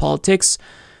check out of politics.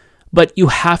 But you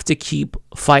have to keep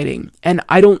fighting. And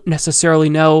I don't necessarily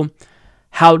know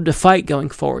how to fight going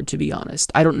forward, to be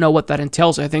honest. I don't know what that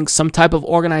entails. I think some type of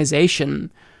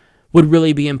organization would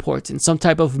really be important. Some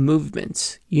type of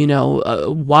movement, a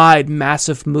wide,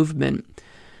 massive movement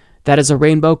that is a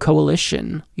rainbow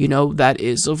coalition, that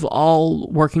is of all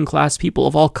working class people,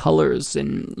 of all colors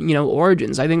and,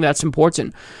 origins. I think that's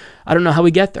important. I don't know how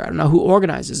we get there. I don't know who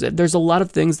organizes it. There's a lot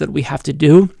of things that we have to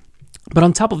do. But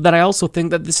on top of that, I also think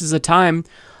that this is a time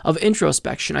of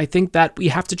introspection. I think that we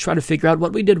have to try to figure out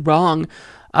what we did wrong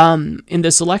in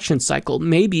this election cycle.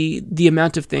 Maybe the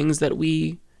amount of things that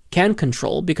we can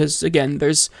control, because again,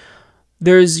 there's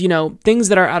things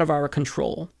that are out of our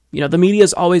control. The media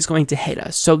is always going to hate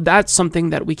us, so that's something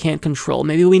that we can't control.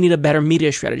 Maybe we need a better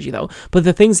media strategy, though. But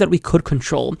the things that we could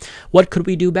control, what could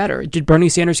we do better? Did Bernie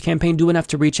Sanders' campaign do enough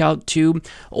to reach out to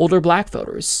older black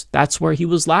voters? That's where he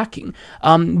was lacking.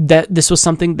 That this was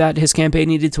something that his campaign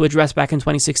needed to address back in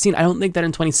 2016. I don't think that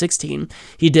in 2016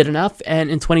 he did enough, and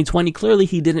in 2020 clearly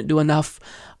he didn't do enough.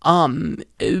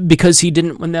 Because he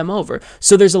didn't win them over.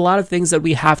 So there's a lot of things that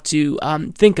we have to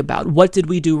think about. What did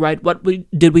we do right? What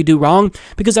did we do wrong?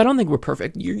 Because I don't think we're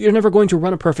perfect. You're never going to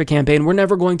run a perfect campaign. We're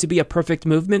never going to be a perfect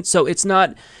movement. So it's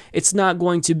not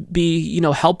going to be,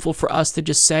 helpful for us to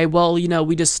just say, well,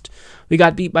 we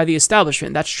got beat by the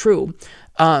establishment. That's true.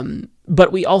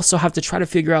 But we also have to try to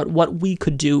figure out what we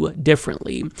could do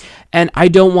differently. And I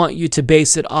don't want you to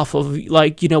base it off of,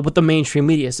 what the mainstream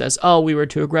media says. Oh, we were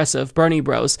too aggressive, Bernie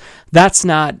bros. That's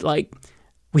not,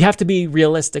 we have to be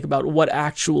realistic about what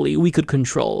actually we could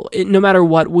control. No matter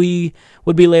what, we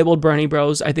would be labeled Bernie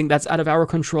bros. I think that's out of our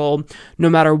control. No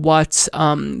matter what,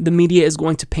 the media is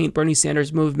going to paint Bernie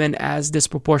Sanders' movement as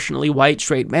disproportionately white,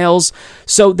 straight males.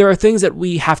 So there are things that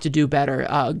we have to do better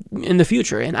in the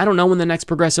future. And I don't know when the next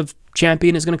progressive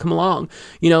champion is going to come along.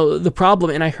 The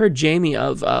problem, and I heard Jamie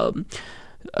of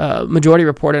Majority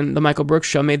Report and the Michael Brooks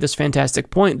Show made this fantastic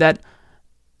point, that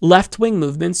left-wing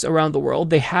movements around the world,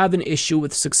 they have an issue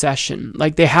with succession.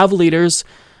 They have leaders,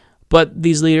 but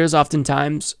these leaders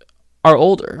oftentimes are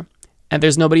older, and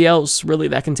there's nobody else really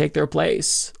that can take their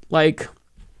place.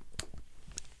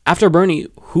 After Bernie,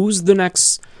 who's the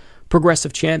next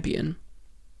progressive champion?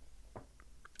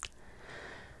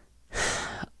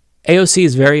 AOC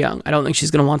is very young. I don't think she's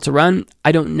going to want to run.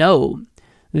 I don't know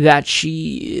that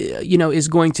she, is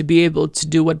going to be able to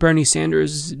do what Bernie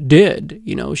Sanders did.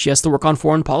 She has to work on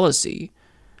foreign policy.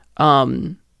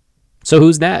 So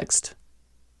who's next?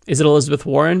 Is it Elizabeth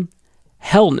Warren?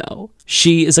 Hell no.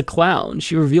 She is a clown.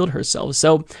 She revealed herself.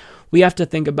 So we have to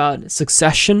think about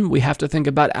succession. We have to think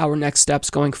about our next steps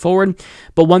going forward.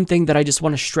 But one thing that I just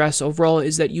want to stress overall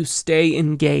is that you stay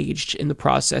engaged in the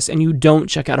process and you don't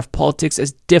check out of politics,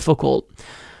 as difficult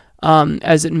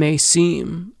as it may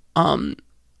seem.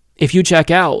 If you check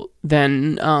out,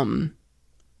 then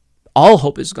all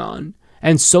hope is gone.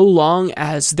 And so long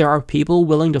as there are people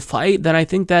willing to fight, then I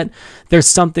think that there's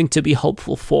something to be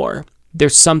hopeful for.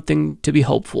 There's something to be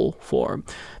hopeful for.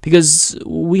 Because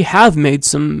we have made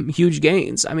some huge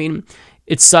gains. I mean,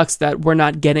 it sucks that we're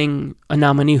not getting a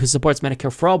nominee who supports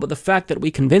Medicare for all, but the fact that we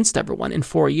convinced everyone in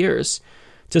 4 years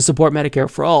to support Medicare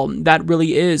for all, that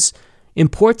really is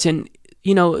important,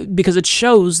 because it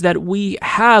shows that we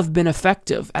have been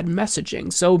effective at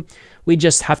messaging. So we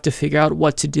just have to figure out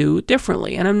what to do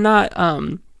differently. And I'm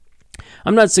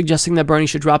not suggesting that Bernie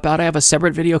should drop out. I have a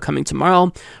separate video coming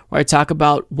tomorrow where I talk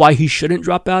about why he shouldn't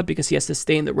drop out, because he has to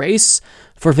stay in the race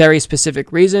for very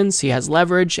specific reasons. He has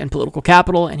leverage and political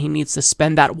capital, and he needs to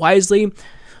spend that wisely.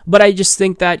 But I just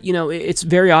think that, it's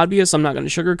very obvious. I'm not going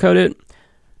to sugarcoat it.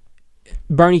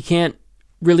 Bernie can't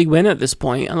really win at this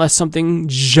point unless something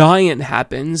giant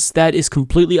happens that is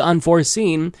completely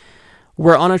unforeseen.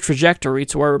 We're on a trajectory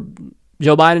to where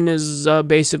Joe Biden is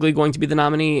basically going to be the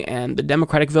nominee, and the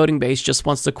Democratic voting base just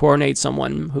wants to coronate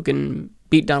someone who can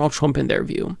beat Donald Trump in their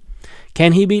view.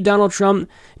 Can he beat Donald Trump?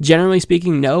 Generally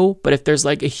speaking, no. But if there's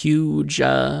like a huge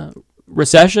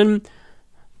recession,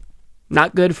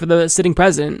 not good for the sitting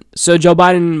president. So Joe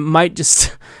Biden might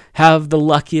just have the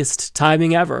luckiest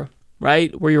timing ever,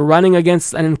 right? Where you're running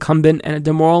against an incumbent and a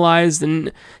demoralized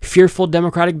and fearful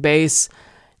Democratic base,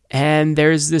 and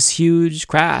there's this huge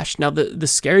crash. Now, the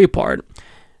scary part,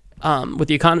 with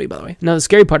the economy, by the way, now the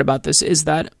scary part about this is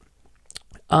that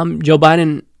Joe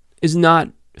Biden is not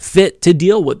fit to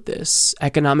deal with this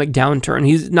economic downturn.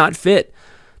 He's not fit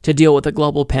to deal with a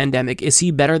global pandemic. Is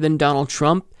he better than Donald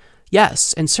Trump?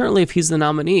 Yes, and certainly if he's the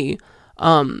nominee,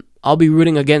 I'll be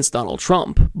rooting against Donald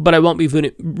Trump, but I won't be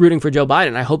rooting for Joe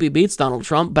Biden. I hope he beats Donald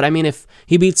Trump, but I mean, if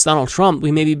he beats Donald Trump,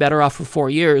 we may be better off for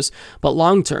 4 years, but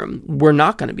long term, we're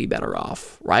not going to be better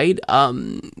off, right?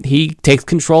 He takes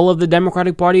control of the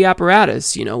Democratic Party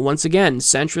apparatus. Once again,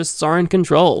 centrists are in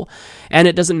control, and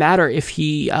it doesn't matter if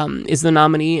he is the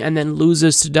nominee and then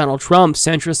loses to Donald Trump.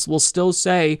 Centrists will still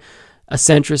say a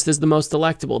centrist is the most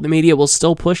electable. The media will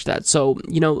still push that. So,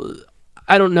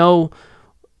 I don't know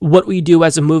what we do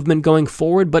as a movement going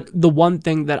forward, but the one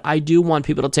thing that I do want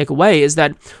people to take away is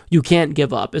that you can't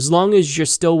give up. As long as you're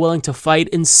still willing to fight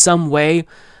in some way,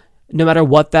 no matter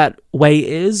what that way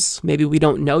is, maybe we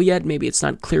don't know yet, maybe it's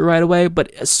not clear right away,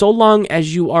 but so long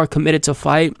as you are committed to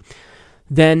fight,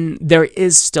 then there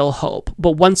is still hope.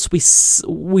 But once we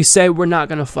say we're not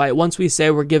going to fight, once we say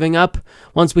we're giving up,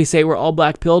 once we say we're all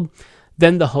black-pilled,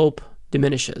 then the hope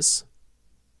diminishes.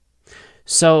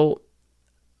 So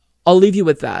I'll leave you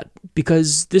with that,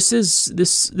 because this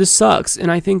sucks,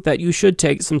 and I think that you should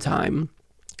take some time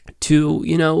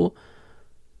to,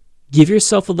 give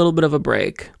yourself a little bit of a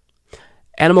break.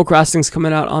 Animal Crossing's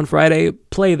coming out on Friday.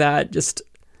 Play that. Just,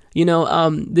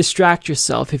 distract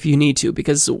yourself if you need to,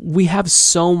 because we have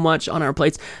so much on our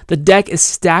plates. The deck is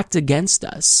stacked against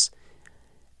us,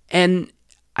 and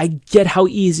I get how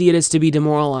easy it is to be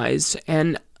demoralized,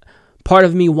 and part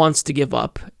of me wants to give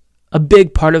up. A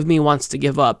big part of me wants to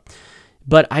give up,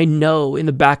 but I know in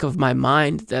the back of my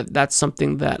mind that that's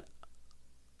something that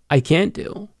I can't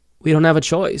do. We don't have a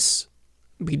choice.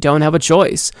 We don't have a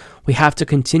choice. We have to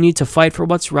continue to fight for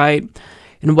what's right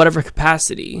in whatever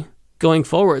capacity going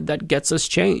forward that gets us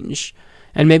change.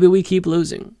 And maybe we keep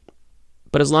losing,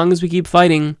 but as long as we keep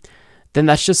fighting, then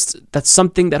that's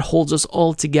something that holds us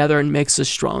all together and makes us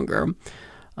stronger.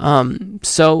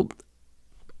 So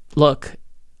look,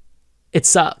 it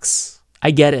sucks.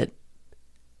 I get it.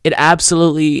 It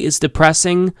absolutely is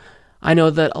depressing. I know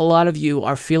that a lot of you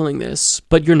are feeling this,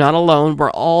 but you're not alone. We're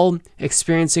all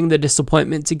experiencing the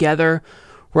disappointment together.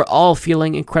 We're all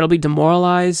feeling incredibly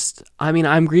demoralized. I mean,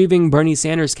 I'm grieving Bernie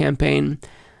Sanders' campaign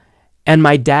and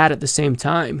my dad at the same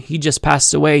time. He just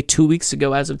passed away 2 weeks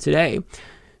ago as of today.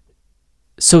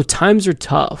 So times are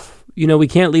tough. We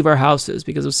can't leave our houses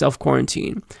because of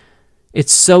self-quarantine.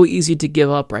 It's so easy to give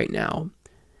up right now.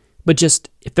 But just,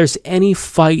 if there's any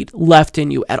fight left in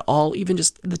you at all, even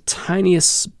just the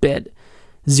tiniest bit,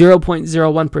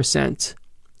 0.01%,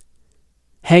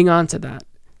 hang on to that.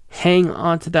 Hang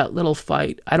on to that little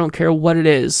fight. I don't care what it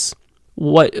is,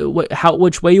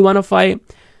 which way you want to fight,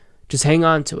 just hang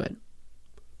on to it.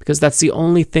 Because that's the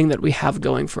only thing that we have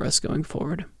going for us going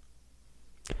forward.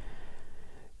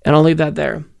 And I'll leave that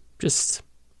there. Just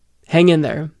hang in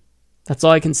there. That's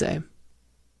all I can say.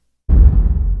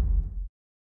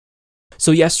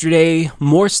 So yesterday,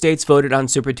 more states voted on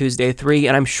Super Tuesday 3,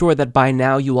 and I'm sure that by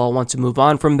now you all want to move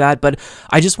on from that, but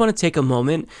I just want to take a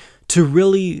moment to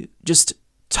really just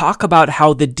talk about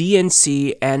how the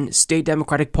DNC and state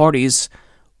Democratic parties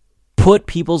put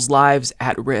people's lives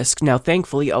at risk. Now,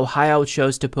 thankfully, Ohio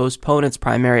chose to postpone its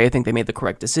primary. I think they made the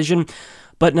correct decision.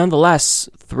 But nonetheless,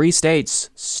 3 states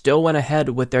still went ahead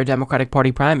with their Democratic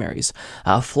Party primaries.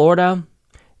 Florida,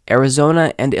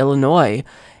 Arizona, and Illinois.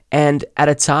 And at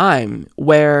a time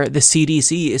where the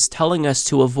CDC is telling us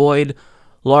to avoid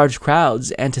large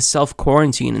crowds and to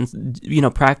self-quarantine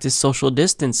and, practice social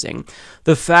distancing,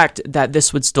 the fact that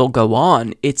this would still go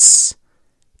on, it's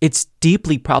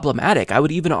deeply problematic. I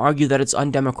would even argue that it's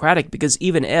undemocratic, because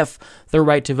even if the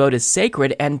right to vote is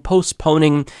sacred and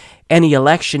postponing any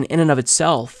election in and of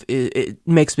itself, it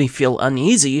makes me feel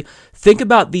uneasy. Think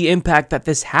about the impact that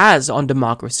this has on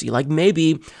democracy. Like,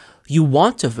 maybe you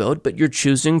want to vote, but you're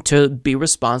choosing to be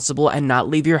responsible and not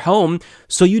leave your home,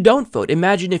 so you don't vote.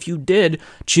 Imagine if you did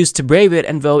choose to brave it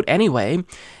and vote anyway,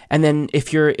 and then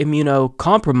if you're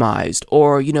immunocompromised,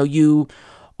 or, you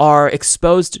are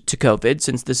exposed to COVID,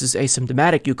 since this is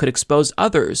asymptomatic, you could expose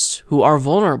others who are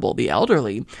vulnerable, the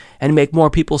elderly, and make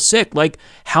more people sick. Like,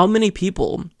 how many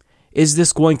people is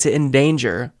this going to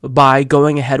endanger by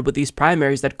going ahead with these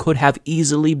primaries that could have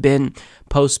easily been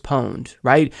postponed,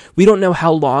 right? We don't know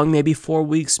how long, maybe 4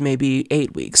 weeks, maybe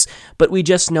 8 weeks, but we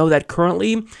just know that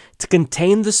currently, to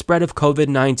contain the spread of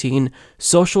COVID-19,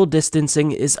 social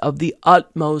distancing is of the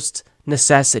utmost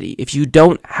necessity. If you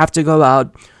don't have to go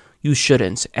out, you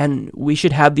shouldn't. And we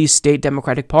should have these state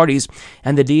Democratic parties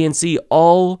and the DNC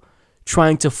all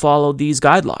trying to follow these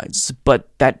guidelines, but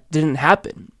that didn't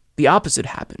happen. The opposite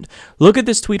happened. Look at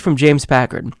this tweet from James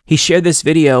Packard. He shared this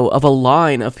video of a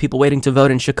line of people waiting to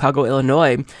vote in Chicago,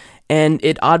 Illinois, and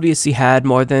it obviously had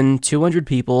more than 200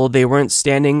 people. They weren't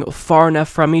standing far enough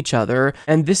from each other,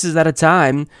 and this is at a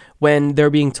time when they're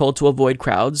being told to avoid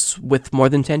crowds with more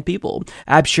than 10 people.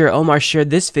 Abshir Omar shared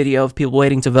this video of people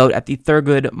waiting to vote at the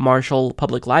Thurgood Marshall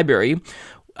Public Library,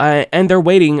 and they're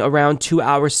waiting around 2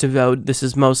 hours to vote. This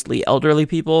is mostly elderly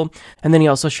people. And then he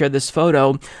also shared this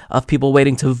photo of people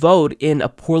waiting to vote in a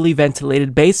poorly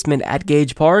ventilated basement at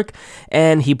Gage Park.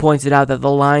 And he pointed out that the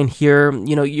line here,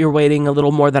 you're waiting a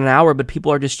little more than an hour, but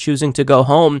people are just choosing to go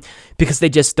home because they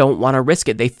just don't want to risk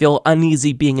it. They feel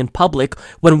uneasy being in public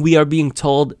when we are being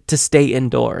told to stay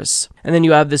indoors. And then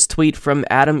you have this tweet from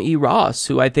Adam E. Ross,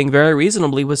 who I think very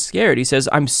reasonably was scared. He says,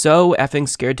 "I'm so effing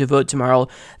scared to vote tomorrow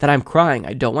that I'm crying.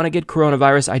 I don't want to get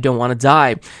coronavirus. I don't want to die."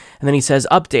 And then he says,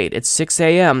 "Update, it's 6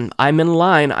 a.m. I'm in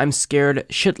line. I'm scared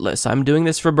shitless. I'm doing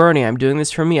this for Bernie. I'm doing this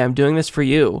for me. I'm doing this for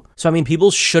you." So, people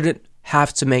shouldn't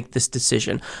have to make this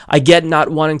decision. I get not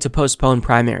wanting to postpone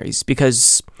primaries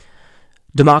because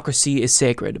democracy is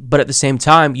sacred. But at the same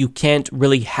time, you can't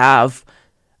really have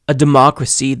a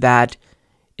democracy that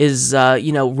is,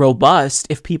 robust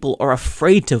if people are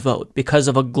afraid to vote because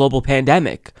of a global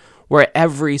pandemic where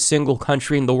every single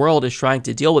country in the world is trying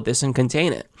to deal with this and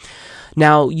contain it.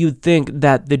 Now, you'd think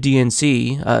that the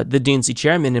DNC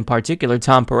chairman in particular,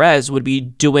 Tom Perez, would be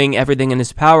doing everything in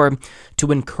his power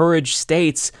to encourage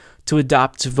states to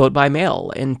adopt vote by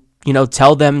mail and,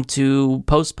 tell them to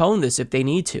postpone this if they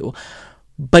need to.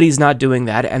 But he's not doing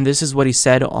that, and this is what he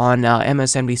said on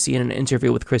MSNBC in an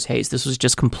interview with Chris Hayes. This was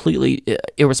just completely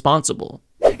irresponsible.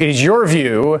 It is your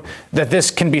view that this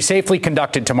can be safely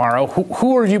conducted tomorrow.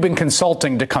 Who have you been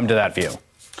consulting to come to that view?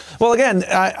 Well, again,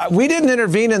 we didn't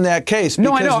intervene in that case.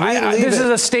 No, I know. This is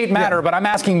a state matter, but I'm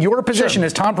asking your position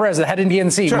as Tom Perez, the head of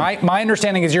DNC. Sure. My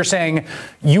understanding is you're saying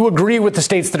you agree with the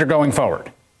states that are going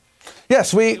forward.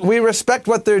 Yes, we respect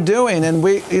what they're doing, and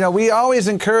we always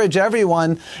encourage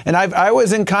everyone. And I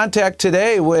was in contact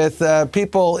today with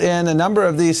people in a number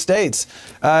of these states,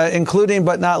 including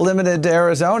but not limited to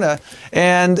Arizona,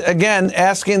 and again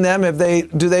asking them if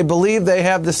do they believe they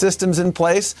have the systems in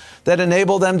place that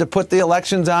enable them to put the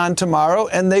elections on tomorrow,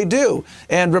 and they do.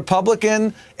 And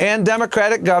Republican and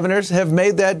Democratic governors have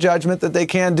made that judgment that they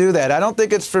can do that. I don't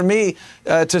think it's for me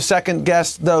to second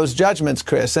guess those judgments,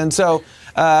 Chris, and so.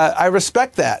 I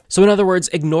respect that. So in other words,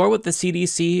 ignore what the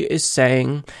CDC is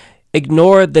saying,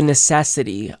 ignore the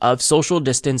necessity of social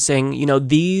distancing.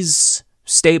 These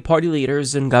state party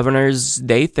leaders and governors,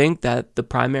 they think that the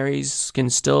primaries can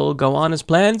still go on as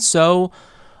planned, so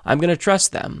I'm going to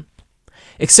trust them.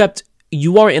 Except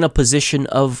you are in a position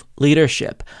of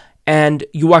leadership, and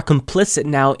you are complicit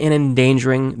now in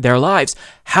endangering their lives.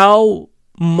 How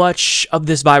much of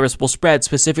this virus will spread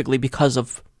specifically because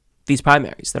of these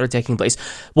primaries that are taking place?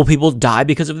 Will people die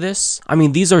because of this?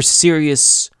 These are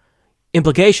serious,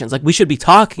 implications. Like, we should be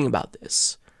talking about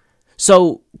this.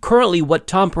 So currently what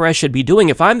Tom Perez should be doing,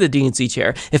 if I'm the DNC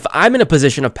chair, if I'm in a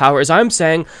position of power, is I'm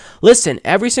saying, listen,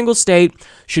 every single state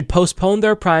should postpone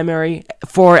their primary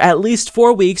for at least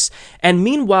 4 weeks. And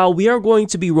meanwhile, we are going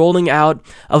to be rolling out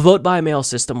a vote-by-mail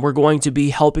system. We're going to be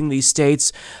helping these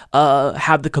states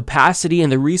have the capacity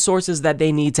and the resources that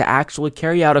they need to actually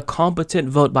carry out a competent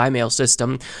vote-by-mail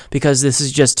system, because this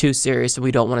is just too serious and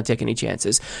we don't want to take any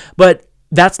chances. But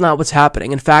that's not what's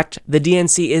happening. In fact, the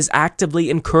DNC is actively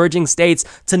encouraging states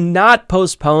to not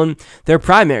postpone their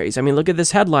primaries. I mean, look at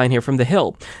this headline here from The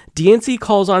Hill. DNC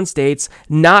calls on states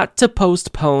not to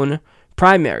postpone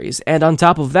primaries. And on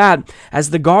top of that, as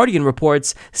The Guardian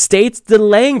reports, states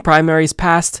delaying primaries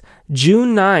past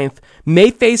June 9th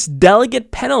may face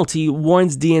delegate penalty,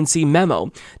 warns DNC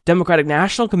memo. Democratic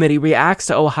National Committee reacts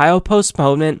to Ohio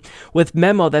postponement with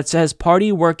memo that says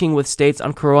party working with states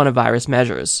on coronavirus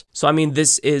measures. So, I mean,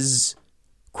 this is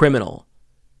criminal.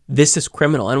 This is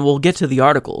criminal, and we'll get to the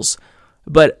articles.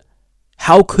 But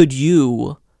how could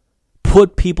you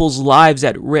put people's lives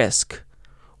at risk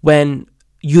when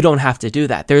you don't have to do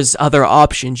that? There's other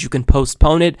options. You can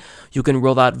postpone it. You can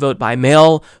roll out vote by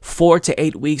mail. 4 to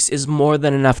 8 weeks is more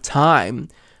than enough time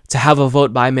to have a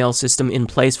vote by mail system in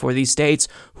place for these states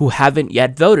who haven't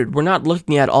yet voted. We're not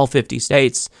looking at all 50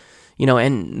 states,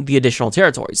 and the additional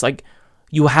territories. Like,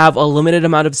 you have a limited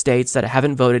amount of states that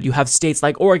haven't voted. You have states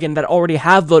like Oregon that already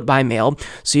have vote by mail,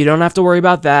 so you don't have to worry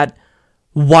about that.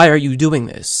 Why are you doing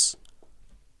this?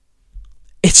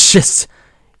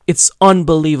 It's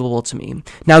unbelievable to me.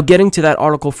 Now, getting to that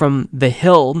article from The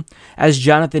Hill, as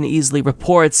Jonathan Easley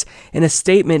reports, in a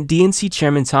statement, DNC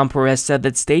Chairman Tom Perez said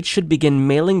that states should begin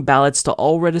mailing ballots to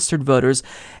all registered voters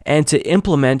and to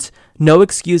implement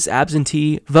no-excuse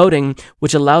absentee voting,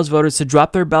 which allows voters to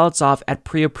drop their ballots off at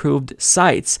pre-approved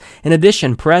sites. In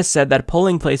addition, Perez said that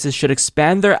polling places should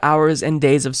expand their hours and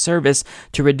days of service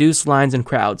to reduce lines and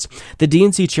crowds. The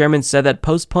DNC chairman said that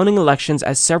postponing elections,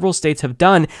 as several states have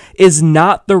done, is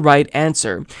not the right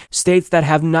answer. States that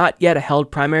have not yet held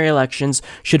primary elections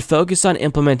should focus on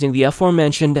implementing the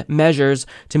aforementioned measures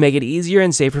to make it easier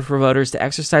and safer for voters to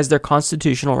exercise their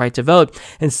constitutional right to vote,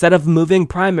 instead of moving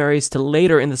primaries to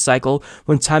later in the cycle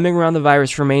when timing around the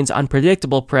virus remains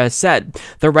unpredictable, Perez said.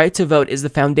 The right to vote is the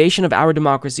foundation of our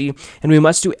democracy, and we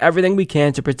must do everything we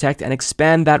can to protect and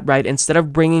expand that right instead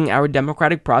of bringing our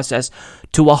democratic process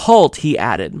to a halt, he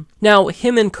added. Now,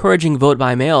 him encouraging vote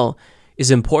by mail is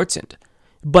important,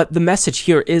 but the message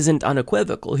here isn't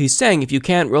unequivocal. He's saying if you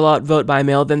can't roll out vote by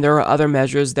mail, then there are other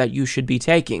measures that you should be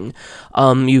taking.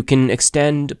 You can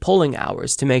extend polling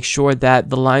hours to make sure that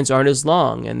the lines aren't as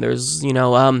long and there's,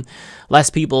 less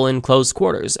people in closed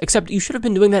quarters. Except you should have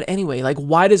been doing that anyway. Like,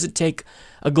 why does it take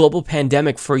a global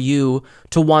pandemic for you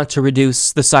to want to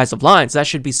reduce the size of lines? That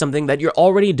should be something that you're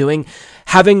already doing.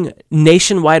 Having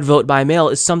nationwide vote by mail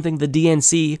is something the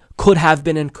DNC could have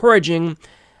been encouraging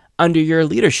under your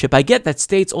leadership. I get that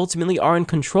states ultimately are in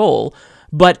control,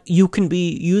 but you can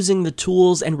be using the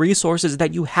tools and resources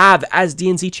that you have as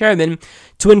DNC chairman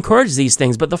to encourage these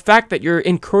things. But the fact that you're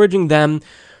encouraging them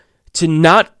to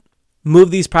not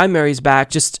move these primaries back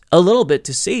just a little bit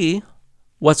to see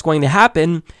what's going to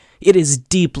happen, it is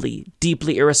deeply,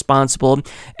 deeply irresponsible.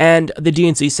 And the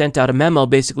DNC sent out a memo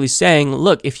basically saying,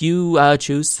 look, if you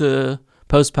choose to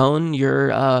postpone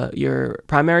your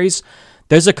primaries,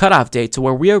 there's a cutoff date to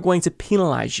where we are going to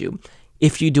penalize you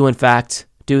if you do, in fact,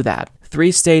 do that. 3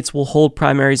 states will hold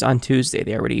primaries on Tuesday.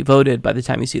 They already voted by the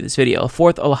time you see this video.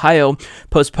 4th, Ohio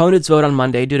postponed its vote on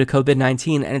Monday due to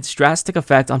COVID-19 and its drastic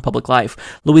effect on public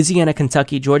life. Louisiana,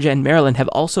 Kentucky, Georgia, and Maryland have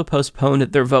also postponed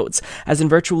their votes. As in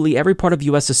virtually every part of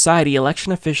U.S. society,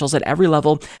 election officials at every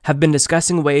level have been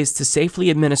discussing ways to safely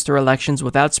administer elections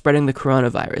without spreading the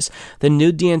coronavirus. The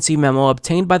new DNC memo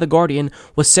obtained by The Guardian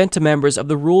was sent to members of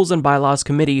the Rules and Bylaws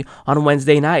Committee on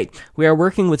Wednesday night. We are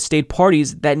working with state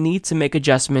parties that need to make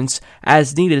adjustments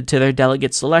as needed to their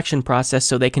delegate selection process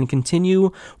so they can continue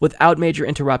without major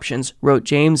interruptions, wrote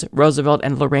James Roosevelt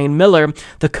and Lorraine Miller,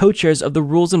 the co-chairs of the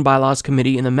Rules and Bylaws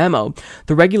Committee, in the memo.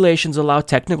 The regulations allow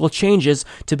technical changes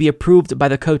to be approved by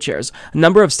the co-chairs. A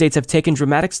number of states have taken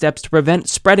dramatic steps to prevent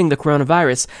spreading the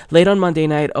coronavirus. Late on Monday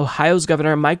night, Ohio's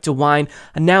Governor Mike DeWine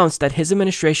announced that his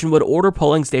administration would order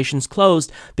polling stations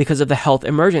closed because of the health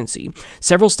emergency.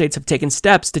 Several states have taken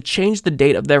steps to change the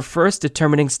date of their first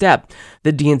determining step.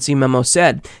 The DNC memo memo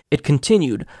said. It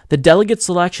continued, the delegate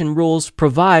selection rules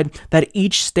provide that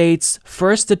each state's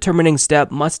first determining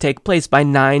step must take place by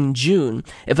 9 June.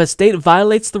 If a state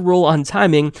violates the rule on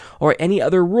timing or any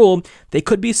other rule, they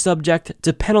could be subject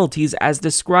to penalties as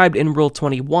described in Rule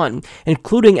 21,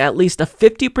 including at least a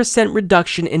 50%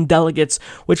 reduction in delegates,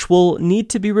 which will need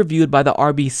to be reviewed by the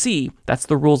RBC, that's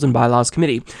the Rules and Bylaws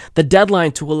Committee. The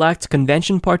deadline to elect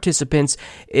convention participants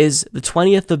is the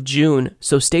 20th of June,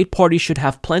 so state parties should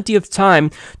have plenty of time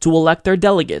to elect their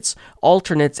delegates,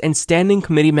 alternates, and standing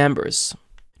committee members.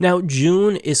 Now,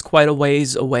 June is quite a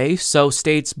ways away, so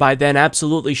states by then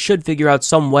absolutely should figure out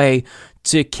some way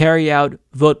to carry out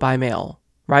vote by mail,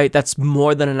 right? That's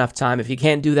more than enough time. If you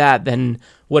can't do that, then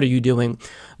what are you doing?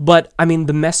 But, I mean,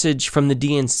 the message from the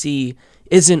DNC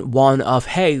isn't one of,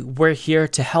 hey, we're here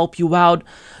to help you out,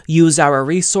 use our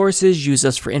resources, use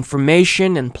us for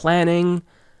information and planning.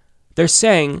 They're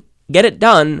saying, get it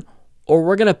done, or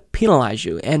we're going to penalize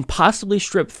you and possibly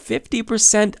strip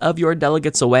 50% of your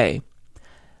delegates away.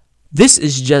 This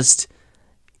is just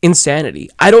insanity.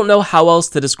 I don't know how else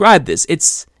to describe this.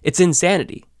 It's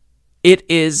insanity. It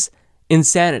is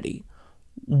insanity.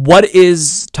 What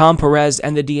is Tom Perez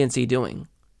and the DNC doing?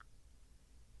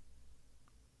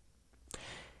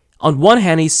 On one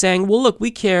hand, he's saying, well, look,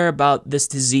 we care about this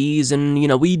disease and,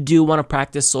 we do want to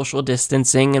practice social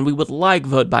distancing and we would like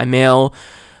vote by mail.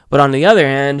 But on the other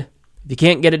hand, if you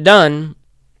can't get it done,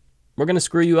 we're going to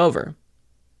screw you over.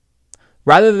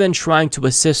 Rather than trying to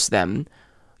assist them,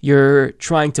 you're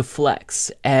trying to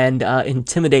flex and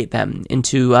intimidate them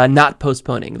into not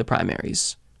postponing the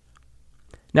primaries.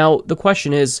 Now, the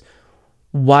question is,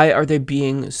 why are they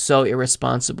being so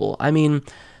irresponsible? I mean,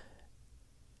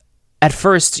 at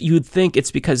first, you'd think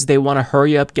it's because they want to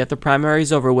hurry up, get the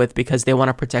primaries over with, because they want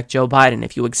to protect Joe Biden.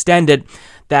 If you extend it,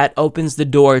 that opens the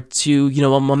door to,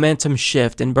 a momentum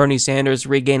shift and Bernie Sanders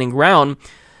regaining ground.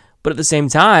 But at the same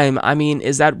time, I mean,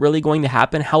 is that really going to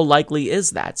happen? How likely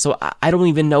is that? So I don't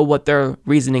even know what their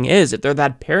reasoning is. If they're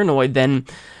that paranoid, then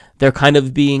they're kind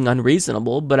of being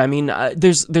unreasonable. But I mean,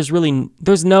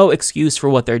 there's no excuse for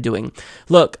what they're doing.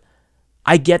 Look,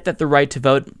 I get that the right to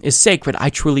vote is sacred. I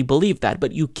truly believe that.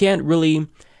 But you can't really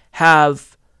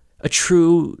have a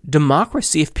true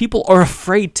democracy if people are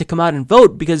afraid to come out and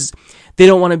vote because they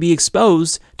don't want to be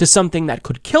exposed to something that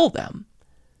could kill them.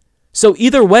 So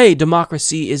either way,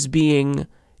 democracy is being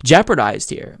jeopardized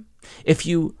here. If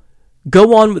you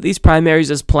go on with these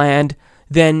primaries as planned,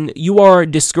 then you are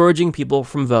discouraging people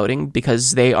from voting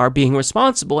because they are being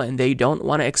responsible and they don't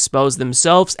want to expose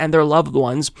themselves and their loved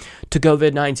ones to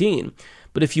COVID-19.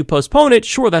 But if you postpone it,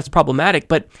 sure, that's problematic,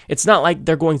 but it's not like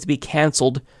they're going to be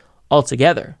canceled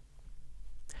altogether.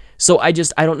 So I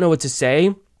don't know what to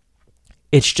say.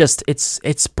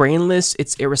 It's brainless,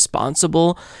 it's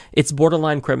irresponsible, it's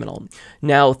borderline criminal.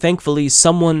 Now, thankfully,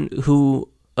 someone who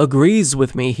agrees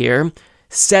with me here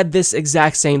said this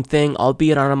exact same thing,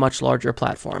 albeit on a much larger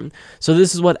platform. So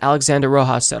this is what Alexandra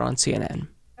Rojas said on CNN.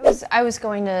 I was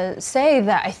going to say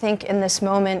that I think in this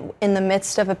moment, in the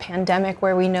midst of a pandemic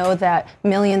where we know that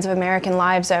millions of American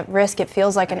lives are at risk, it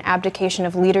feels like an abdication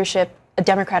of leadership, a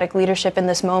Democratic leadership in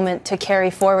this moment to carry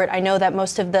forward. I know that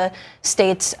most of the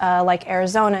states like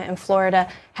Arizona and Florida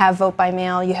have vote by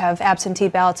mail. You have absentee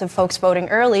ballots of folks voting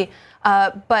early.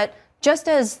 But just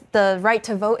as the right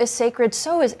to vote is sacred,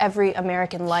 so is every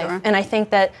American life. Sure. And I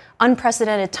think that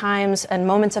unprecedented times and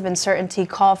moments of uncertainty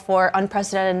call for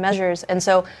unprecedented measures. And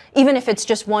so even if it's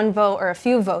just one vote or a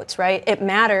few votes, right, it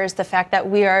matters the fact that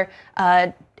we are,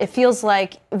 it feels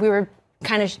like we were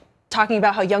kind of talking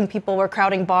about how young people were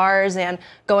crowding bars and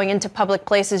going into public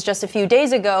places just a few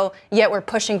days ago, yet we're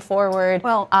pushing forward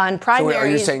on primaries. So are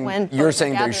you saying, you're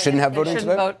saying they shouldn't have voting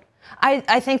today?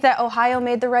 I think that Ohio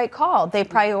made the right call. They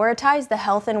prioritized the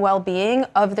health and well-being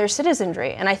of their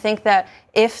citizenry. And I think that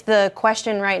if the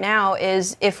question right now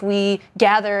is if we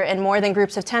gather in more than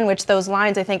groups of 10, which those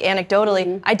lines, I think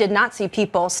anecdotally, I did not see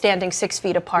people standing 6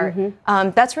 feet apart.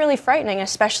 That's really frightening,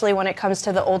 especially when it comes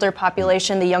to the older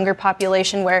population, the younger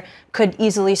population, where could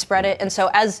easily spread it. And so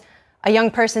as a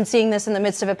young person seeing this in the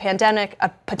midst of a pandemic, a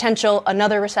potential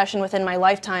another recession within my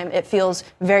lifetime, it feels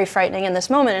very frightening in this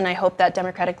moment, and I hope that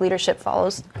Democratic leadership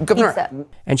follows.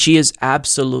 And she is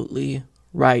absolutely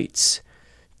right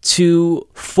to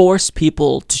force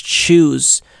people to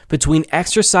choose between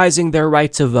exercising their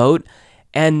right to vote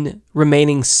and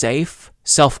remaining safe,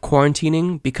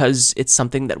 self-quarantining, because it's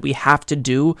something that we have to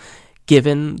do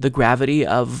given the gravity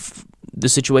of the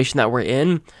situation that we're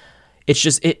in. It's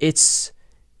just,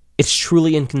 it's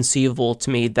truly inconceivable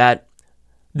to me that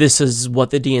this is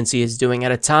what the DNC is doing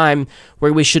at a time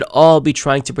where we should all be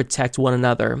trying to protect one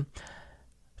another.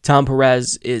 Tom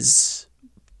Perez is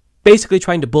basically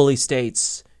trying to bully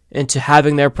states into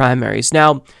having their primaries.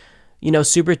 Now,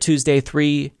 Super Tuesday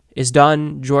 3 is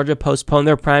done. Georgia postponed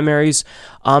their primaries.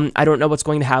 I don't know what's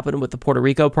going to happen with the Puerto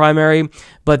Rico primary,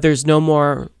 but there's no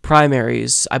more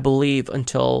primaries, I believe,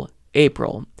 until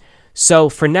April. So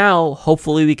for now,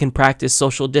 hopefully we can practice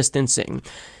social distancing.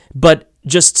 But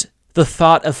just the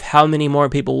thought of how many more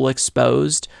people will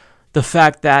exposed, the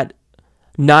fact that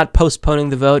not postponing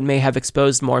the vote may have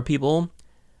exposed more people,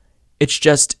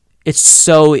 it's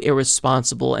so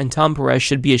irresponsible, and Tom Perez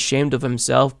should be ashamed of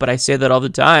himself, but I say that all the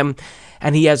time,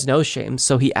 and he has no shame,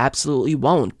 so he absolutely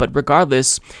won't. But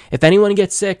regardless, if anyone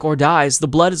gets sick or dies, the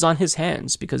blood is on his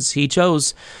hands, because he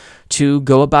chose to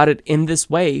go about it in this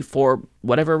way for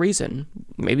whatever reason.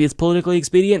 Maybe it's politically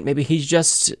expedient, maybe he's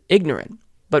just ignorant.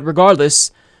 But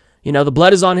regardless, the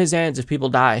blood is on his hands if people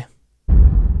die.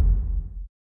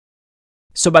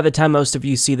 So by the time most of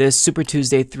you see this, Super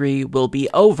Tuesday 3 will be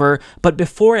over, but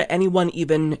before anyone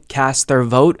even cast their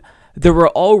vote, there were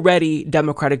already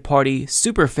Democratic Party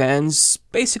superfans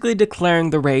basically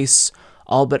declaring the race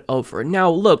all but over. Now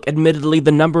look, admittedly,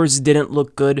 the numbers didn't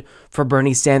look good for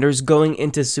Bernie Sanders going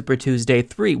into Super Tuesday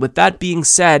 3. With that being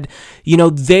said,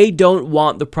 they don't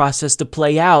want the process to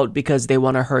play out because they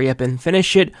want to hurry up and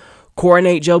finish it,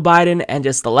 coronate Joe Biden, and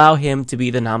just allow him to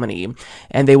be the nominee.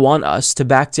 And they want us to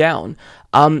back down.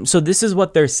 So this is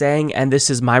what they're saying, and this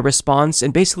is my response.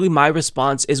 And basically my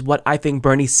response is what I think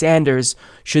Bernie Sanders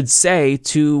should say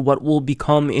to what will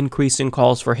become increasing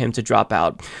calls for him to drop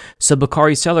out. So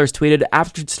Bakari Sellers tweeted,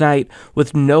 "After tonight,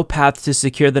 with no path to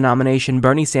secure the nomination,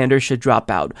 Bernie Sanders should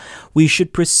drop out. We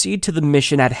should proceed to the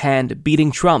mission at hand,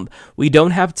 beating Trump. We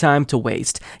don't have time to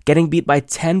waste. Getting beat by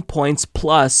 10 points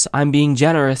plus, I'm being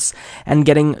generous, and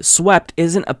getting swept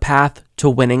isn't a path to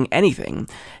winning anything."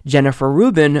 Jennifer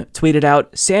Rubin tweeted out,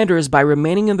 "Sanders, by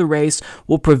remaining in the race,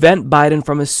 will prevent Biden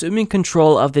from assuming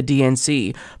control of the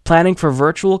DNC, planning for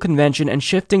virtual convention and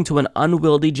shifting to an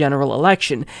unwieldy general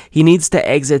election. He needs to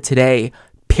exit today.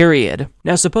 Period."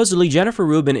 Now, supposedly, Jennifer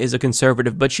Rubin is a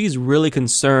conservative, but she's really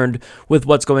concerned with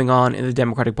what's going on in the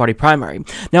Democratic Party primary.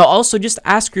 Now, also, just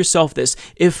ask yourself this.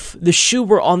 If the shoe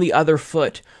were on the other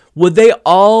foot, would they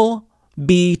all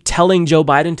be telling Joe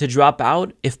Biden to drop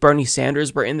out if Bernie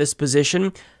Sanders were in this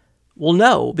position? Well,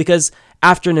 no, because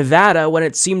after Nevada, when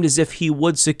it seemed as if he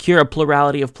would secure a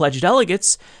plurality of pledged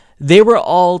delegates, they were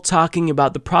all talking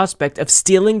about the prospect of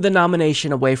stealing the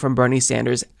nomination away from Bernie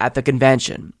Sanders at the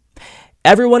convention.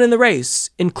 Everyone in the race,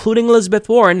 including Elizabeth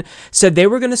Warren, said they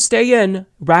were going to stay in,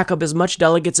 rack up as much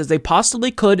delegates as they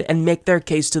possibly could, and make their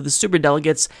case to the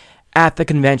superdelegates at the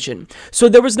convention. So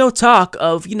there was no talk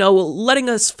of, letting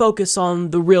us focus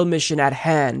on the real mission at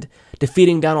hand,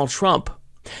 defeating Donald Trump.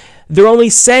 They're only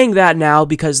saying that now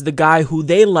because the guy who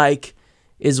they like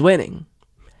is winning.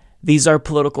 These are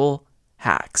political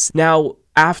hacks. Now,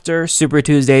 after Super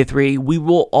Tuesday 3, we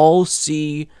will all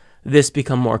see this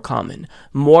become more common.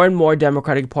 More and more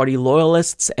Democratic Party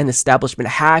loyalists and establishment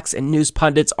hacks and news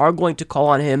pundits are going to call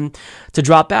on him to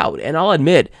drop out. And I'll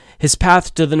admit, his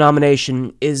path to the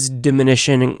nomination is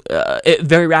diminishing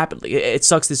very rapidly. It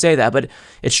sucks to say that, but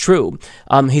it's true.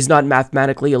 He's not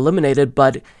mathematically eliminated,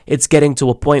 but it's getting to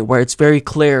a point where it's very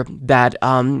clear that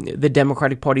the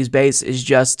Democratic Party's base is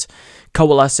just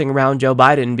coalescing around Joe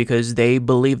Biden because they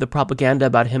believe the propaganda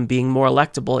about him being more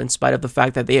electable in spite of the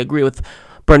fact that they agree with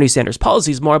Bernie Sanders'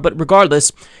 policies more. But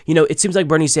regardless, it seems like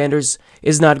Bernie Sanders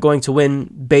is not going to win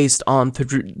based on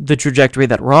the trajectory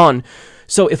that we're on.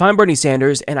 So if I'm Bernie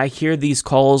Sanders and I hear these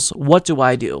calls, what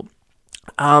do?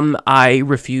 I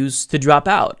refuse to drop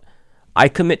out. I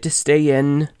commit to stay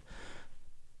in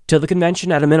till the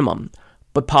convention at a minimum,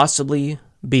 but possibly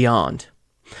beyond.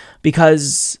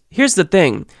 Because here's the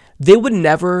thing. They would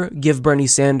never give Bernie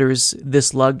Sanders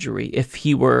this luxury if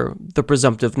he were the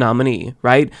presumptive nominee,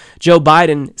 right? Joe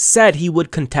Biden said he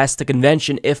would contest the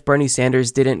convention if Bernie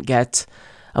Sanders didn't get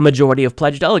a majority of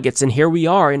pledged delegates. And here we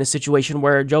are in a situation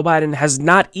where Joe Biden has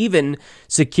not even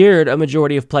secured a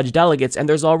majority of pledged delegates, and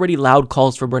there's already loud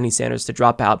calls for Bernie Sanders to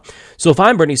drop out. So if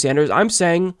I'm Bernie Sanders, I'm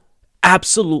saying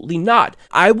absolutely not.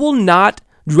 I will not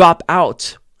drop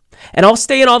out. And I'll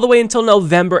stay in all the way until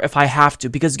November if I have to,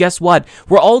 because guess what?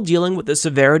 We're all dealing with the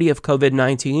severity of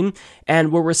COVID-19,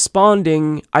 and we're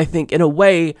responding, I think, in a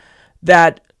way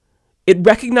that it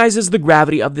recognizes the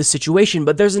gravity of this situation.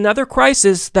 But there's another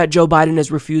crisis that Joe Biden is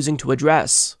refusing to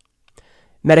address.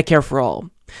 Medicare for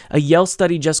All. A Yale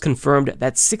study just confirmed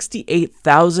that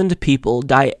 68,000 people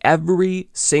die every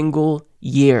single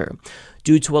year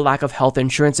due to a lack of health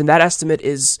insurance, and that estimate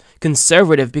is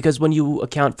conservative because when you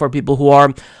account for people who are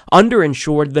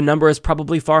underinsured, the number is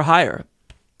probably far higher.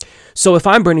 So if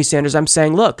I'm Bernie Sanders, I'm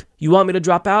saying, look, you want me to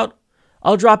drop out?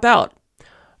 I'll drop out.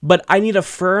 But I need a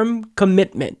firm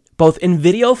commitment, both in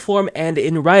video form and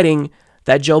in writing,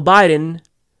 that Joe Biden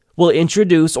will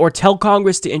introduce or tell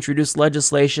Congress to introduce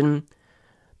legislation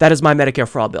that is my Medicare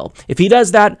for All bill. If he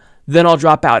does that, then I'll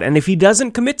drop out. And if he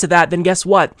doesn't commit to that, then guess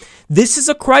what? This is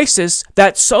a crisis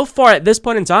that so far at this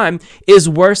point in time is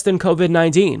worse than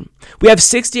COVID-19. We have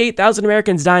 68,000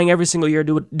 Americans dying every single year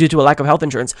due to a lack of health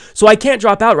insurance. So I can't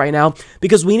drop out right now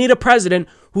because we need a president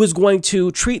who is going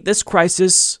to treat this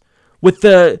crisis with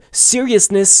the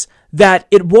seriousness that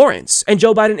it warrants. And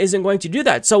Joe Biden isn't going to do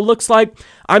that. So it looks like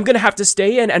I'm going to have to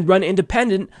stay in and run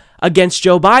independent against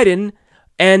Joe Biden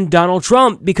and Donald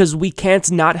Trump because we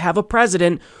can't not have a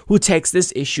president who takes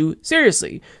this issue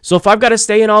seriously. So if I've got to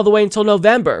stay in all the way until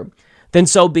November, then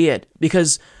so be it.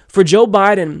 Because for Joe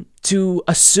Biden to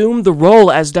assume the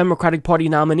role as Democratic Party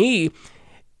nominee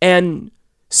and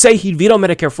say he'd veto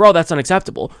Medicare for All, that's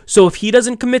unacceptable. So if he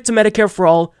doesn't commit to Medicare for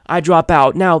All, I drop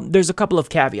out. Now, there's a couple of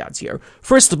caveats here.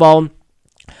 First of all,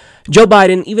 Joe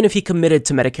Biden, even if he committed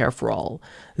to Medicare for All,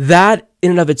 that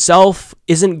in and of itself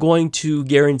isn't going to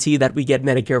guarantee that we get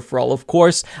Medicare for All. Of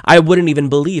course, I wouldn't even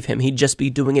believe him. He'd just be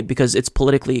doing it because it's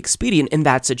politically expedient in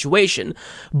that situation.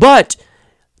 But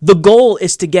the goal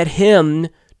is to get him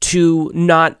to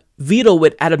not veto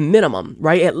it at a minimum,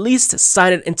 right? At least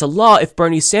sign it into law if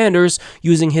Bernie Sanders,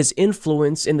 using his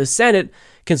influence in the Senate,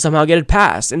 can somehow get it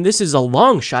passed. And this is a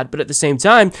long shot, but at the same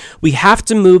time, we have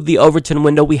to move the Overton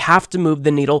window. We have to move the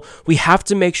needle. We have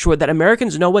to make sure that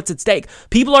Americans know what's at stake.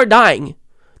 People are dying.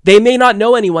 They may not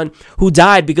know anyone who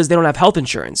died because they don't have health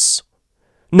insurance.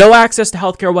 No access to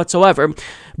healthcare whatsoever,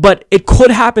 but it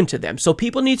could happen to them. So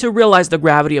people need to realize the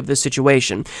gravity of this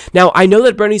situation. Now, I know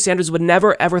that Bernie Sanders would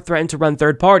never, ever threaten to run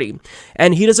third party,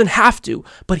 and he doesn't have to,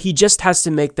 but he just has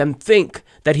to make them think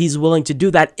that he's willing to do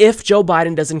that if Joe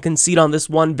Biden doesn't concede on this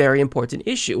one very important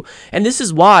issue. And this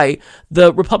is why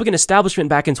the Republican establishment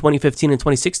back in 2015 and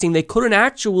 2016, they couldn't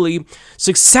actually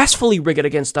successfully rig it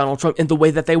against Donald Trump in the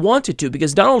way that they wanted to,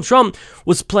 because Donald Trump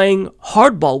was playing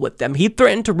hardball with them. He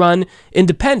threatened to run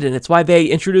independent. It's why they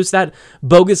introduced that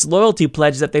bogus loyalty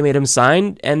pledge that they made him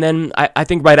sign. And then I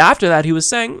think right after that, he was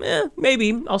saying,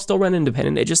 maybe I'll still run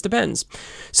independent. It just depends.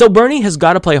 So Bernie has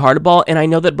got to play hardball, and I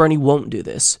know that Bernie won't do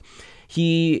this.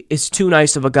 He is too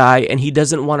nice of a guy, and he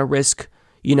doesn't want to risk,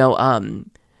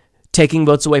 taking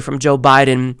votes away from Joe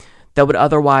Biden that would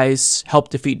otherwise help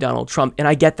defeat Donald Trump. And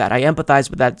I get that. I empathize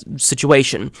with that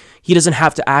situation. He doesn't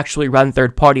have to actually run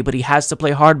third party, but he has to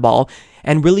play hardball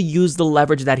and really use the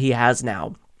leverage that he has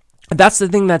now. That's the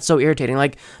thing that's so irritating.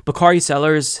 Like Bakari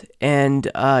Sellers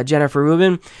and Jennifer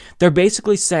Rubin, they're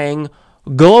basically saying,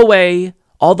 go away,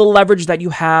 all the leverage that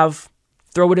you have,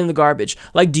 throw it in the garbage.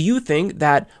 Like, do you think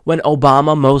that when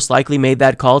Obama most likely made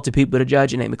that call to Pete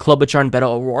Buttigieg and Amy Klobuchar and Beto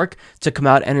O'Rourke to come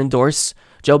out and endorse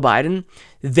Joe Biden,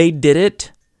 they did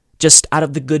it just out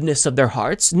of the goodness of their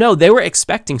hearts? No, they were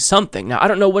expecting something. Now, I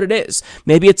don't know what it is.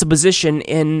 Maybe it's a position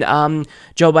in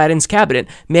Joe Biden's cabinet.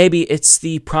 Maybe it's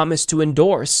the promise to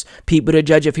endorse Pete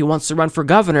Buttigieg if he wants to run for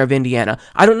governor of Indiana.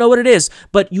 I don't know what it is,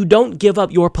 but you don't give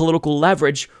up your political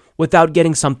leverage without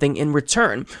getting something in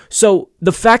return. So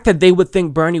the fact that they would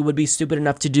think Bernie would be stupid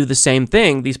enough to do the same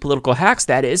thing, these political hacks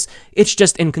that is, it's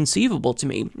just inconceivable to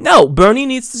me. No, Bernie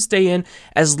needs to stay in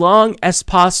as long as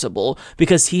possible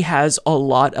because he has a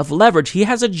lot of leverage. He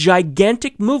has a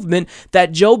gigantic movement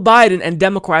that Joe Biden and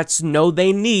Democrats know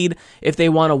they need if they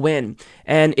want to win.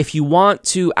 And if you want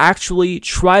to actually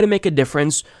try to make a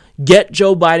difference, get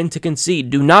Joe Biden to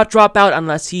concede. Do not drop out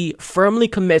unless he firmly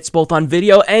commits, both on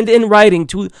video and in writing,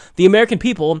 to the American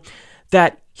people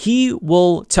that he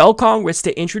will tell Congress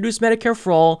to introduce Medicare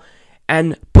for All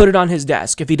and put it on his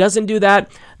desk. If he doesn't do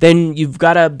that, then you've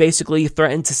got to basically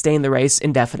threaten to stay in the race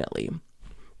indefinitely.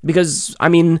 Because,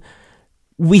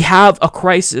 we have a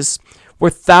crisis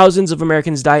where thousands of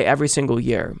Americans die every single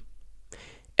year.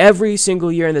 Every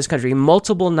single year in this country,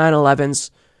 multiple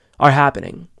 9/11s are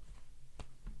happening.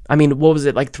 What was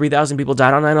it, like 3,000 people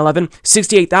died on 9/11?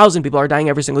 68,000 people are dying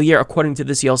every single year, according to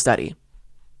this Yale study.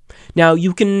 Now,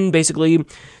 you can basically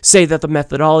say that the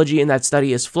methodology in that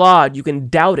study is flawed. You can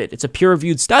doubt it. It's a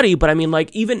peer-reviewed study, but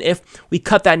even if we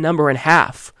cut that number in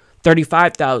half,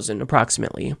 35,000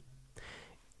 approximately,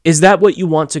 is that what you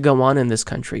want to go on in this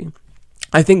country?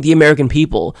 I think the American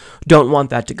people don't want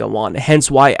that to go on. Hence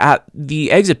why at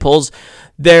the exit polls,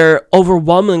 they're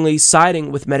overwhelmingly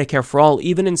siding with Medicare for All,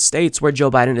 even in states where Joe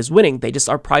Biden is winning. They just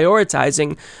are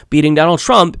prioritizing beating Donald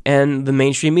Trump, and the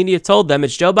mainstream media told them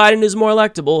it's Joe Biden who's more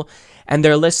electable, and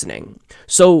they're listening.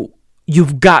 So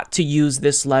you've got to use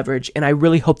this leverage, and I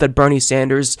really hope that Bernie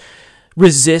Sanders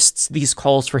resists these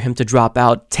calls for him to drop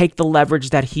out, take the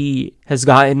leverage that he has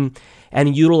gotten,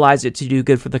 and utilize it to do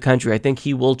good for the country. I think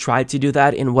he will try to do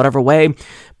that in whatever way,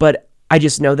 but I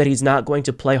just know that he's not going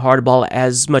to play hardball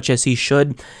as much as he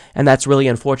should, and that's really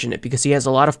unfortunate because he has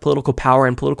a lot of political power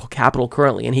and political capital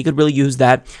currently, and he could really use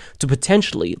that to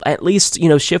potentially at least,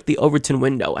 shift the Overton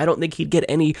window. I don't think he'd get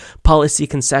any policy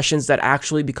concessions that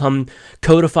actually become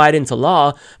codified into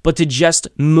law, but to just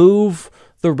move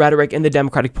the rhetoric in the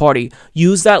Democratic Party,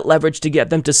 use that leverage to get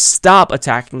them to stop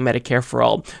attacking Medicare for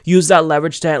all, use that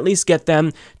leverage to at least get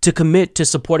them to commit to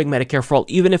supporting Medicare for all,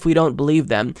 even if we don't believe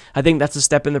them. I think that's a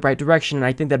step in the right direction, and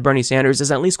I think that Bernie Sanders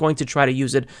is at least going to try to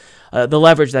use it, the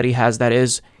leverage that he has, that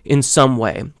is, in some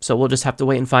way. So we'll just have to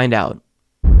wait and find out.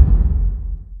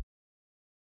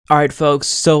 All right, folks,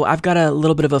 so I've got a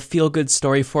little bit of a feel-good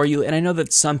story for you, and I know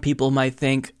that some people might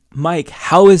think, Mike,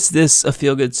 how is this a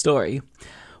feel-good story?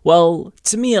 Well,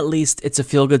 to me at least, it's a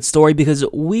feel-good story because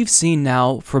we've seen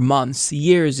now for months,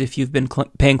 years if you've been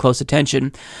paying close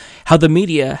attention, how the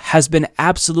media has been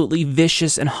absolutely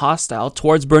vicious and hostile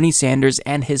towards Bernie Sanders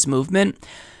and his movement.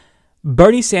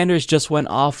 Bernie Sanders just went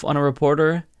off on a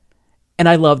reporter, and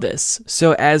I love this.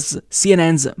 So as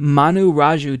CNN's Manu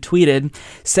Raju tweeted,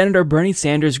 Senator Bernie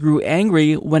Sanders grew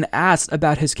angry when asked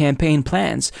about his campaign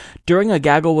plans. During a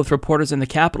gaggle with reporters in the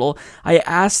Capitol, I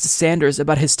asked Sanders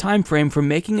about his time frame for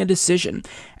making a decision,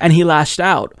 and he lashed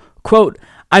out, quote,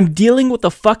 "I'm dealing with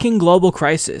a fucking global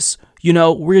crisis.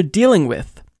 We're dealing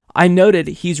with." I noted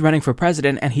he's running for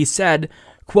president, and he said,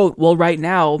 quote, "Well, right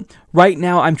now,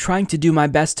 I'm trying to do my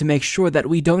best to make sure that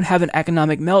we don't have an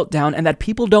economic meltdown and that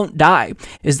people don't die.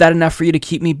 Is that enough for you to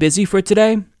keep me busy for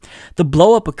today?" The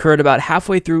blow-up occurred about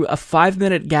halfway through a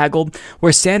 5-minute gaggle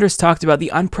where Sanders talked about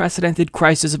the unprecedented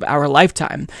crisis of our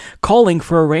lifetime, calling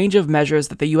for a range of measures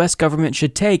that the U.S. government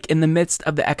should take in the midst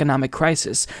of the economic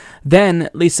crisis. Then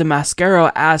Lisa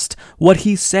Mascaro asked what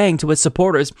he's saying to his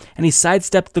supporters, and he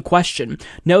sidestepped the question,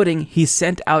 noting he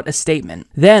sent out a statement.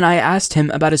 Then I asked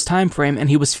him about his time frame, and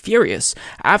he was furious.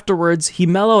 Afterwards, he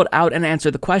mellowed out and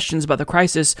answered the questions about the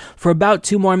crisis for about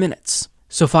 2 more minutes.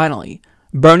 So finally,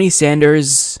 Bernie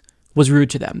Sanders was rude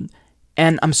to them.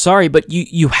 And I'm sorry, but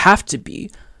you have to be.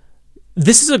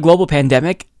 This is a global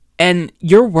pandemic, and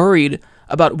you're worried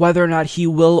about whether or not he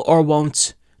will or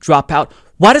won't drop out.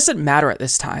 Why does it matter at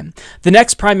this time? The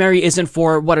next primary isn't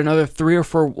for, another 3 or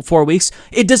 4 weeks?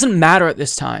 It doesn't matter at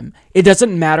this time. It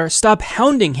doesn't matter. Stop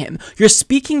hounding him. You're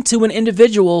speaking to an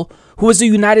individual who is a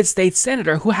United States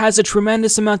senator who has a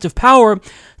tremendous amount of power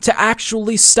to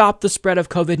actually stop the spread of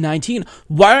COVID-19.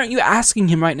 Why aren't you asking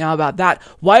him right now about that?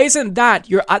 Why isn't that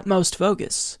your utmost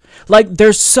focus?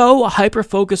 They're so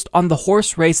hyper-focused on the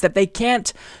horse race that they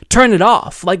can't turn it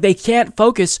off. They can't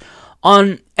focus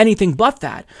on anything but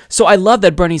that. So I love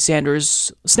that Bernie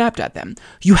Sanders snapped at them.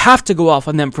 You have to go off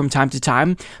on them from time to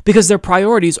time because their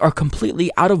priorities are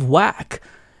completely out of whack.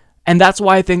 And that's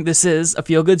why I think this is a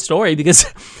feel-good story, because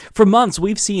for months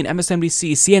we've seen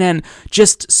MSNBC, CNN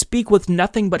just speak with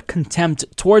nothing but contempt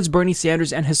towards Bernie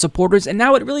Sanders and his supporters, and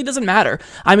now it really doesn't matter.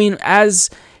 I mean,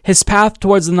 as his path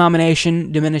towards the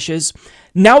nomination diminishes,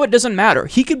 now it doesn't matter.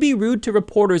 He could be rude to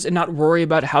reporters and not worry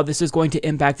about how this is going to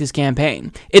impact his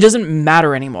campaign. It doesn't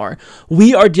matter anymore.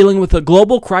 We are dealing with a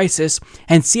global crisis,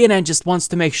 and CNN just wants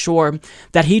to make sure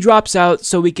that he drops out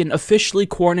so we can officially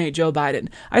coronate Joe Biden.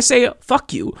 I say,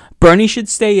 fuck you. Bernie should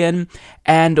stay in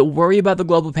and worry about the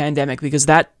global pandemic, because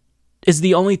that is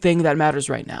the only thing that matters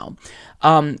right now.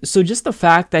 So just the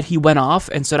fact that he went off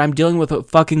and said, I'm dealing with a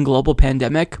fucking global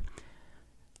pandemic,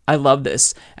 I love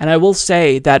this. And I will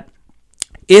say that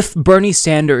if Bernie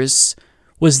Sanders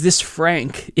was this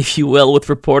frank, if you will, with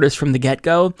reporters from the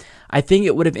get-go, I think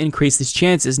it would have increased his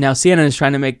chances. Now, CNN is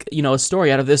trying to make, a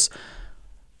story out of this.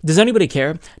 Does anybody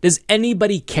care? Does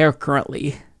anybody care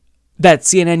currently that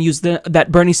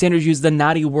that Bernie Sanders used the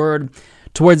naughty word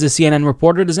towards a CNN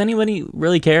reporter? Does anybody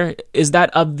really care? Is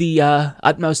that of the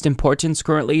utmost importance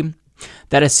currently,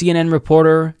 that a CNN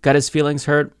reporter got his feelings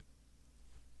hurt?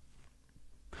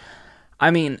 I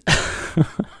mean,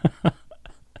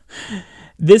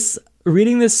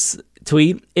 reading this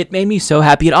tweet, it made me so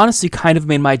happy. It honestly kind of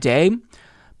made my day,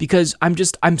 because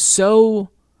I'm so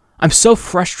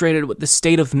frustrated with the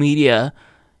state of media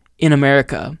in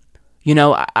America.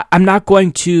 I'm not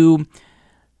going to,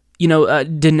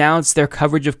 denounce their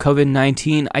coverage of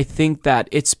COVID-19. I think that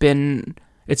it's been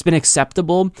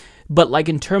acceptable, but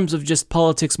in terms of just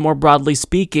politics more broadly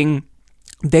speaking,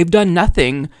 they've done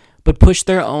nothing but push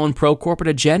their own pro-corporate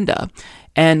agenda.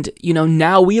 And,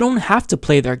 now we don't have to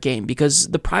play their game because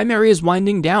the primary is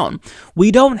winding down.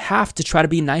 We don't have to try to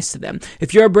be nice to them.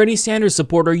 If you're a Bernie Sanders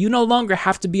supporter, you no longer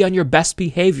have to be on your best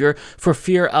behavior for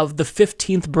fear of the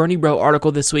 15th Bernie Bro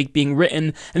article this week being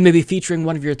written and maybe featuring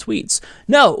one of your tweets.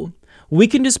 No, we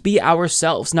can just be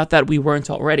ourselves. Not that we weren't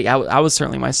already. I was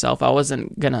certainly myself. I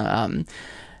wasn't gonna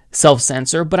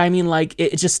self-censor, but I mean, like,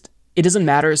 it doesn't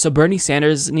matter. So Bernie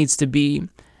Sanders needs to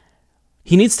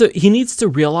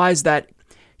realize that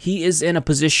he is in a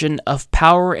position of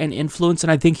power and influence,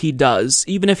 and I think he does.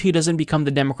 Even if he doesn't become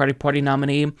the Democratic Party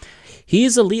nominee, he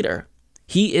is a leader.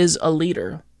 He is a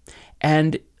leader.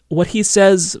 And what he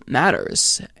says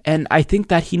matters. And I think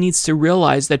that he needs to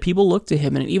realize that people look to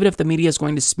him, and even if the media is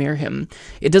going to smear him,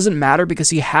 it doesn't matter because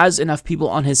he has enough people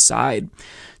on his side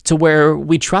to where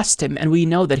we trust him and we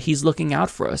know that he's looking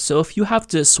out for us. So if you have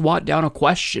to swat down a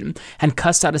question and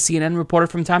cuss out a CNN reporter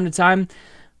from time to time,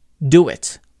 do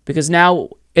it. Because now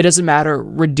it doesn't matter.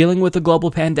 We're dealing with a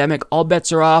global pandemic. All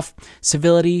bets are off.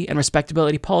 Civility and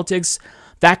respectability politics,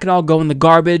 that can all go in the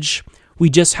garbage. We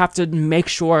just have to make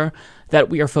sure that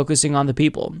we are focusing on the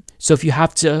people. So if you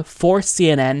have to force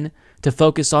CNN to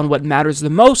focus on what matters the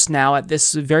most now at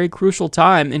this very crucial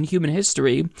time in human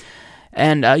history,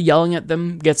 and yelling at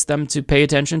them gets them to pay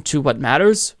attention to what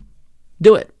matters,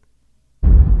 do it.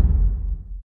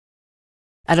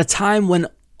 At a time when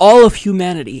all of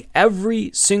humanity,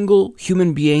 every single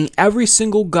human being, every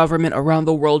single government around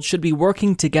the world should be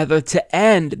working together to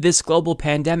end this global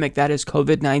pandemic that is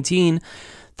COVID-19,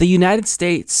 the United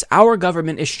States, our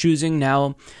government, is choosing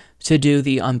now to do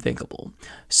the unthinkable.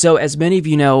 So as many of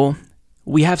you know,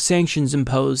 we have sanctions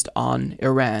imposed on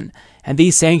Iran, and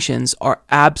these sanctions are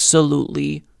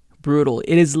absolutely brutal.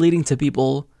 It is leading to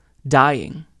people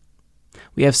dying.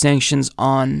 We have sanctions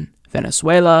on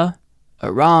Venezuela,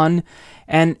 Iran,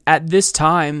 and at this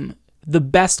time, the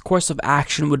best course of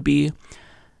action would be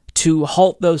to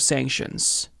halt those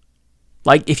sanctions.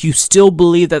 Like, if you still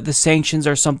believe that the sanctions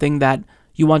are something that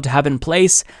you want to have in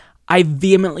place, I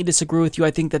vehemently disagree with you.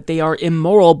 I think that they are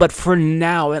immoral, but for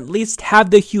now, at least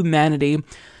have the humanity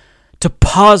to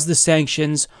pause the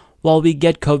sanctions while we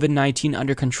get COVID-19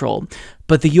 under control.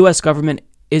 But the U.S. government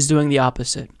is doing the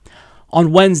opposite.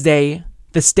 On Wednesday,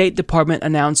 the State Department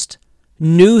announced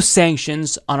new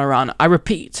sanctions on Iran. I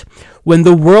repeat, when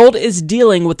the world is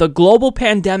dealing with a global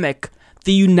pandemic,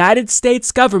 the United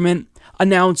States government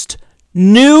announced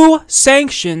new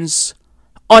sanctions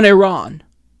on Iran.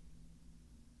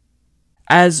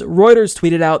 As Reuters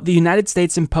tweeted out, the United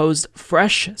States imposed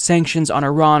fresh sanctions on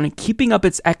Iran, keeping up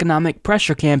its economic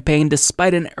pressure campaign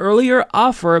despite an earlier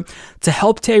offer to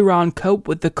help Tehran cope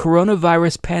with the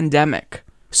coronavirus pandemic.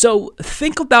 So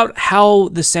think about how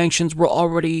the sanctions were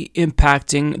already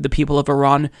impacting the people of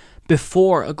Iran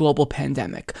before a global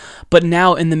pandemic. But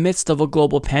now, in the midst of a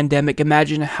global pandemic,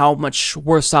 imagine how much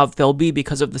worse off they'll be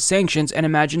because of the sanctions, and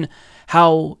imagine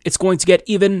how it's going to get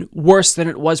even worse than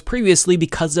it was previously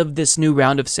because of this new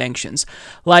round of sanctions.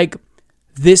 Like,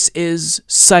 this is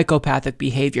psychopathic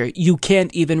behavior. You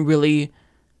can't even really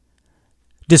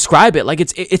describe it. Like,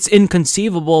 it's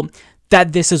inconceivable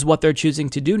that this is what they're choosing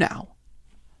to do now.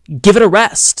 Give it a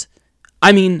rest.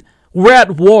 I mean, we're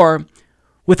at war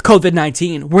with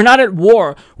COVID-19. We're not at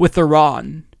war with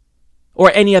Iran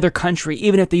or any other country,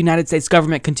 even if the United States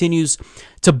government continues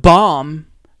to bomb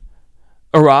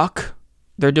Iraq.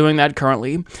 They're doing that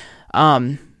currently.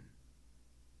 We're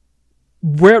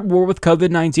at war with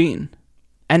COVID-19.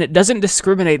 And it doesn't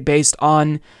discriminate based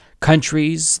on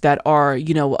countries that are,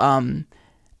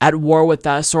 at war with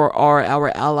us or are our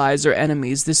allies or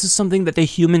enemies. This is something that the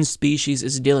human species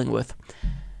is dealing with.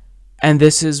 And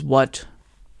this is what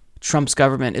Trump's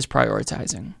government is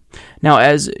prioritizing. Now,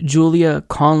 as Julia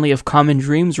Conley of Common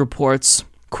Dreams reports,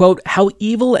 quote, "How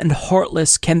evil and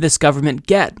heartless can this government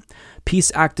get?"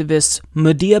 Peace activist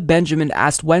Medea Benjamin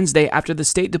asked Wednesday after the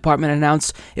State Department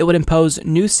announced it would impose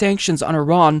new sanctions on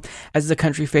Iran as the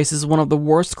country faces one of the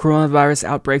worst coronavirus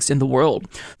outbreaks in the world.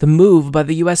 The move by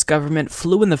the U.S. government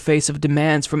flew in the face of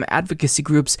demands from advocacy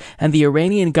groups and the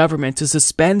Iranian government to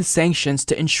suspend sanctions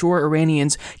to ensure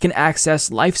Iranians can access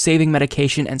life-saving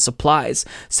medication and supplies.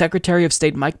 Secretary of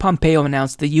State Mike Pompeo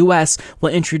announced the U.S.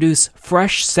 will introduce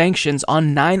fresh sanctions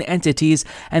on 9 entities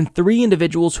and 3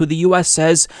 individuals who the U.S.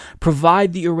 says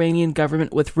provide the Iranian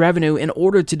government with revenue in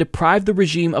order to deprive the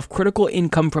regime of critical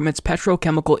income from its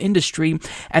petrochemical industry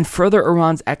and further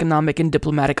Iran's economic and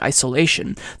diplomatic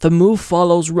isolation. The move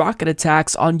follows rocket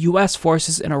attacks on U.S.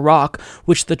 forces in Iraq,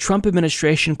 which the Trump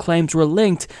administration claims were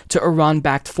linked to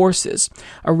Iran-backed forces.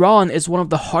 Iran is one of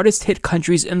the hardest hit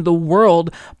countries in the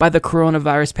world by the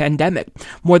coronavirus pandemic.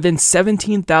 More than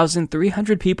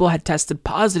 17,300 people had tested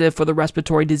positive for the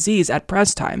respiratory disease at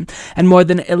press time, and more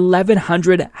than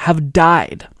 1,100 have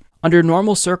died. Under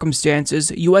normal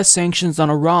circumstances, U.S. sanctions on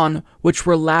Iran, which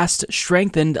were last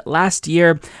strengthened last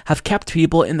year, have kept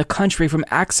people in the country from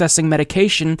accessing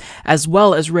medication as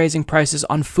well as raising prices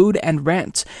on food and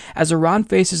rent. As Iran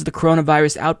faces the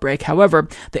coronavirus outbreak, however,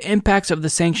 the impacts of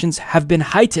the sanctions have been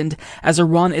heightened as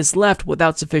Iran is left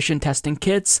without sufficient testing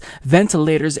kits,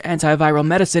 ventilators, antiviral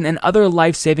medicine, and other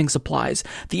life-saving supplies.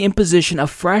 The imposition of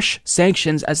fresh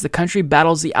sanctions as the country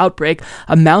battles the outbreak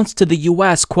amounts to the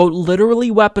U.S., quote,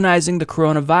 literally weaponizing the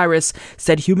coronavirus,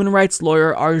 said human rights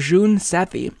lawyer Arjun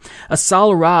Sathi.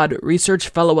 Asal Rad, research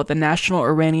fellow at the National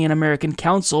Iranian-American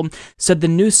Council, said the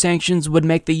new sanctions would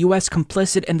make the U.S.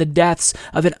 complicit in the deaths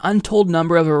of an untold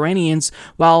number of Iranians,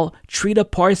 while Trita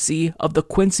Parsi of the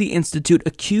Quincy Institute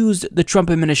accused the Trump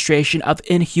administration of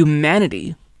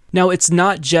inhumanity. Now, it's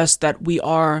not just that we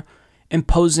are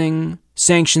imposing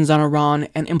sanctions on Iran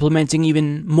and implementing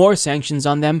even more sanctions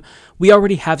on them. We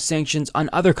already have sanctions on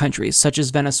other countries, such as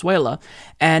Venezuela,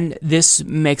 and this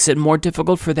makes it more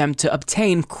difficult for them to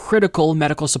obtain critical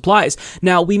medical supplies.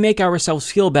 Now, we make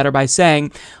ourselves feel better by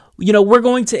saying, we're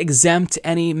going to exempt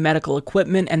any medical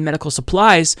equipment and medical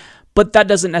supplies, but that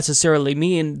doesn't necessarily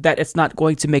mean that it's not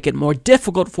going to make it more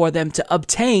difficult for them to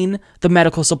obtain the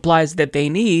medical supplies that they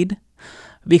need,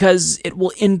 because it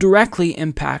will indirectly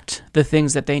impact the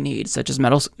things that they need, such as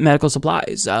medical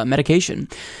supplies, medication.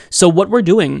 So what we're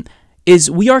doing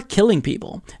is we are killing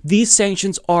people. These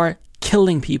sanctions are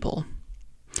killing people.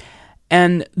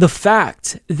 And the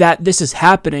fact that this is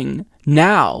happening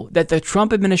now, that the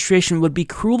Trump administration would be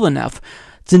cruel enough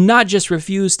to not just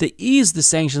refuse to ease the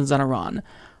sanctions on Iran,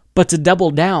 but to double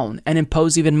down and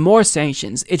impose even more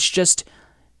sanctions,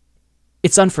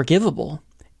 it's unforgivable.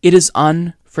 It is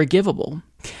unforgivable.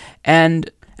 And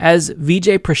as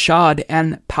Vijay Prashad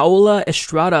and Paula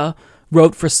Estrada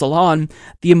wrote for Salon,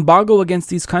 the embargo against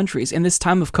these countries in this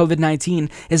time of COVID-19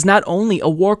 is not only a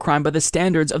war crime by the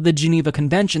standards of the Geneva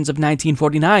Conventions of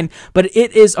 1949, but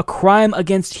it is a crime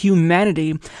against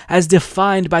humanity as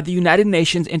defined by the United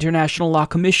Nations International Law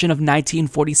Commission of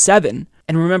 1947.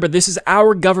 And remember, this is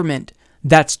our government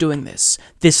that's doing this.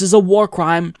 This is a war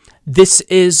crime. This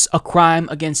is a crime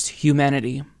against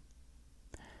humanity.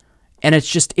 And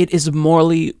it is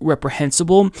morally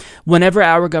reprehensible. Whenever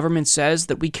our government says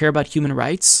that we care about human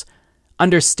rights,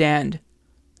 understand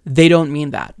they don't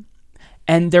mean that.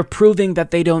 And they're proving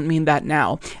that they don't mean that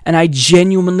now. And I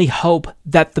genuinely hope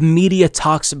that the media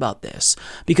talks about this,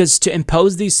 because to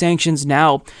impose these sanctions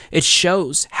now, it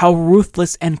shows how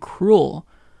ruthless and cruel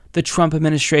the Trump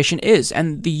administration is,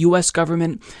 and the U.S.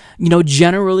 government,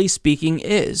 generally speaking,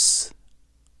 is.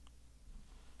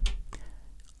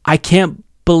 I can't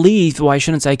believe, well, I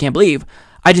shouldn't say I can't believe,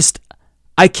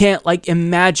 I can't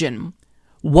imagine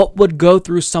what would go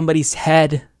through somebody's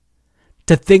head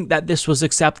to think that this was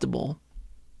acceptable.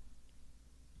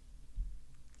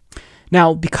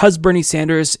 Now, because Bernie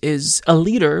Sanders is a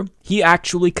leader, he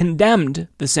actually condemned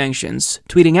the sanctions,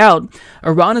 tweeting out,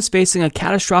 "Iran is facing a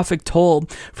catastrophic toll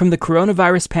from the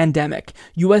coronavirus pandemic.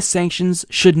 U.S. sanctions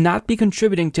should not be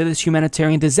contributing to this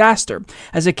humanitarian disaster.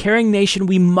 As a caring nation,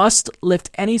 we must lift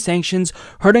any sanctions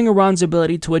hurting Iran's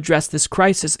ability to address this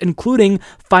crisis, including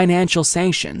financial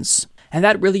sanctions." And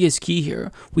that really is key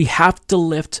here. We have to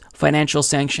lift financial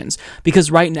sanctions,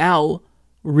 because right now,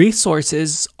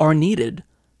 resources are needed.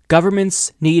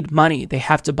 Governments need money. They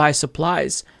have to buy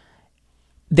supplies.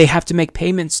 They have to make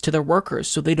payments to their workers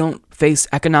so they don't face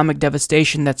economic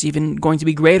devastation that's even going to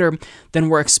be greater than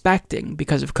we're expecting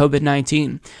because of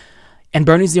COVID-19. And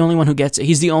Bernie's the only one who gets it.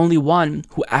 He's the only one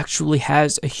who actually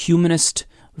has a humanist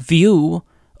view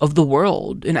of the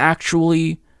world, an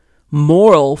actually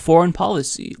moral foreign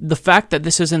policy. The fact that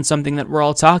this isn't something that we're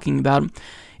all talking about,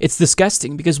 it's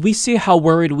disgusting, because we see how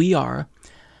worried we are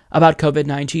about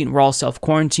COVID-19. We're all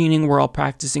self-quarantining, we're all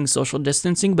practicing social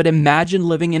distancing, but imagine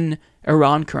living in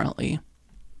Iran currently.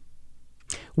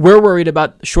 We're worried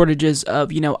about shortages of,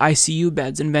 ICU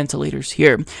beds and ventilators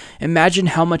here. Imagine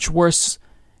how much worse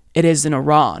it is in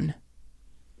Iran,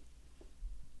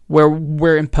 where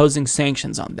we're imposing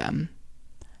sanctions on them,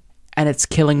 and it's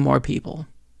killing more people.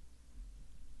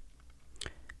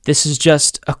 This is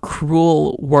just a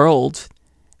cruel world,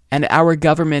 and our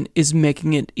government is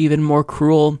making it even more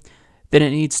cruel than it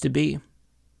needs to be.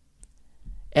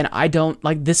 And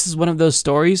this is one of those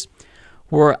stories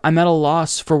where I'm at a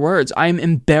loss for words. I'm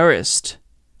embarrassed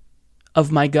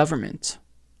of my government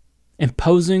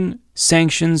imposing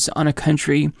sanctions on a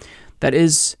country that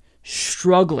is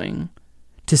struggling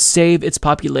to save its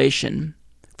population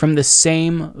from the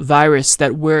same virus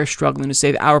that we're struggling to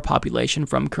save our population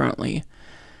from currently.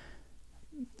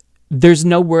 there's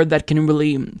no word that can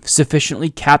really sufficiently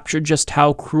capture just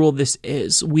how cruel this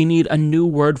is. We need a new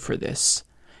word for this,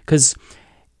 because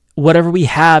whatever we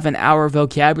have in our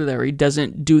vocabulary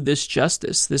doesn't do this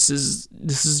justice. This is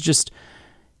just,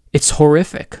 it's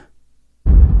horrific.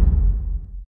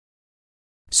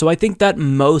 So I think that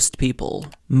most people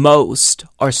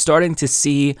are starting to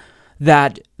see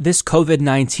that this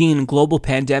COVID-19 global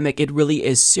pandemic, it really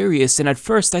is serious. And at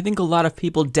first, I think a lot of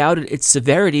people doubted its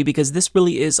severity because this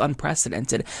really is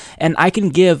unprecedented. And I can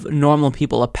give normal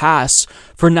people a pass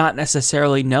for not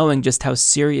necessarily knowing just how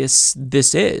serious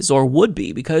this is or would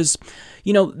be, because,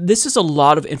 you know, this is a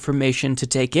lot of information to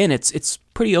take in. It's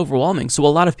pretty overwhelming. So a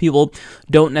lot of people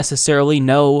don't necessarily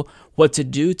know what to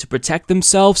do to protect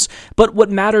themselves. But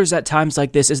what matters at times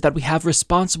like this is that we have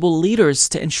responsible leaders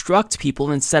to instruct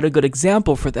people and set a good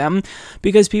example for them,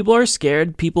 because people are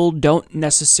scared. People don't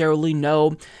necessarily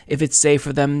know if it's safe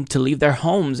for them to leave their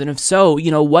homes. And if so,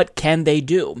 you know, what can they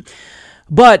do?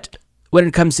 But when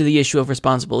it comes to the issue of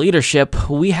responsible leadership,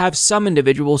 we have some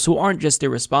individuals who aren't just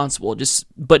irresponsible,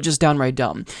 but just downright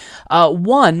dumb.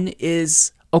 One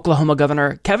is Oklahoma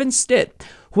Governor Kevin Stitt,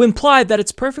 who implied that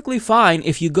it's perfectly fine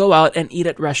if you go out and eat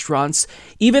at restaurants,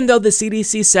 even though the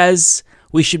CDC says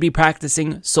we should be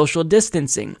practicing social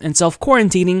distancing and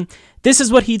self-quarantining. This is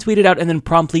what he tweeted out and then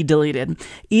promptly deleted.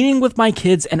 Eating with my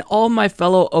kids and all my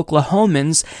fellow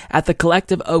Oklahomans at the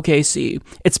Collective OKC.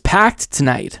 It's packed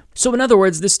tonight. So in other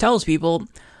words, this tells people,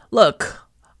 look,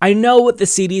 I know what the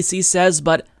CDC says,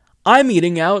 but I'm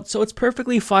eating out, so it's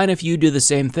perfectly fine if you do the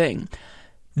same thing.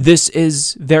 This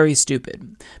is very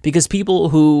stupid, because people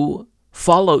who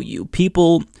follow you,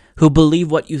 people who believe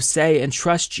what you say and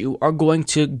trust you, are going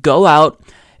to go out,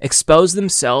 expose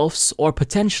themselves, or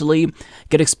potentially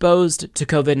get exposed to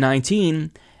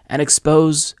COVID-19 and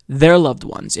expose their loved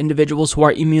ones, individuals who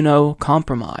are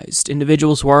immunocompromised,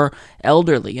 individuals who are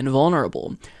elderly and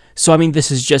vulnerable. So, I mean, this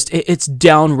is just, it's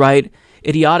downright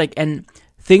idiotic. And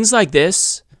things like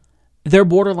this, they're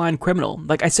borderline criminal.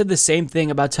 Like I said the same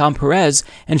thing about Tom Perez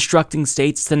instructing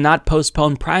states to not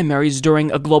postpone primaries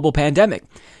during a global pandemic.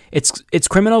 It's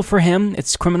criminal for him,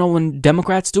 it's criminal when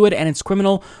Democrats do it, and it's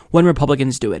criminal when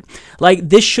Republicans do it. Like,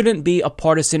 this shouldn't be a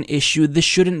partisan issue. This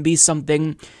shouldn't be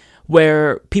something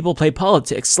where people play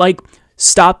politics. Like,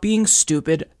 stop being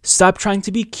stupid. Stop trying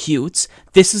to be cute.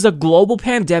 This is a global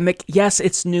pandemic. Yes,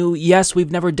 it's new. Yes,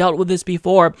 we've never dealt with this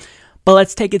before. But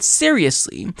let's take it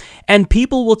seriously. And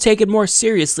people will take it more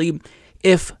seriously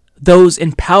if those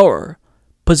in power,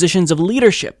 positions of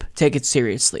leadership, take it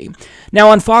seriously. Now,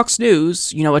 on Fox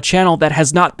News, you know, a channel that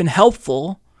has not been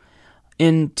helpful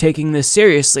in taking this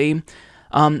seriously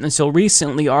until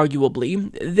recently,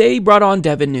 arguably, they brought on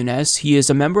Devin Nunes. He is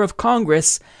a member of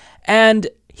Congress, and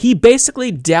he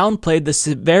basically downplayed the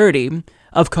severity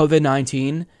of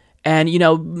COVID-19 and, you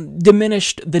know,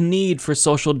 diminished the need for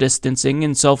social distancing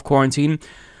and self-quarantine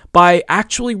by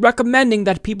actually recommending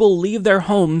that people leave their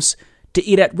homes to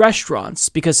eat at restaurants,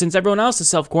 because since everyone else is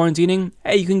self-quarantining,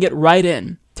 hey, you can get right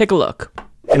in. Take a look.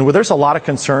 And there's a lot of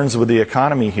concerns with the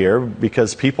economy here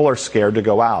because people are scared to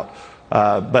go out.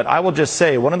 But I will just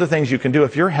say, one of the things you can do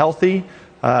if you're healthy,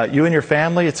 you and your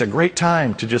family, it's a great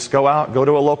time to just go out, go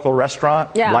to a local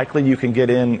restaurant. Yeah. Likely you can get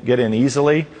in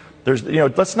easily.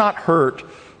 Let's not hurt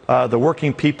the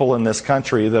working people in this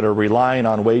country that are relying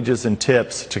on wages and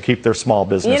tips to keep their small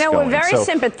business going. We're very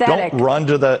sympathetic. Don't run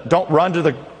to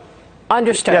the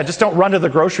Understood. Yeah, just don't run to the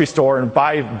grocery store and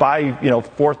buy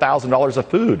 $4,000 of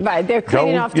food. Right, they're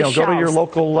cleaning off the shelves. Go to your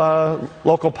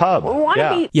local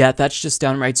pub. Yeah, that's just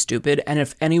downright stupid. And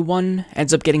if anyone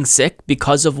ends up getting sick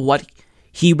because of what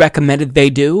he recommended they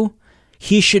do,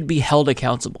 he should be held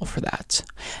accountable for that.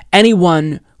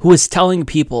 Anyone who is telling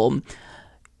people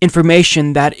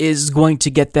information that is going to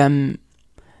get them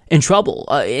in trouble,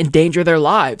 endanger their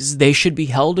lives, they should be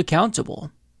held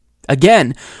accountable.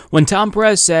 Again, when Tom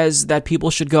Perez says that people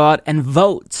should go out and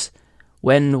vote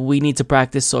when we need to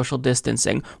practice social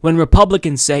distancing, when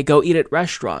Republicans say go eat at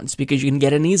restaurants because you can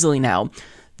get in easily now,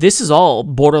 this is all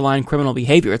borderline criminal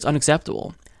behavior. It's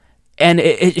unacceptable. And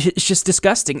it's just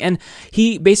disgusting. And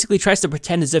he basically tries to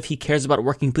pretend as if he cares about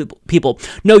working people.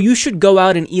 No, you should go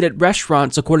out and eat at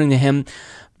restaurants, according to him,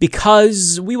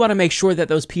 because we want to make sure that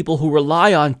those people who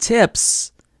rely on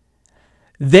tips,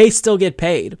 they still get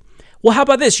paid. Well, how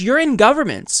about this? You're in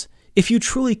government. If you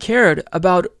truly cared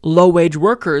about low-wage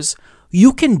workers,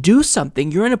 you can do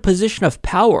something. You're in a position of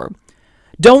power.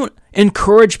 Don't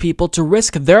encourage people to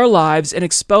risk their lives and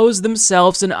expose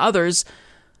themselves and others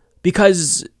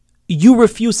because you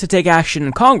refuse to take action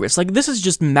in Congress. Like, this is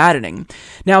just maddening.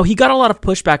 Now, he got a lot of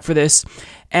pushback for this,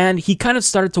 and he kind of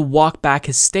started to walk back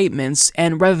his statements,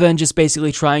 and rather than just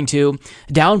basically trying to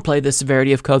downplay the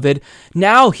severity of COVID,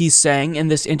 now he's saying in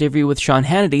this interview with Sean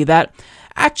Hannity that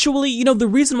actually, the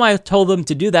reason why I told them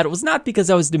to do that was not because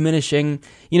I was diminishing,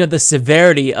 the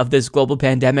severity of this global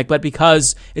pandemic, but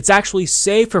because it's actually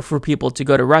safer for people to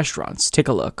go to restaurants. Take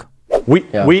a look.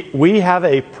 We have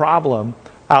a problem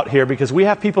out here because we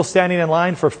have people standing in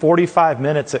line for 45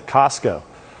 minutes at Costco.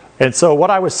 And so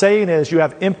what I was saying is you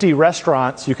have empty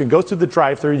restaurants. You can go through the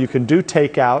drive-thru. You can do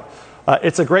takeout.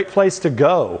 It's a great place to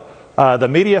go. The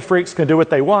media freaks can do what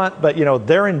they want, but,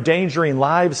 they're endangering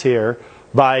lives here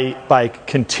by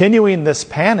continuing this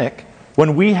panic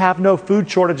when we have no food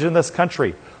shortage in this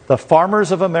country. The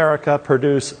farmers of America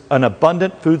produce an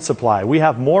abundant food supply. We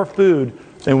have more food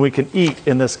than we can eat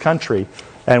in this country.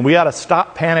 And we ought to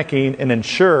stop panicking and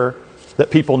ensure that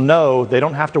people know they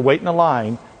don't have to wait in a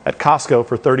line at Costco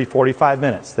for 30, 45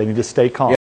 minutes. They need to stay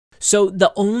calm. So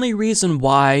the only reason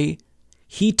why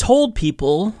he told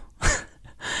people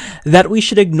that we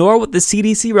should ignore what the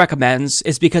CDC recommends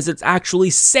is because it's actually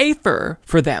safer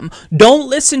for them. Don't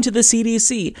listen to the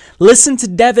CDC. Listen to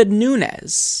Devin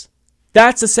Nunes.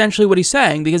 That's essentially what he's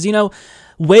saying because,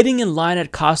 waiting in line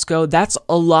at Costco, that's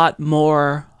a lot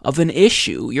more of an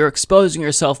issue. You're exposing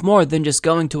yourself more than just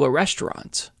going to a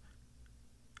restaurant.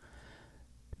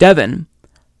 Devin,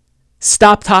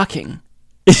 stop talking.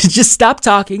 Just stop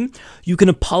talking. You can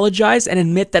apologize and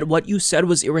admit that what you said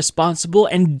was irresponsible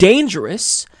and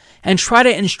dangerous and try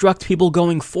to instruct people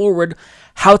going forward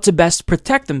how to best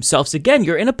protect themselves. Again,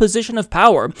 you're in a position of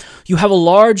power. You have a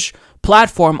large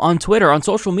platform on Twitter, on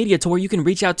social media, to where you can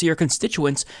reach out to your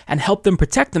constituents and help them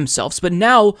protect themselves. But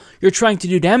now you're trying to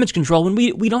do damage control when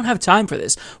we don't have time for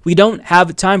this. We don't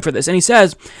have time for this. And he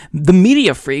says the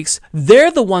media freaks,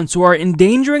 they're the ones who are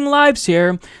endangering lives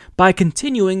here by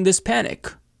continuing this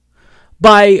panic.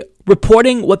 By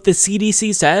reporting what the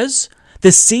CDC says, the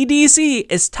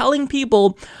CDC is telling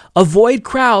people avoid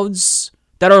crowds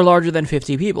that are larger than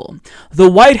 50 people.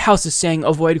 The White House is saying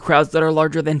avoid crowds that are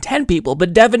larger than 10 people.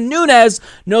 But Devin Nunes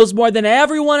knows more than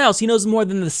everyone else. He knows more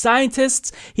than the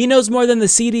scientists. He knows more than the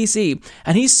CDC.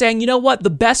 And he's saying, you know what?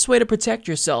 The best way to protect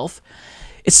yourself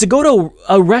is to go to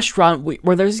a restaurant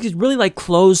where there's these really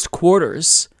closed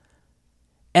quarters.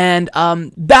 And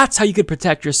that's how you could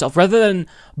protect yourself rather than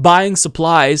buying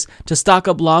supplies to stock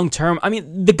up long term. I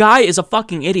mean, the guy is a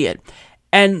fucking idiot.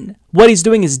 And what he's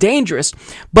doing is dangerous.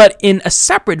 But in a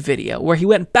separate video where he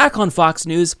went back on Fox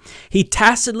News, he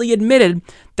tacitly admitted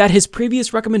that his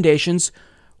previous recommendations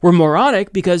were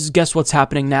moronic because guess what's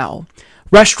happening now?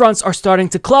 Restaurants are starting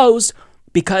to close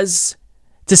because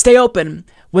to stay open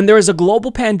when there is a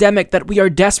global pandemic that we are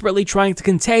desperately trying to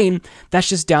contain, that's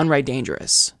just downright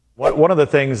dangerous. One of the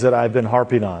things that I've been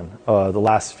harping on the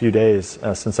last few days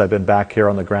since I've been back here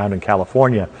on the ground in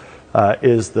California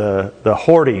is the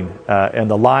hoarding and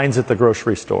the lines at the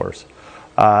grocery stores.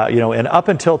 And up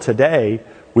until today,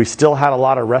 we still had a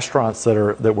lot of restaurants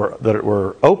that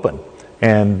were open,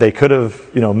 and they could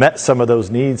have met some of those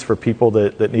needs for people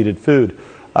that needed food.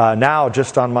 Now,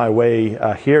 just on my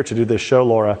way here to do this show,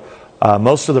 Laura,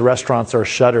 most of the restaurants are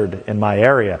shuttered in my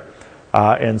area.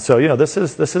 And so, this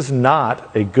is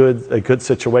not a good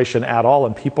situation at all,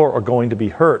 and people are going to be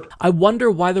hurt. I wonder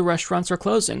why the restaurants are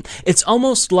closing. It's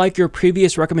almost like your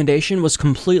previous recommendation was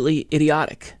completely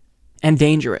idiotic and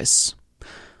dangerous.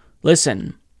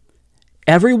 Listen,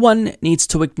 everyone needs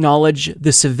to acknowledge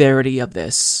the severity of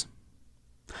this.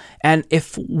 And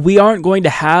if we aren't going to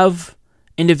have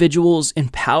individuals in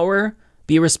power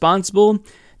be responsible,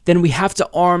 then we have to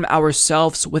arm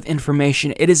ourselves with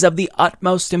information. It is of the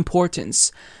utmost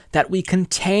importance that we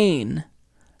contain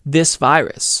this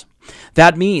virus.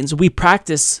 That means we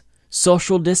practice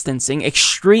social distancing,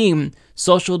 extreme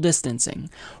social distancing.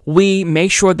 We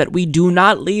make sure that we do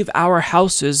not leave our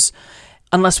houses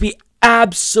unless we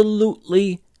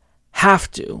absolutely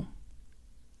have to.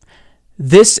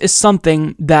 This is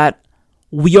something that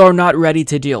we are not ready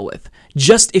to deal with.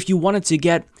 Just if you wanted to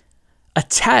get a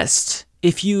test,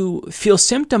 if you feel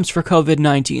symptoms for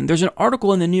COVID-19, there's an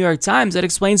article in the New York Times that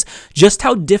explains just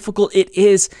how difficult it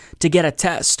is to get a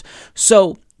test.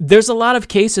 So there's a lot of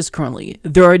cases currently.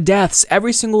 There are deaths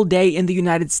every single day in the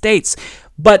United States.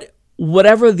 But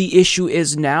whatever the issue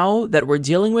is now that we're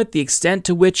dealing with, the extent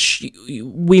to which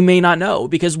we may not know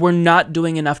because we're not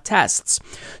doing enough tests.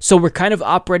 So we're kind of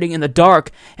operating in the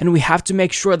dark, and we have to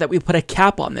make sure that we put a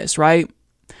cap on this, right?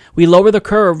 We lower the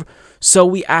curve so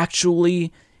we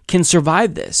actually can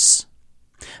survive this.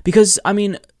 Because,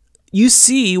 You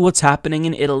see what's happening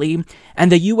in Italy,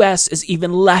 and the US is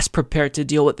even less prepared to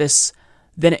deal with this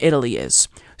than Italy is.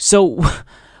 So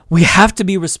we have to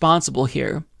be responsible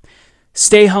here.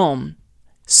 Stay home.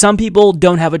 Some people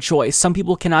don't have a choice. Some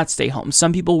people cannot stay home.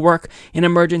 Some people work in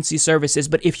emergency services,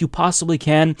 but if you possibly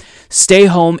can, stay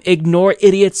home. Ignore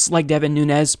idiots like Devin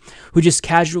Nunes, who just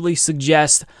casually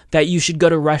suggest that you should go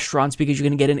to restaurants because you're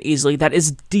going to get in easily. That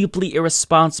is deeply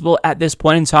irresponsible at this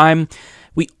point in time.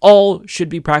 We all should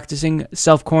be practicing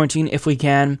self-quarantine if we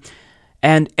can.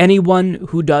 And anyone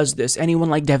who does this, anyone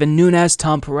like Devin Nunes,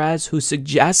 Tom Perez, who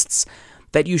suggests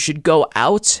that you should go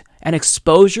out and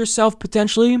expose yourself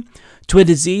potentially to a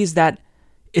disease that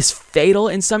is fatal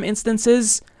in some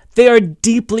instances, they are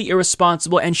deeply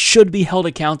irresponsible and should be held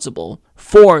accountable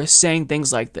for saying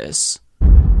things like this.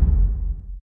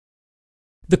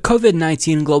 The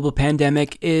COVID-19 global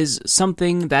pandemic is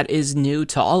something that is new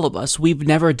to all of us. We've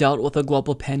never dealt with a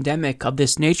global pandemic of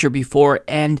this nature before.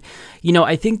 And,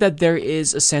 I think that there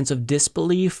is a sense of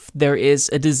disbelief. There is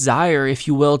a desire, if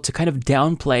you will, to kind of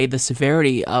downplay the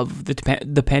severity of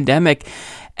the pandemic.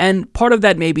 And part of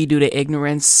that may be due to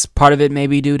ignorance. Part of it may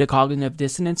be due to cognitive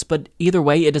dissonance. But either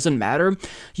way, it doesn't matter.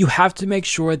 You have to make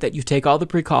sure that you take all the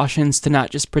precautions to not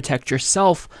just protect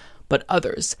yourself, but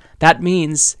others. That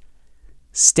means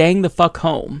staying the fuck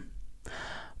home.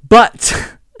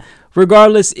 But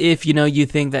regardless if, you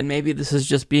think that maybe this is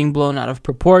just being blown out of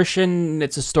proportion,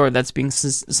 it's a story that's being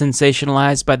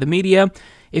sensationalized by the media,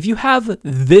 if you have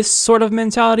this sort of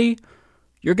mentality,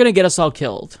 you're going to get us all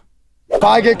killed. If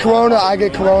I get corona, I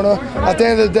get corona. At the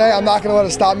end of the day, I'm not going to let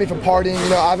it stop me from partying.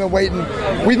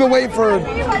 We've been waiting for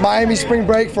Miami spring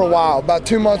break for a while. About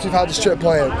 2 months we've had this trip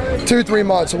planned. 2-3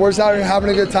 months. So we're just out here having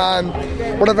a good time.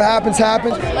 Whatever happens,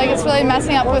 happens. It's really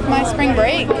messing up with my spring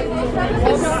break.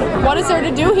 What is there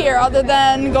to do here other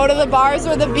than go to the bars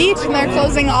or the beach, and they're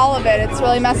closing all of it? It's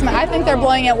really messing up. I think they're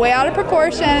blowing it way out of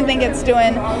proportion. I think it's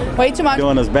doing way too much.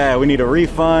 Doing us bad. We need a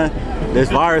refund. This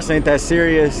virus ain't that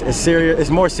serious. It's serious. It's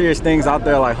more serious things out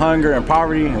there like hunger and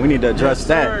poverty, and we need to address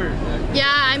that.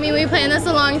 Yeah, we planned this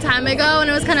a long time ago, and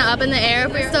it was kind of up in the air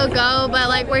if we still go,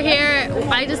 but we're here.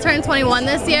 I just turned 21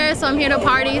 this year, so I'm here to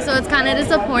party, so it's kind of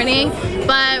disappointing,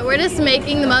 but we're just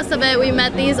making the most of it. We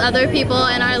met these other people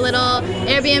in our little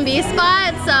Airbnb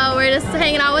spot, so we're just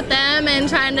hanging out with them and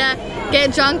trying to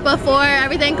get drunk before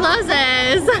everything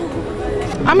closes.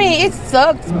 It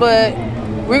sucks, but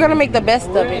we're gonna make the best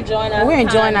of it. We're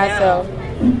enjoying ourselves.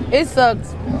 It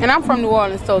sucks, and I'm from New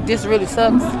Orleans, so this really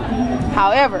sucks.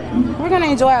 However, we're gonna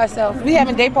enjoy ourselves. We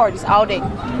having day parties all day.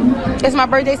 It's my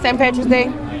birthday, St. Patrick's Day.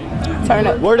 Turn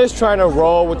up. We're just trying to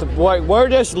roll with we're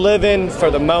just living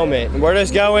for the moment. We're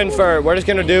just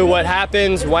gonna do what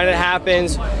happens when it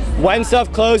happens. When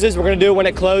stuff closes, we're gonna do it when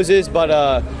it closes, but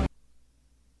I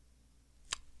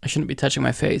shouldn't be touching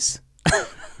my face.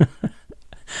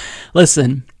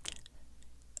 Listen,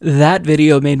 that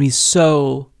video made me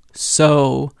so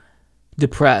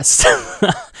depressed.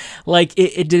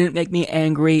 It didn't make me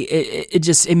angry.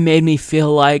 It made me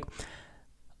feel like,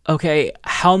 okay,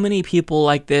 how many people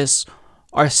like this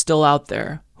are still out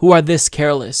there who are this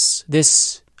careless,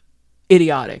 this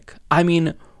idiotic?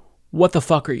 What the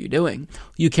fuck are you doing?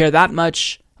 You care that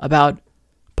much about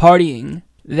partying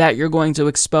that you're going to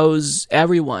expose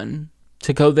everyone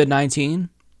to COVID-19?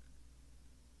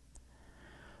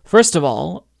 First of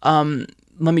all,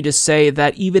 let me just say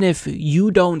that even if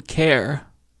you don't care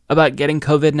about getting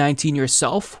COVID-19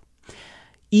 yourself,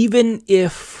 even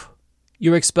if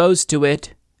you're exposed to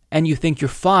it and you think you're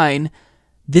fine,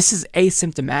 this is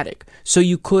asymptomatic. So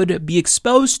you could be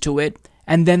exposed to it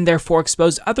and then therefore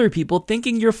expose other people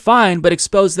thinking you're fine, but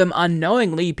expose them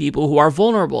unknowingly, people who are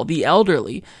vulnerable, the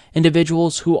elderly,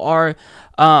 individuals who are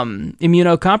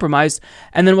immunocompromised.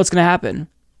 And then what's going to happen?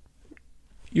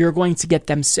 You're going to get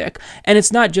them sick. And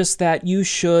it's not just that you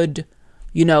should,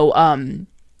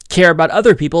 care about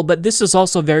other people, but this is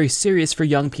also very serious for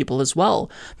young people as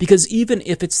well. Because even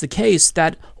if it's the case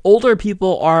that older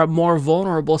people are more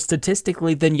vulnerable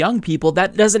statistically than young people,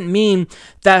 that doesn't mean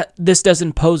that this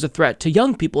doesn't pose a threat to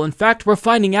young people. In fact, we're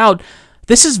finding out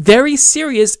this is very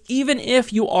serious even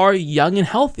if you are young and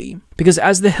healthy. Because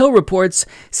as The Hill reports,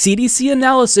 CDC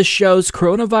analysis shows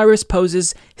coronavirus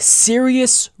poses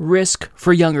serious risk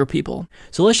for younger people.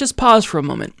 So let's just pause for a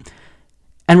moment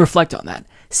and reflect on that.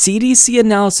 CDC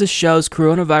analysis shows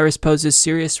coronavirus poses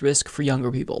serious risk for younger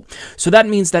people. So that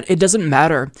means that it doesn't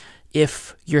matter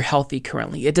if you're healthy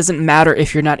currently. It doesn't matter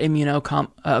if you're not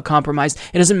immunocompromised.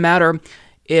 It doesn't matter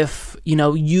if,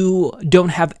 you don't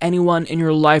have anyone in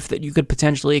your life that you could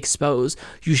potentially expose.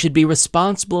 You should be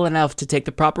responsible enough to take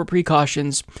the proper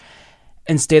precautions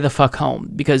and stay the fuck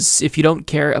home. Because if you don't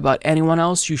care about anyone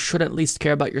else, you should at least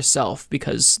care about yourself,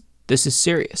 because this is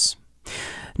serious.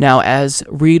 Now, as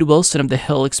Reed Wilson of The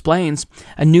Hill explains,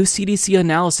 a new CDC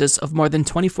analysis of more than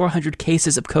 2,400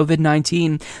 cases of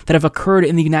COVID-19 that have occurred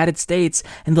in the United States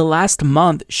in the last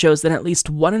month shows that at least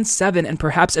 1 in 7 and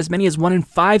perhaps as many as 1 in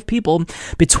 5 people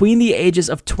between the ages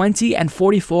of 20 and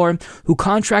 44 who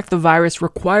contract the virus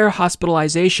require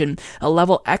hospitalization, a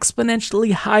level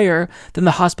exponentially higher than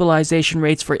the hospitalization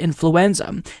rates for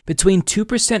influenza. Between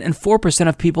 2% and 4%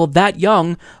 of people that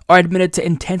young are admitted to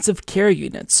intensive care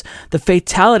units. The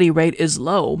fatality rate is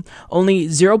low, only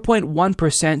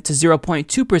 0.1% to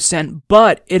 0.2%,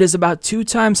 but it is about 2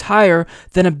 times higher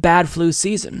than a bad flu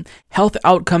season. Health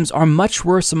outcomes are much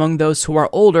worse among those who are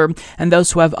older and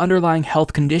those who have underlying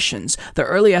health conditions. The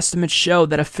early estimates show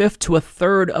that a fifth to a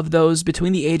third of those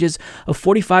between the ages of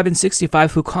 45 and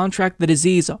 65 who contract the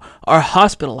disease are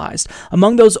hospitalized.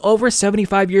 Among those over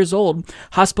 75 years old,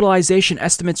 hospitalization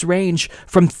estimates range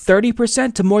from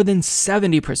 30% to more than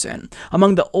 70%.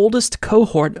 Among the oldest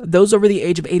cohort, those over the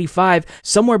age of 85,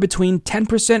 somewhere between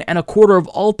 10% and a quarter of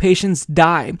all patients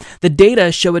die. The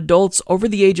data show adults over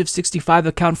the age of 65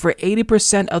 account for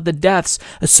 80% of the deaths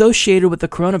associated with the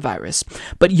coronavirus.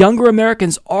 But younger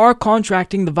Americans are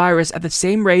contracting the virus at the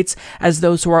same rates as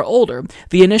those who are older.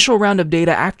 The initial round of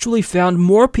data actually found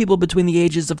more people between the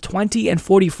ages of 20 and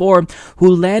 44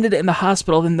 who landed in the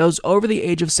hospital than those over the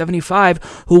age of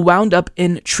 75 who wound up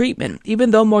in treatment,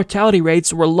 even though mortality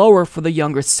rates were lower for the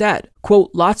younger set.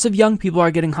 Quote, lots of young people are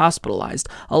getting hospitalized,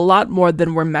 a lot more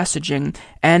than we're messaging.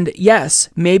 And yes,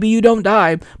 maybe you don't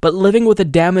die, but living with a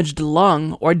damaged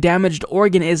lung or damaged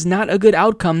organ is not a good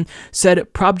outcome, said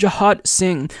Prabhat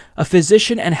Singh, a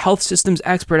physician and health systems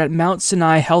expert at Mount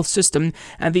Sinai Health System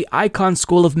and the Icahn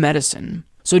School of Medicine.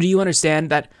 So do you understand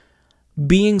that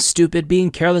being stupid, being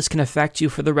careless can affect you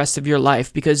for the rest of your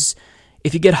life? Because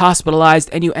if you get hospitalized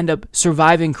and you end up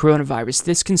surviving coronavirus,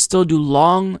 this can still do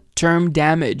long-term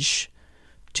damage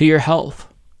to your health.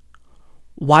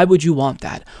 Why would you want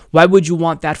that? Why would you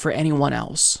want that for anyone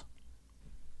else?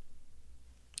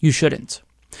 You shouldn't.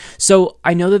 So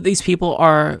I know that these people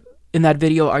in that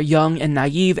video are young and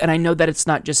naive, and I know that it's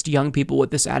not just young people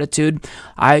with this attitude.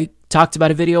 I talked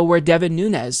about a video where Devin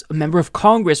Nunes, a member of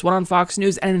Congress, went on Fox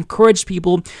News and encouraged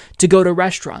people to go to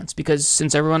restaurants because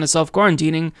since everyone is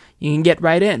self-quarantining, you can get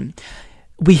right in.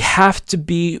 We have to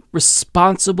be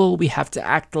responsible. We have to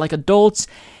act like adults.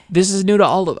 This is new to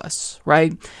all of us,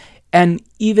 right? And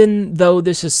even though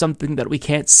this is something that we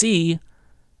can't see,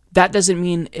 that doesn't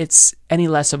mean it's any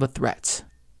less of a threat,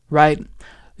 right?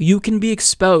 You can be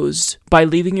exposed by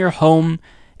leaving your home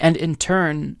and in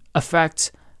turn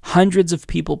affect hundreds of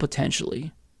people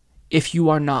potentially if you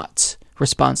are not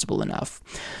responsible enough.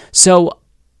 So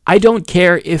I don't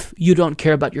care if you don't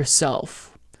care about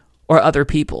yourself or other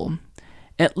people.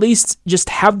 At least just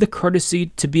have the courtesy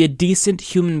to be a decent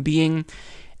human being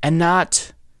and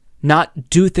not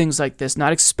do things like this,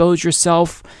 not expose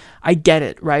yourself. I get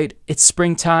it, right? It's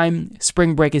springtime.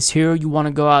 Spring break is here. You want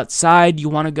to go outside. You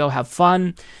want to go have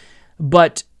fun.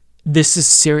 But this is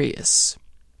serious.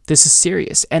 This is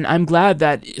serious. And I'm glad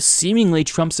that seemingly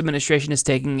Trump's administration is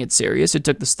taking it serious. It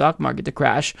took the stock market to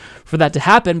crash for that to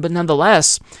happen. But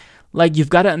nonetheless, you've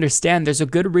got to understand there's a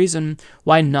good reason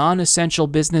why non-essential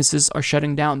businesses are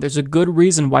shutting down. There's a good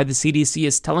reason why the CDC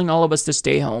is telling all of us to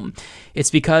stay home.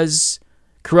 It's because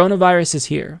coronavirus is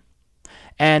here.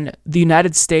 And the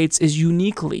United States is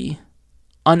uniquely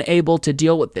unable to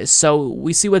deal with this. So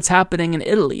we see what's happening in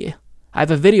Italy. I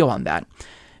have a video on that.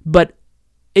 But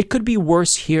it could be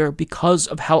worse here because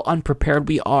of how unprepared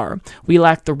we are. We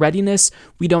lack the readiness.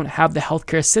 We don't have the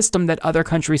healthcare system that other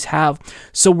countries have.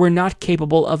 So we're not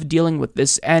capable of dealing with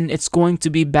this. And it's going to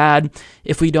be bad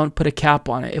if we don't put a cap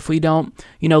on it, if we don't,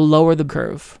 lower the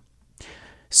curve.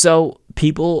 So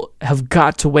people have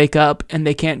got to wake up and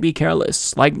they can't be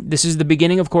careless. This is the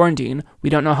beginning of quarantine. We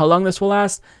don't know how long this will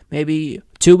last. Maybe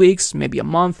 2 weeks, maybe a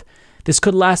month. This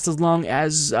could last as long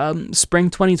as spring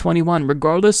 2021.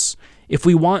 Regardless, if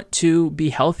we want to be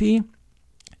healthy,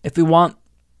 if we want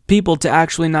people to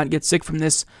actually not get sick from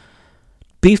this,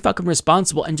 be fucking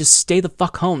responsible and just stay the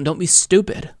fuck home. Don't be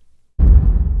stupid.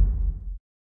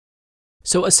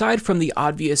 So aside from the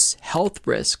obvious health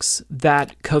risks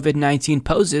that COVID-19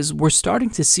 poses, we're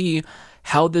starting to see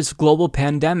how this global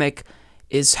pandemic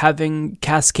is having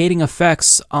cascading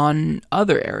effects on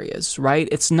other areas, right?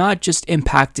 It's not just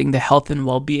impacting the health and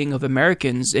well-being of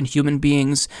Americans and human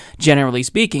beings, generally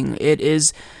speaking. It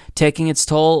is taking its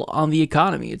toll on the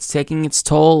economy. It's taking its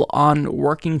toll on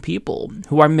working people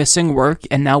who are missing work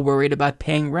and now worried about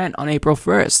paying rent on April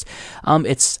 1st.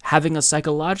 It's having a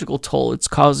psychological toll. It's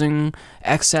causing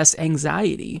excess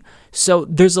anxiety. So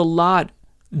there's a lot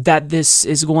that this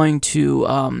is going to,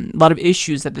 a lot of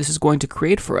issues that this is going to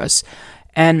create for us.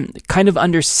 And kind of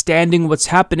understanding what's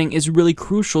happening is really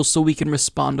crucial so we can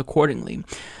respond accordingly.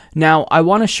 Now, I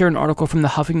want to share an article from the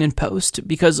Huffington Post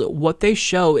because what they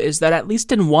show is that at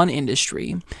least in one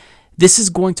industry, this is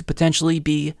going to potentially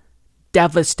be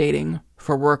devastating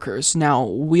for workers. Now,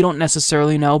 we don't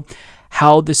necessarily know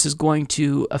how this is going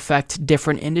to affect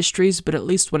different industries, but at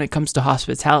least when it comes to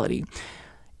hospitality,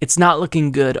 it's not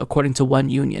looking good, according to one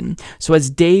union. So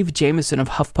as Dave Jamieson of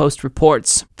HuffPost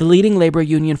reports, the leading labor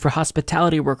union for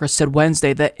hospitality workers said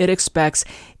Wednesday that it expects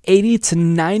 80 to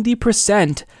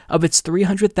 90% of its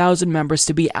 300,000 members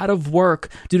to be out of work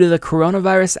due to the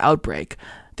coronavirus outbreak.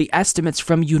 The estimates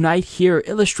from Unite Here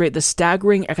illustrate the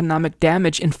staggering economic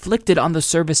damage inflicted on the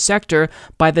service sector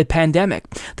by the pandemic.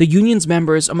 The union's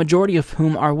members, a majority of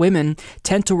whom are women,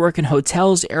 tend to work in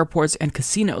hotels, airports, and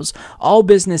casinos, all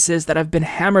businesses that have been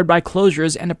hammered by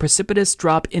closures and a precipitous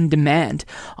drop in demand.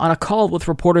 On a call with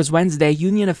reporters Wednesday,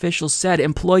 union officials said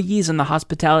employees in the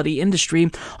hospitality industry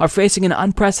are facing an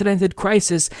unprecedented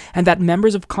crisis and that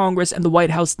members of Congress and the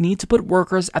White House need to put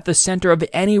workers at the center of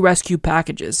any rescue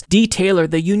packages. Dee Taylor,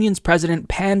 the union's president,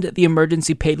 panned the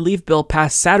emergency paid leave bill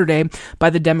passed Saturday by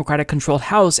the Democratic-controlled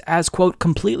House as, quote,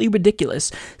 completely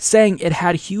ridiculous, saying it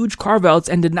had huge carve-outs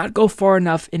and did not go far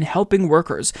enough in helping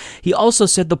workers. He also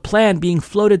said the plan being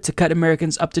floated to cut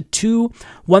Americans up to two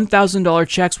 $1,000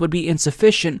 checks would be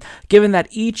insufficient, given that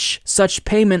each such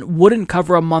payment wouldn't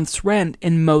cover a month's rent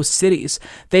in most cities.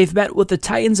 They've met with the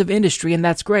titans of industry, and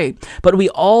that's great, but we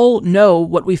all know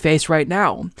what we face right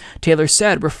now, Taylor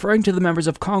said, referring to the members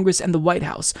of Congress and the White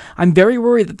House. I'm very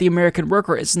worried that the American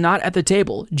worker is not at the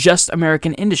table, just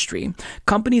American industry.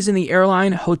 Companies in the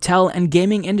airline, hotel, and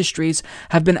gaming industries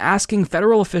have been asking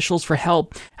federal officials for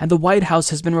help, and the White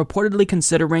House has been reportedly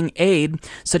considering aid,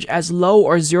 such as low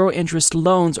or zero interest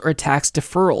loans or tax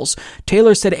deferrals.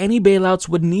 Taylor said any bailouts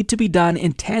would need to be done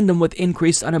in tandem with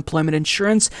increased unemployment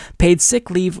insurance, paid sick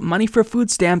leave, money for food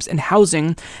stamps and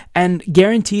housing, and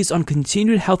guarantees on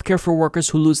continued health care for workers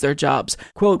who lose their jobs.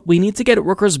 Quote, we need to get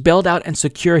workers bailed out and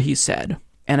secure, he said.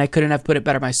 And I couldn't have put it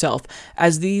better myself.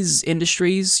 As these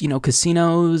industries,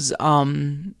 casinos,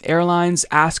 airlines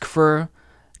ask for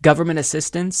government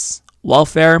assistance,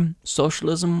 welfare,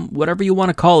 socialism, whatever you want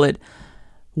to call it,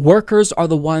 workers are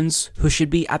the ones who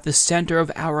should be at the center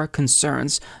of our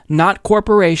concerns, not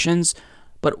corporations,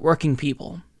 but working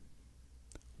people.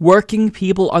 Working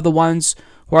people are the ones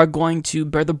who are going to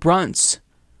bear the brunt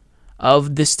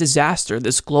of this disaster,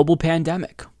 this global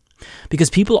pandemic. Because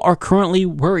people are currently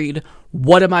worried,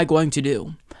 what am I going to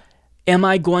do? Am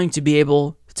I going to be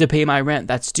able to pay my rent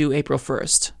that's due April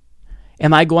 1st?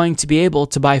 Am I going to be able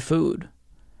to buy food?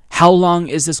 How long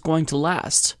is this going to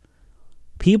last?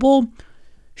 People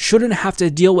shouldn't have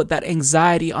to deal with that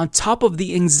anxiety on top of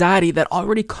the anxiety that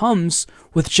already comes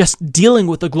with just dealing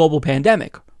with the global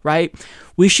pandemic, right?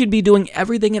 We should be doing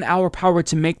everything in our power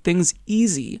to make things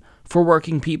easy for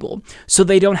working people so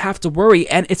they don't have to worry.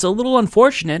 And it's a little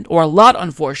unfortunate, or a lot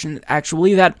unfortunate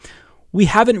actually, that we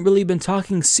haven't really been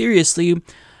talking seriously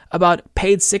about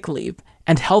paid sick leave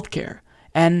and healthcare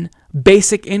and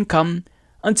basic income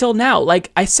until now.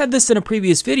 Like I said this in a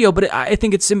previous video, but I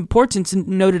think it's important to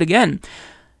note it again.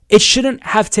 It shouldn't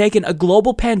have taken a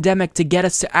global pandemic to get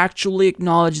us to actually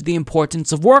acknowledge the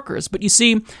importance of workers. But you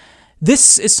see,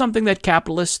 this is something that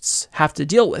capitalists have to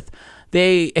deal with.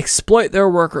 They exploit their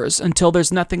workers until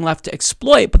there's nothing left to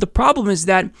exploit. But the problem is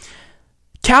that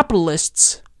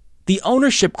capitalists, the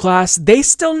ownership class, they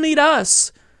still need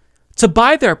us to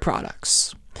buy their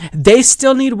products. They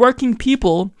still need working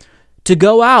people to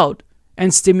go out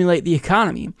and stimulate the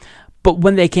economy. But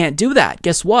when they can't do that,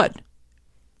 guess what?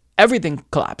 Everything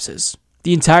collapses.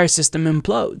 The entire system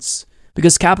implodes.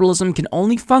 Because capitalism can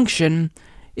only function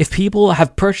if people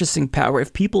have purchasing power,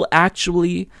 if people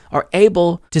actually are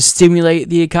able to stimulate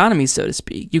the economy, so to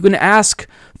speak. You can ask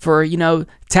for,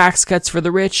 tax cuts for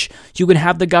the rich. You can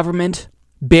have the government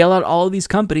bail out all of these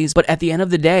companies. But at the end of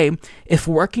the day, if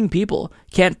working people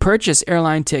can't purchase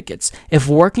airline tickets, if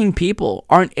working people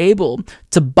aren't able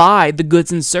to buy the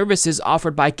goods and services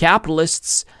offered by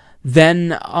capitalists, then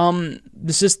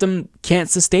the system can't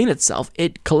sustain itself.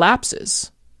 It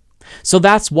collapses. So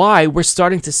that's why we're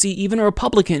starting to see even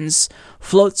Republicans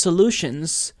float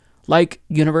solutions like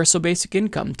universal basic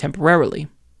income temporarily.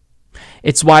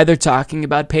 It's why they're talking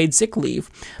about paid sick leave,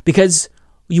 because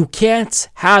you can't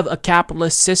have a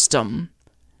capitalist system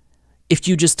if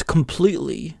you just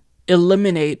completely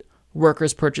eliminate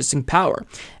workers' purchasing power.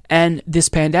 And this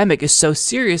pandemic is so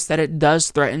serious that it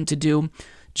does threaten to do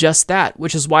just that,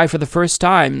 which is why for the first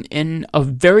time in a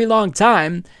very long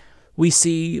time, we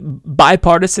see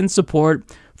bipartisan support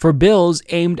for bills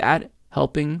aimed at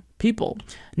helping people.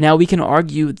 Now, we can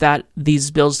argue that these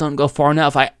bills don't go far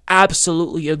enough. I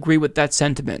absolutely agree with that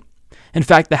sentiment. In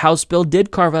fact, the House bill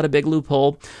did carve out a big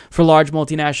loophole for large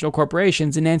multinational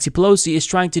corporations, and Nancy Pelosi is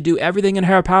trying to do everything in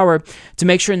her power to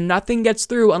make sure nothing gets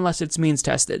through unless it's means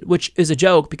tested, which is a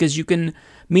joke because you can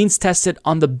means test it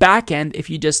on the back end if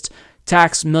you just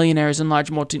tax millionaires and large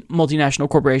multinational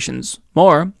corporations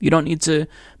more. You don't need to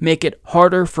make it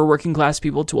harder for working class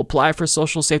people to apply for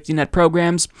social safety net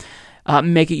programs,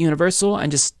 make it universal, and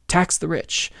just tax the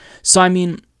rich. So, I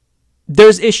mean,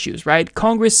 there's issues, right?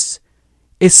 Congress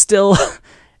is still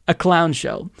a clown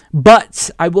show. But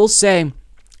I will say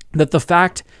that the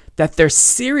fact that they're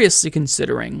seriously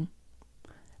considering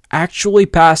actually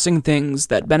passing things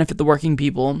that benefit the working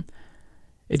people,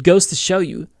 it goes to show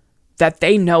you that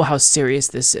they know how serious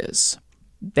this is.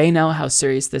 They know how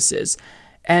serious this is.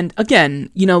 And again,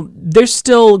 you know, there's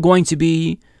still going to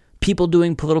be people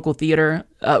doing political theater.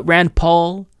 Rand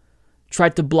Paul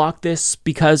tried to block this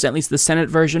because, at least the Senate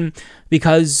version,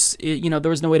 because, you know, there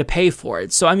was no way to pay for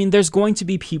it. So, I mean, there's going to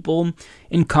be people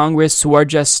in Congress who are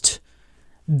just,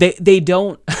 they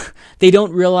don't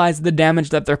realize the damage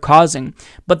that they're causing.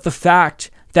 But the fact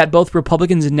that both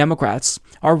Republicans and Democrats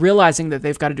are realizing that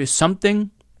they've got to do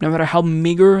something, no matter how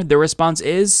meager their response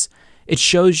is, it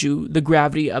shows you the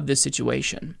gravity of this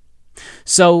situation.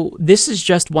 So this is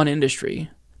just one industry.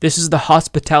 This is the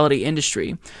hospitality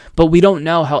industry, but we don't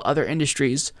know how other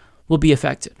industries will be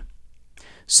affected.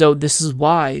 So this is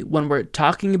why when we're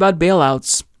talking about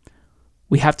bailouts,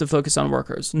 we have to focus on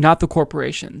workers, not the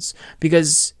corporations,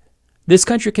 because this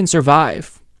country can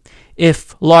survive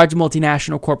if large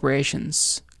multinational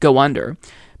corporations go under.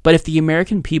 But if the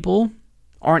American people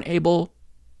aren't able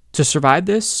to survive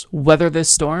this, weather this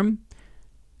storm,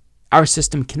 our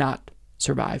system cannot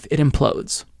survive. It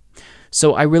implodes.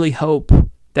 So I really hope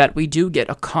that we do get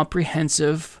a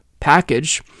comprehensive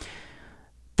package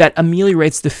that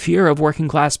ameliorates the fear of working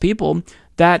class people,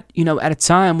 that, you know, at a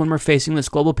time when we're facing this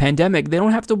global pandemic, they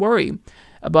don't have to worry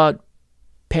about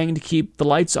paying to keep the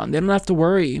lights on. They don't have to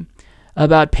worry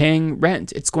about paying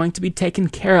rent. It's going to be taken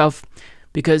care of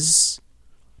because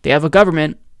they have a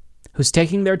government who's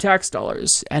taking their tax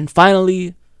dollars, and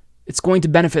finally, it's going to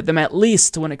benefit them, at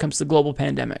least when it comes to global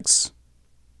pandemics.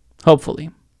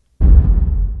 Hopefully.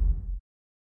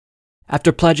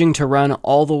 After pledging to run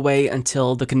all the way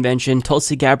until the convention,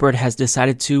 Tulsi Gabbard has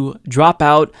decided to drop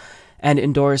out and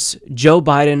endorse Joe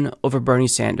Biden over Bernie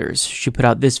Sanders. She put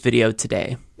out this video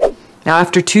today. Now,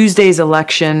 after Tuesday's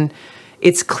election,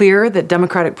 it's clear that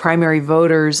Democratic primary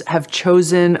voters have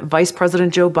chosen Vice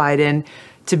President Joe Biden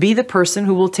to be the person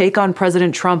who will take on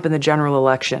President Trump in the general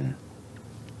election.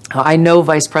 I know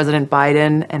Vice President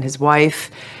Biden and his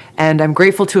wife, and I'm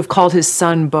grateful to have called his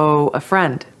son, Beau, a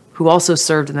friend, who also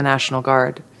served in the National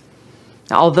Guard.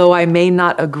 Now, although I may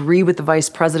not agree with the vice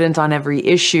president on every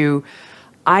issue,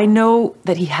 I know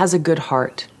that he has a good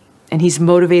heart, and he's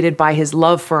motivated by his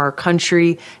love for our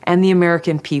country and the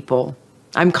American people.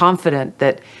 I'm confident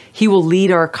that he will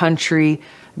lead our country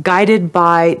guided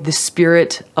by the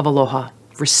spirit of aloha,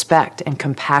 respect, and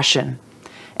compassion,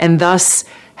 and thus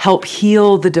help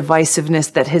heal the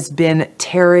divisiveness that has been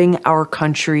tearing our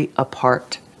country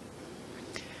apart.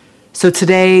 So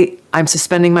today, I'm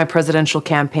suspending my presidential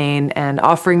campaign and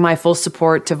offering my full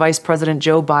support to Vice President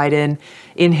Joe Biden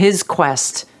in his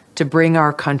quest to bring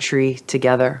our country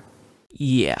together.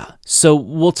 Yeah, so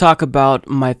we'll talk about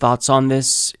my thoughts on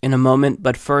this in a moment,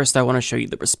 but first I want to show you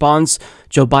the response.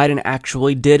 Joe Biden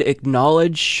actually did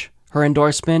acknowledge her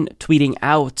endorsement, tweeting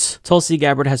out, "Tulsi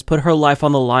Gabbard has put her life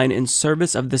on the line in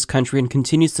service of this country and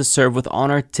continues to serve with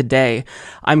honor today.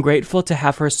 I'm grateful to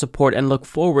have her support and look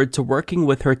forward to working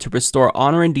with her to restore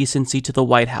honor and decency to the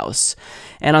White House."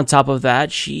 And on top of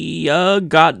that, she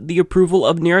got the approval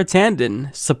of Neera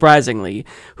Tanden, surprisingly,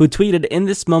 who tweeted, "In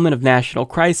this moment of national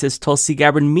crisis, Tulsi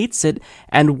Gabbard meets it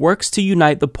and works to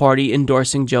unite the party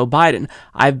endorsing Joe Biden.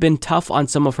 I've been tough on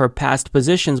some of her past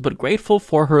positions, but grateful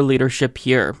for her leadership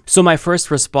here." So my first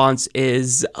response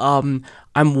is, I'm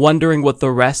wondering what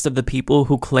the rest of the people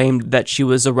who claimed that she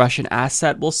was a Russian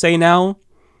asset will say now,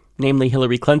 namely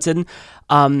Hillary Clinton.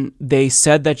 They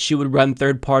said that she would run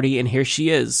third party, and here she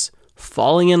is,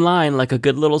 falling in line like a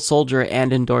good little soldier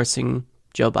and endorsing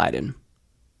Joe Biden.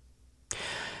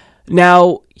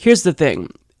 Now, here's the thing.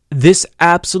 this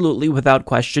absolutely, without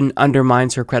question,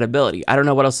 undermines her credibility. I don't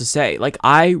know what else to say. Like,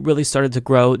 I really started to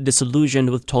grow disillusioned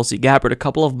with Tulsi Gabbard a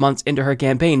couple of months into her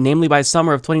campaign, namely by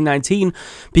summer of 2019,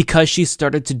 because she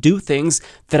started to do things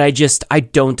that I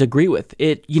don't agree with.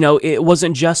 It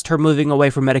wasn't just her moving away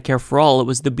from Medicare for All. It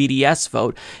was the BDS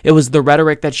vote. It was the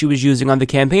rhetoric that she was using on the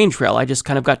campaign trail. I just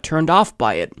kind of got turned off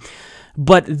by it.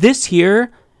 But this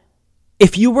here,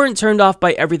 if you weren't turned off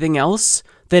by everything else,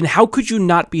 then how could you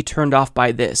not be turned off by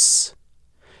this?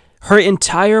 Her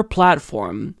entire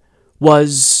platform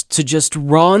was to just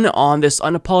run on this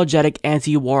unapologetic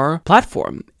anti-war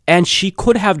platform. And she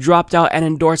could have dropped out and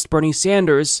endorsed Bernie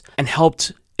Sanders and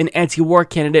helped an anti-war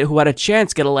candidate who had a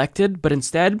chance get elected, but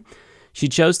instead, she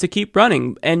chose to keep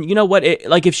running. And you know what?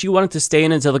 If she wanted to stay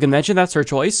in until the convention, that's her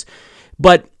choice.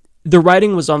 But the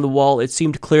writing was on the wall. It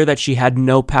seemed clear that she had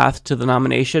no path to the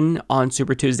nomination on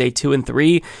Super Tuesday 2 and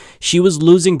 3. She was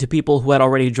losing to people who had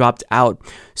already dropped out.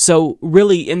 So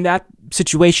really, in that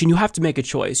situation, you have to make a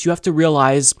choice. You have to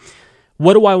realize,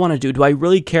 what do I want to do? Do I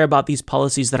really care about these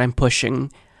policies that I'm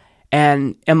pushing?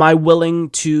 And am I willing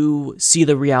to see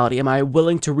the reality? Am I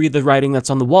willing to read the writing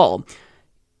that's on the wall?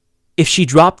 If she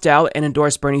dropped out and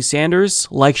endorsed Bernie Sanders,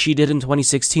 like she did in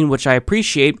 2016, which I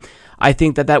appreciate, I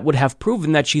think that would have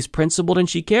proven that she's principled and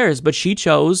she cares. But she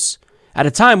chose, at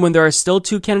a time when there are still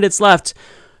 2 candidates left,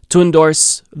 to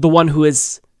endorse the one who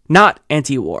is not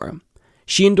anti-war.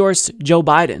 She endorsed Joe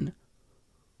Biden,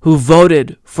 who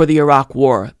voted for the Iraq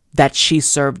war that she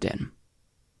served in.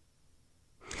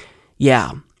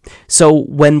 Yeah. So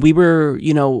when we were,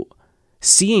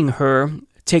 seeing her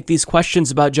take these questions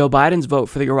about Joe Biden's vote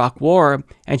for the Iraq war,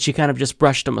 and she kind of just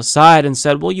brushed them aside and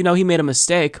said, well, he made a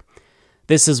mistake.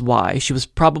 This is why. She was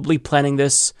probably planning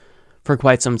this for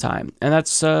quite some time. And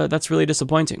that's really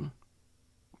disappointing.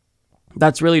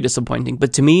 That's really disappointing.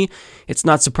 But to me, it's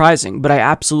not surprising. But I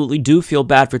absolutely do feel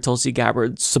bad for Tulsi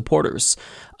Gabbard's supporters.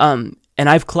 And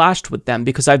I've clashed with them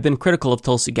because I've been critical of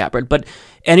Tulsi Gabbard. But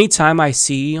anytime I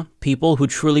see people who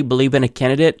truly believe in a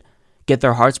candidate get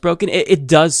their hearts broken, it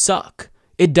does suck.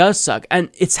 It does suck. And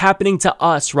it's happening to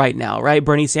us right now, right?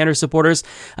 Bernie Sanders supporters,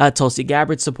 Tulsi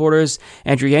Gabbard supporters,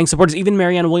 Andrew Yang supporters, even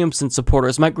Marianne Williamson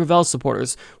supporters, Mike Gravel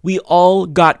supporters. We all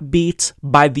got beat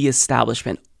by the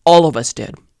establishment. All of us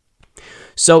did.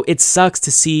 So it sucks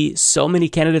to see so many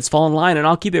candidates fall in line. And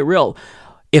I'll keep it real.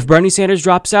 If Bernie Sanders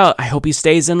drops out, I hope he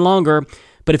stays in longer.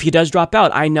 But if he does drop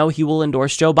out, I know he will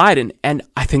endorse Joe Biden. And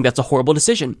I think that's a horrible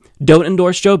decision. Don't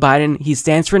endorse Joe Biden. He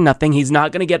stands for nothing. He's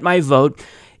not going to get my vote.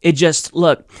 It just,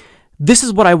 look, this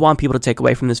is what I want people to take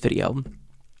away from this video.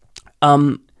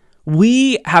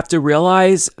 We have to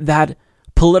realize that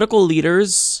political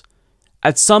leaders,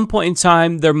 at some point in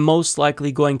time, they're most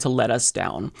likely going to let us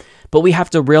down. But we have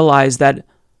to realize that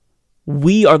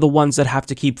we are the ones that have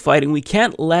to keep fighting. We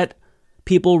can't let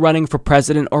people running for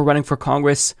president or running for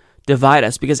Congress divide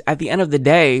us, because at the end of the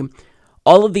day,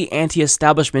 all of the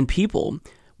anti-establishment people,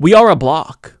 we are a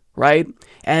bloc, right?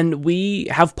 And we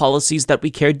have policies that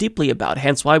we care deeply about,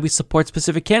 hence why we support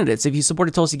specific candidates. If you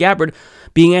supported Tulsi Gabbard,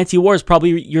 being anti-war is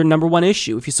probably your number one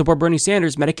issue. If you support Bernie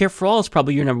Sanders, Medicare for All is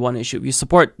probably your number one issue. If you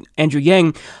support Andrew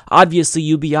Yang, obviously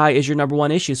UBI is your number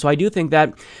one issue. So I do think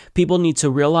that people need to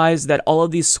realize that all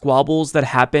of these squabbles that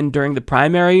happened during the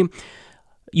primary,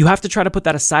 you have to try to put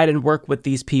that aside and work with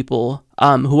these people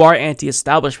who are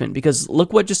anti-establishment, because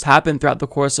look what just happened throughout the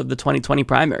course of the 2020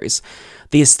 primaries.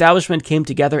 The establishment came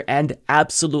together and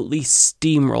absolutely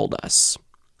steamrolled us.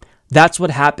 That's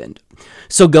what happened.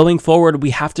 So going forward, we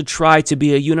have to try to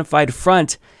be a unified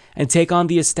front and take on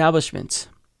the establishment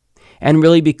and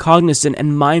really be cognizant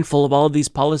and mindful of all of these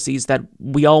policies that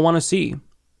we all want to see.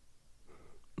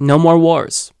 No more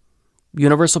wars.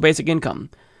 Universal basic income.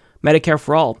 Medicare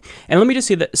for All. And let me just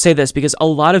say this, because a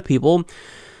lot of people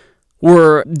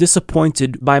were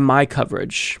disappointed by my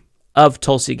coverage of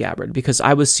Tulsi Gabbard because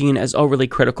I was seen as overly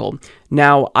critical.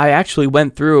 Now, I actually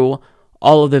went through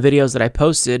all of the videos that I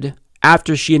posted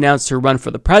after she announced her run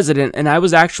for the president, and I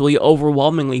was actually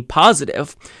overwhelmingly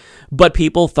positive. But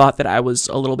people thought that I was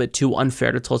a little bit too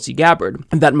unfair to Tulsi Gabbard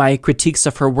and that my critiques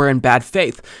of her were in bad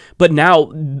faith. But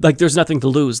now, there's nothing to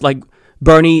lose.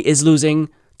 Bernie is losing,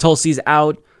 Tulsi's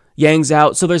out, Yang's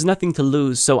out, so there's nothing to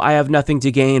lose, so I have nothing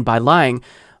to gain by lying.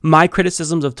 My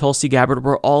criticisms of Tulsi Gabbard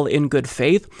were all in good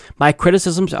faith. My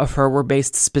criticisms of her were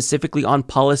based specifically on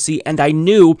policy, and I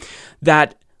knew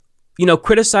that,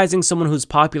 criticizing someone who's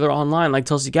popular online like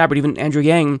Tulsi Gabbard, even Andrew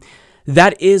Yang,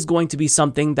 that is going to be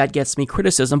something that gets me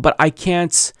criticism, but I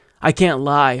can't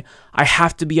lie. I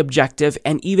have to be objective,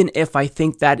 and even if I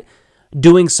think that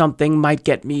doing something might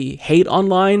get me hate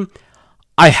online,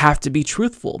 I have to be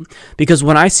truthful, because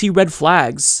when I see red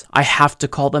flags, I have to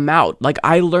call them out. Like,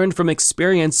 I learned from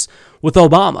experience with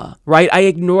Obama, right? I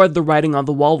ignored the writing on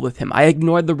the wall with him. I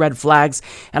ignored the red flags,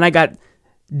 and I got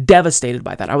devastated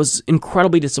by that. I was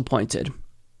incredibly disappointed.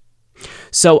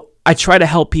 So I try to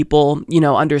help people,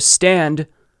 understand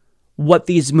what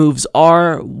these moves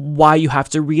are, why you have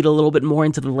to read a little bit more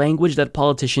into the language that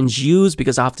politicians use,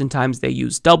 because oftentimes they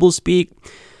use doublespeak.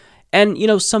 And,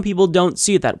 some people don't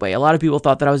see it that way. A lot of people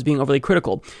thought that I was being overly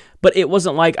critical. But it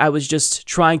wasn't like I was just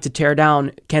trying to tear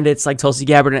down candidates like Tulsi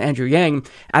Gabbard and Andrew Yang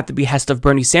at the behest of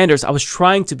Bernie Sanders. I was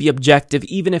trying to be objective,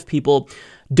 even if people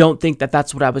don't think that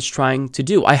that's what I was trying to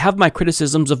do. I have my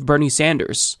criticisms of Bernie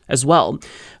Sanders as well.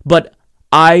 But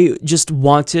I just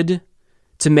wanted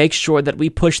to make sure that we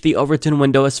pushed the Overton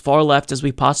window as far left as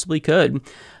we possibly could.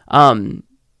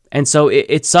 And so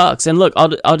it sucks. And look,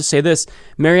 I'll just say this.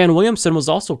 Marianne Williamson was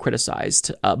also criticized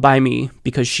by me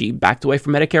because she backed away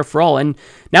from Medicare for All. And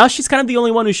now she's kind of the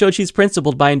only one who showed she's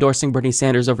principled by endorsing Bernie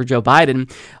Sanders over Joe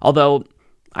Biden. Although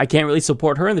I can't really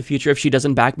support her in the future if she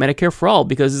doesn't back Medicare for All,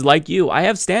 because like you, I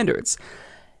have standards.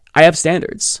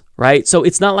 Right? So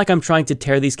it's not like I'm trying to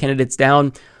tear these candidates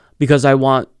down because I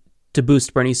want to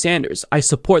boost Bernie Sanders. I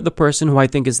support the person who I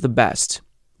think is the best.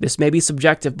 This may be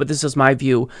subjective, but this is my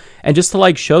view. And just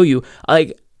to show you,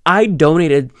 I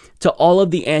donated to all of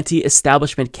the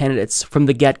anti-establishment candidates from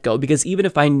the get-go, because even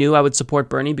if I knew I would support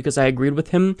Bernie because I agreed with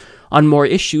him on more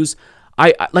issues,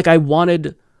 I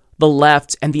wanted the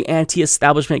left and the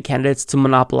anti-establishment candidates to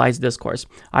monopolize discourse.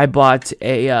 I bought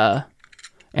a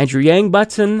Andrew Yang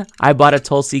button. I bought a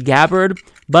Tulsi Gabbard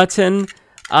button.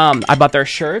 I bought their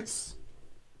shirts.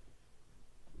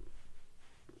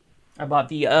 I bought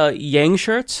the Yang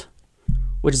shirt,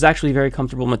 which is actually very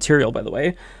comfortable material, by the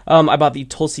way. I bought the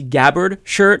Tulsi Gabbard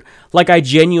shirt. I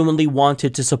genuinely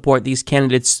wanted to support these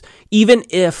candidates, even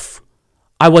if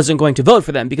I wasn't going to vote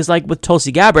for them. Because with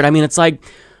Tulsi Gabbard, it's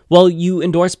well, you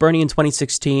endorsed Bernie in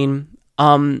 2016.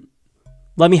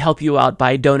 Let me help you out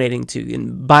by donating to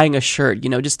and buying a shirt,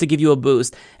 just to give you a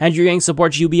boost. Andrew Yang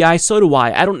supports UBI, so do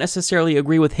I. I don't necessarily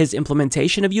agree with his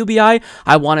implementation of UBI.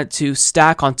 I want it to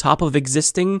stack on top of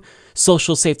existing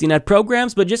social safety net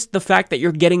programs, but just the fact that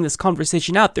you're getting this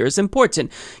conversation out there is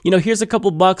important. Here's a couple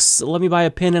bucks, let me buy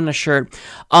a pin and a shirt.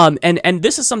 And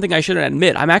this is something I shouldn't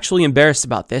admit. I'm actually embarrassed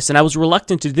about this, and I was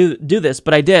reluctant to do this,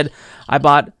 but I did. I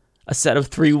bought a set of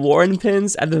 3 Warren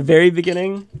pins at the very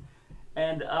beginning,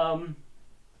 and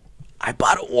I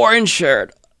bought a Warren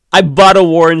shirt. I bought a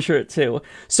Warren shirt too.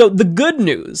 So the good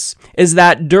news is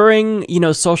that during,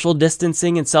 social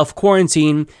distancing and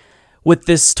self-quarantine with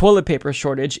this toilet paper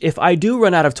shortage, if I do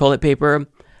run out of toilet paper,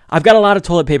 I've got a lot of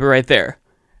toilet paper right there.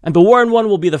 And the Warren one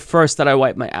will be the first that I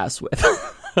wipe my ass with.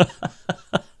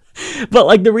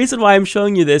 But the reason why I'm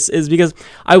showing you this is because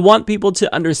I want people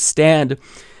to understand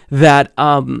that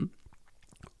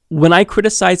when I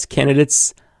criticize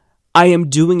candidates, I am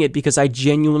doing it because I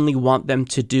genuinely want them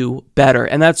to do better.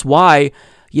 And that's why,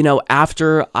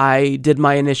 after I did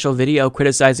my initial video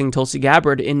criticizing Tulsi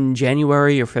Gabbard in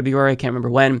January or February, I can't remember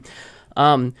when,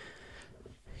 I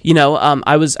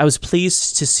was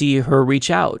pleased to see her reach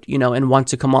out, and want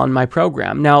to come on my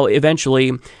program. Now,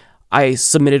 eventually, I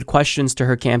submitted questions to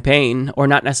her campaign, or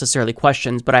not necessarily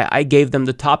questions, but I gave them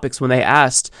the topics when they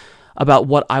asked about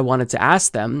what I wanted to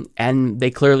ask them, and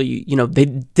they clearly, they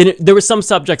didn't. There were some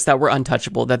subjects that were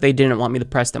untouchable that they didn't want me to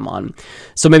press them on.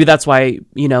 So maybe that's why,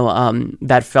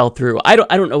 that fell through. I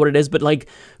don't know what it is, but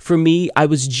for me, I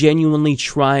was genuinely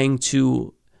trying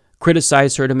to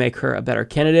criticize her to make her a better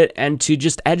candidate and to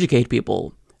just educate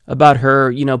people about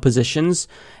her, positions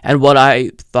and what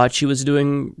I thought she was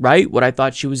doing right, what I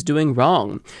thought she was doing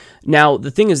wrong. Now,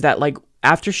 the thing is that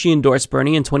after she endorsed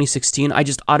Bernie in 2016, I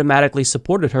just automatically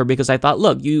supported her because I thought,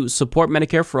 look, you support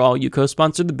Medicare for All, you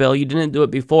co-sponsored the bill, you didn't do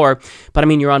it before, but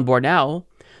you're on board now.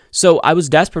 So I was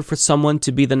desperate for someone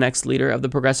to be the next leader of the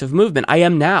progressive movement. I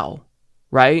am now,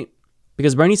 right?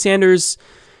 Because Bernie Sanders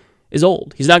is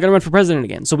old. He's not going to run for president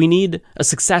again. So we need a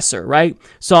successor, right?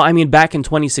 So, back in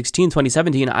 2016,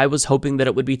 2017, I was hoping that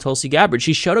it would be Tulsi Gabbard.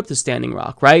 She showed up to Standing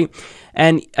Rock, right?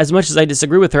 And as much as I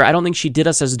disagree with her, I don't think she did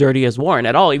us as dirty as Warren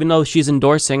at all. Even though she's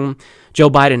endorsing Joe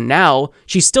Biden now,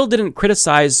 she still didn't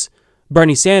criticize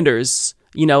Bernie Sanders.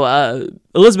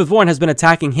 Elizabeth Warren has been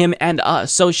attacking him and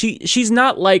us. So she's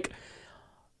not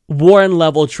Warren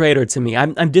level traitor to me.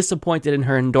 I'm disappointed in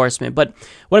her endorsement. But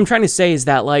what I'm trying to say is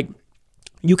that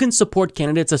you can support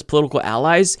candidates as political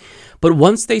allies, but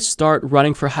once they start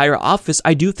running for higher office,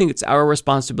 I do think it's our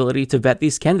responsibility to vet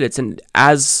these candidates. And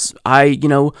as I,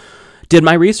 did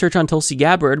my research on Tulsi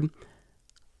Gabbard,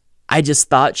 I just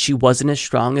thought she wasn't as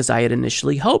strong as I had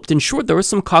initially hoped. And sure, there was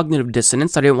some cognitive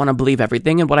dissonance. I didn't want to believe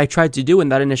everything. And what I tried to do in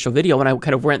that initial video, when I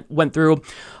kind of went through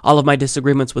all of my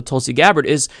disagreements with Tulsi Gabbard,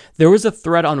 is there was a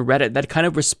thread on Reddit that kind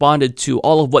of responded to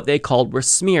all of what they called were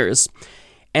smears.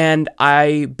 And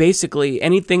I basically,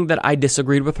 anything that I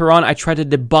disagreed with her on, I tried to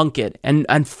debunk it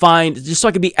and find, just so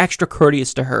I could be extra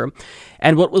courteous to her.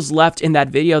 And what was left in that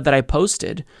video that I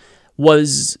posted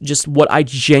was just what I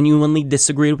genuinely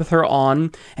disagreed with her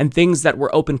on, and things that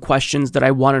were open questions that I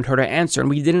wanted her to answer. And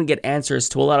we didn't get answers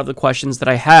to a lot of the questions that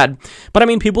I had. But I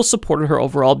mean, people supported her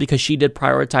overall because she did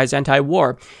prioritize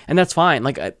anti-war. And that's fine.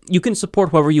 Like, you can support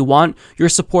whoever you want. Your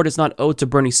support is not owed to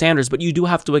Bernie Sanders, but you do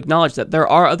have to acknowledge that there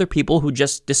are other people who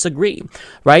just disagree,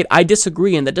 right? I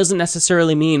disagree, and that doesn't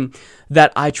necessarily mean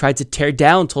that I tried to tear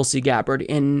down Tulsi Gabbard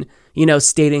in,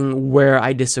 stating where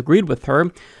I disagreed with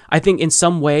her. I think in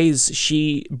some ways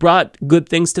she brought good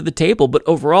things to the table, but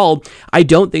overall, I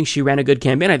don't think she ran a good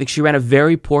campaign. I think she ran a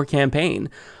very poor campaign.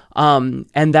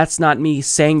 And that's not me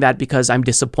saying that because I'm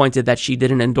disappointed that she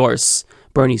didn't endorse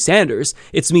Bernie Sanders.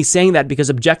 It's me saying that because,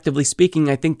 objectively speaking,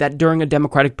 I think that during a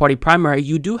Democratic Party primary,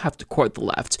 you do have to court the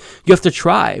left. You have to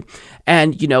try.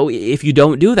 And, if you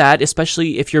don't do that,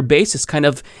 especially if your base is kind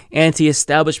of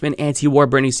anti-establishment, anti-war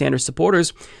Bernie Sanders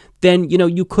supporters, then,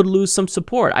 you could lose some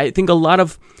support. I think a lot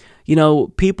of,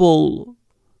 people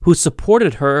who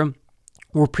supported her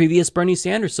were previous Bernie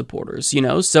Sanders supporters,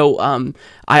 So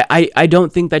I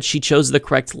don't think that she chose the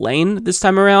correct lane this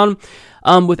time around.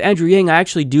 With Andrew Yang, I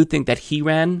actually do think that he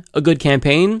ran a good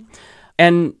campaign.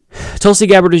 And Tulsi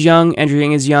Gabbard is young, Andrew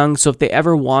Yang is young, so if they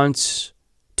ever want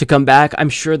to come back, I'm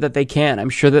sure that they can. I'm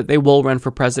sure that they will run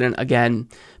for president again.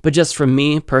 But just from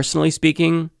me, personally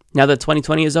speaking, now that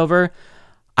 2020 is over,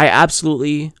 I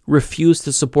absolutely refuse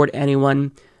to support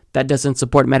anyone that doesn't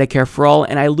support Medicare for all,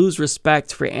 and I lose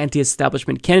respect for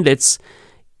anti-establishment candidates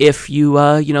if you,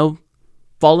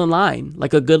 fall in line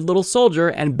like a good little soldier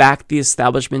and back the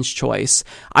establishment's choice.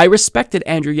 I respected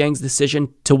Andrew Yang's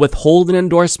decision to withhold an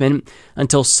endorsement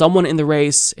until someone in the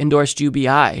race endorsed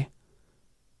UBI,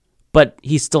 but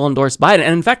he still endorsed Biden.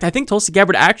 And in fact, I think Tulsi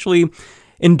Gabbard actually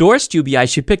endorsed UBI.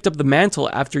 She picked up the mantle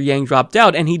after Yang dropped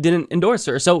out, and he didn't endorse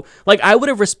her. So, I would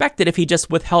have respected if he just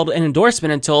withheld an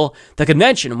endorsement until the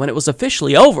convention when it was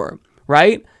officially over,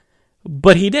 right?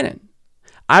 But he didn't.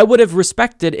 I would have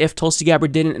respected if Tulsi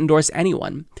Gabbard didn't endorse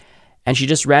anyone, and she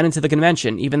just ran into the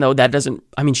convention, even though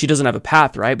she doesn't have a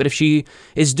path, right? But if she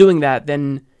is doing that,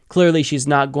 then clearly she's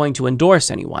not going to endorse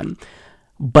anyone.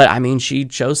 But she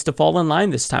chose to fall in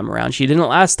line this time around. She didn't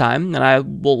last time, and I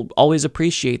will always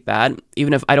appreciate that.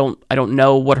 Even if I don't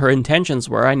know what her intentions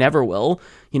were, I never will.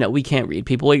 We can't read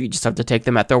people. You just have to take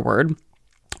them at their word.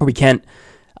 Or we can't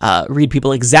read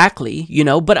people exactly,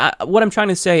 But what I'm trying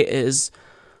to say is,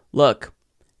 look,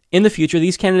 in the future,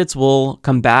 these candidates will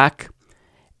come back,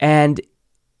 and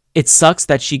it sucks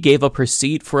that she gave up her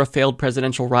seat for a failed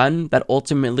presidential run that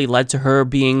ultimately led to her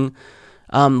being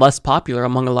less popular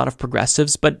among a lot of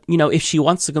progressives. But, if she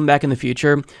wants to come back in the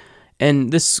future, and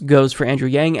this goes for Andrew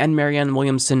Yang and Marianne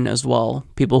Williamson as well,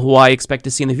 people who I expect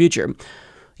to see in the future,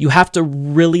 you have to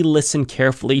really listen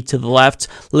carefully to the left,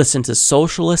 listen to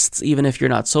socialists, even if you're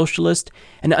not socialist,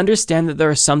 and understand that there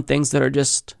are some things that are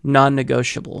just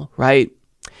non-negotiable, right?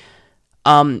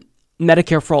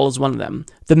 Medicare for all is one of them.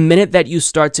 The minute that you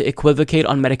start to equivocate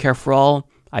on Medicare for all,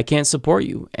 I can't support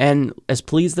you. And as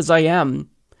pleased as I am,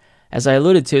 as I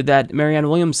alluded to, that Marianne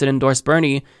Williamson endorsed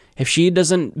Bernie, if she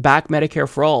doesn't back Medicare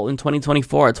for all in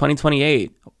 2024,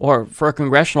 2028, or for a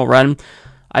congressional run,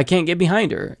 I can't get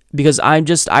behind her because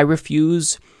I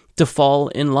refuse to fall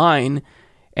in line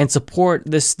and support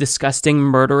this disgusting,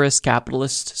 murderous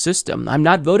capitalist system. I'm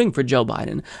not voting for Joe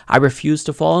Biden. I refuse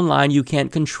to fall in line. You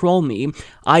can't control me.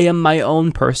 I am my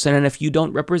own person, and if you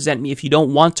don't represent me, if you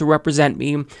don't want to represent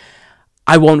me,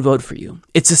 I won't vote for you.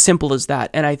 It's as simple as that.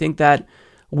 And I think that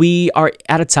we are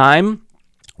at a time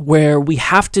where we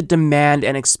have to demand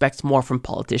and expect more from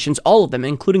politicians, all of them,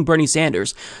 including Bernie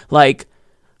Sanders.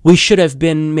 We should have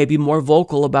been maybe more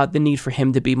vocal about the need for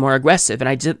him to be more aggressive, and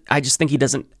I just think he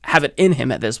doesn't have it in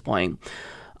him at this point.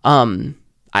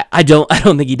 I don't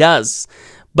think he does.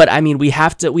 But we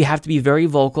have to be very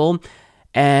vocal,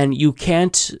 and you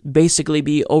can't basically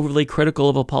be overly critical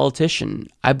of a politician.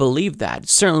 I believe that.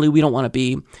 Certainly, we don't want to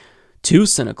be too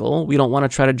cynical. We don't want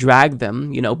to try to drag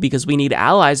them, because we need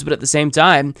allies. But at the same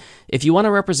time, if you want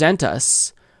to represent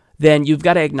us, then you've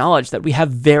got to acknowledge that we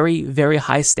have very, very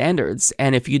high standards.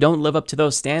 And if you don't live up to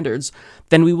those standards,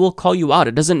 then we will call you out.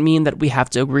 It doesn't mean that we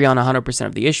have to agree on 100%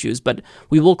 of the issues, but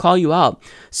we will call you out.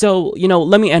 So,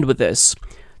 let me end with this.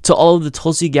 to all of the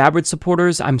Tulsi Gabbard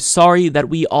supporters, I'm sorry that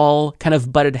we all kind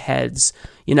of butted heads,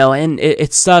 and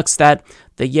it sucks that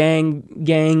the Yang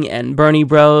gang and Bernie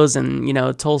bros and,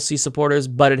 Tulsi supporters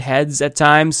butted heads at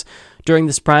times during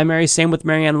this primary. Same with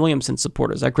Marianne Williamson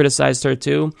supporters. I criticized her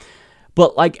too.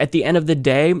 But at the end of the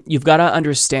day, you've got to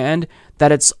understand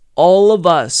that it's all of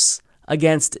us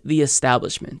against the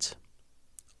establishment.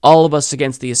 All of us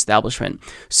against the establishment.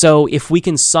 So if we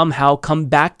can somehow come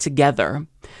back together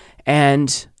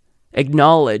and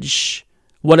acknowledge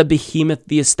what a behemoth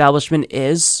the establishment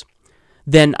is,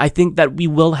 then I think that we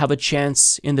will have a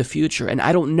chance in the future. And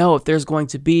I don't know if there's going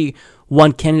to be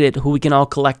one candidate who we can all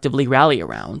collectively rally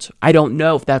around. I don't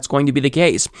know if that's going to be the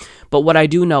case. But what I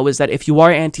do know is that if you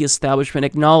are anti-establishment,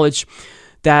 acknowledge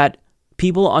that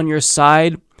people on your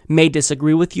side may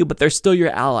disagree with you, but they're still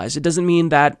your allies. It doesn't mean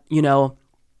that,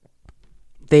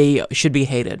 they should be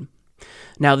hated.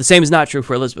 Now, the same is not true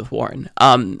for Elizabeth Warren.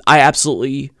 I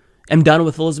absolutely am done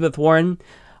with Elizabeth Warren.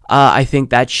 I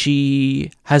think that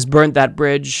she has burnt that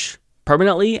bridge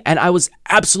permanently, and I was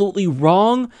absolutely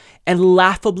wrong and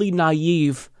laughably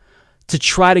naive to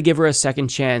try to give her a second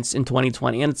chance in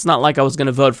 2020. And it's not like I was going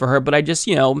to vote for her, but I just,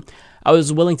 I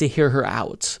was willing to hear her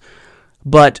out.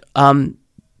 But I'm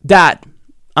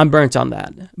burnt on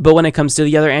that. But when it comes to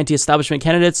the other anti-establishment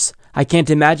candidates, I can't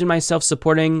imagine myself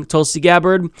supporting Tulsi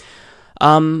Gabbard.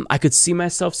 I could see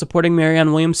myself supporting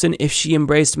Marianne Williamson if she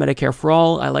embraced Medicare for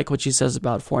All. I like what she says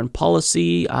about foreign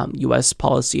policy, U.S.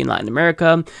 policy in Latin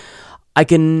America. I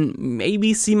can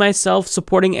maybe see myself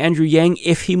supporting Andrew Yang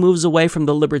if he moves away from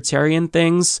the libertarian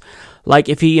things, like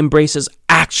if he embraces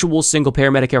actual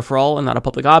single-payer Medicare for All and not a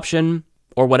public option,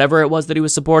 or whatever it was that he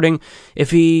was supporting.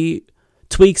 If he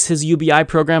tweaks his UBI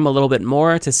program a little bit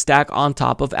more to stack on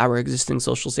top of our existing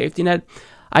social safety net,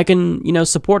 I can,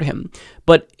 support him.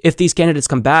 But if these candidates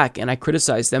come back and I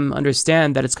criticize them,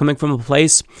 understand that it's coming from a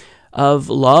place of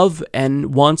love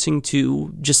and wanting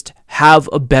to just have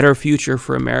a better future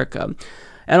for America.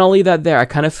 And I'll leave that there. I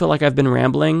kind of feel like I've been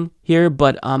rambling here,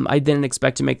 but I didn't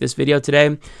expect to make this video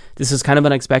today. This is kind of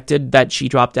unexpected that she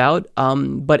dropped out,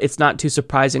 but it's not too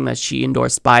surprising that she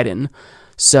endorsed Biden.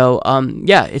 So,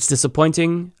 it's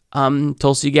disappointing.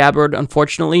 Tulsi Gabbard,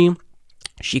 unfortunately,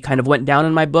 she kind of went down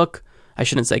in my book. I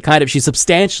shouldn't say kind of. She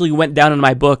substantially went down in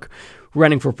my book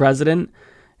running for president.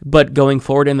 But going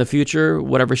forward in the future,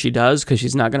 whatever she does, because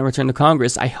she's not going to return to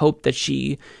Congress, I hope that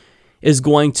she is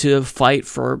going to fight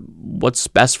for what's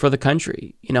best for the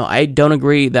country. I don't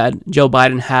agree that Joe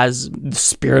Biden has the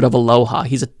spirit of aloha.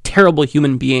 He's a terrible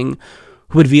human being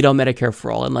who would veto Medicare for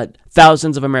All and let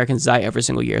thousands of Americans die every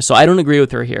single year. So I don't agree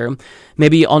with her here.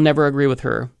 Maybe I'll never agree with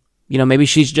her. Maybe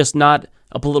she's just not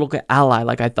a political ally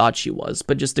like I thought she was.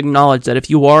 But just acknowledge that if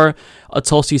you are a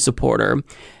Tulsi supporter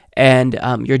and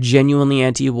you're genuinely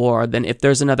anti-war, then if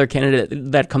there's another candidate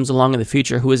that comes along in the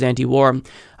future who is anti-war,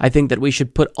 I think that we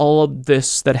should put all of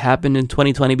this that happened in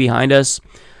 2020 behind us,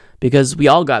 because we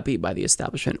all got beat by the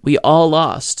establishment. We all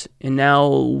lost. And now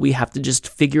we have to just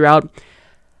figure out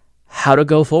how to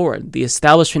go forward. The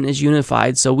establishment is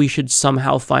unified, so we should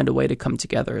somehow find a way to come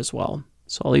together as well.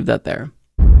 So I'll leave that there.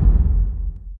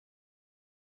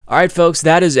 All right, folks,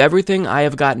 that is everything. I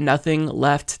have got nothing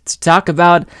left to talk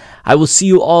about. I will see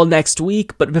you all next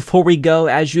week. But before we go,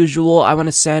 as usual, I want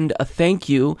to send a thank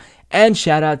you and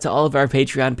shout out to all of our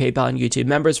Patreon, PayPal, and YouTube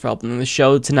members for helping the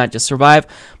show to not just survive,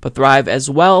 but thrive as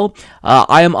well.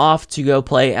 I am off to go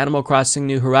play Animal Crossing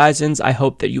New Horizons. I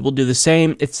hope that you will do the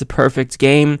same. It's the perfect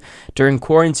game during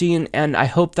quarantine, and I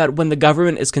hope that when the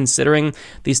government is considering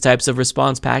these types of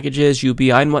response packages,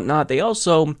 UBI and whatnot, they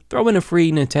also throw in a free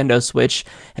Nintendo Switch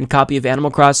and copy of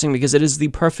Animal Crossing, because it is the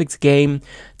perfect game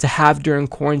to have during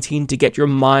quarantine to get your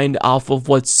mind off of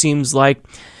what seems like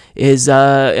is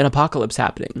an apocalypse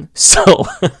happening. So,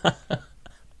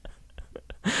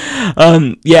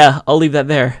 I'll leave that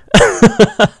there.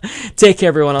 Take care,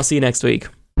 everyone. I'll see you next week.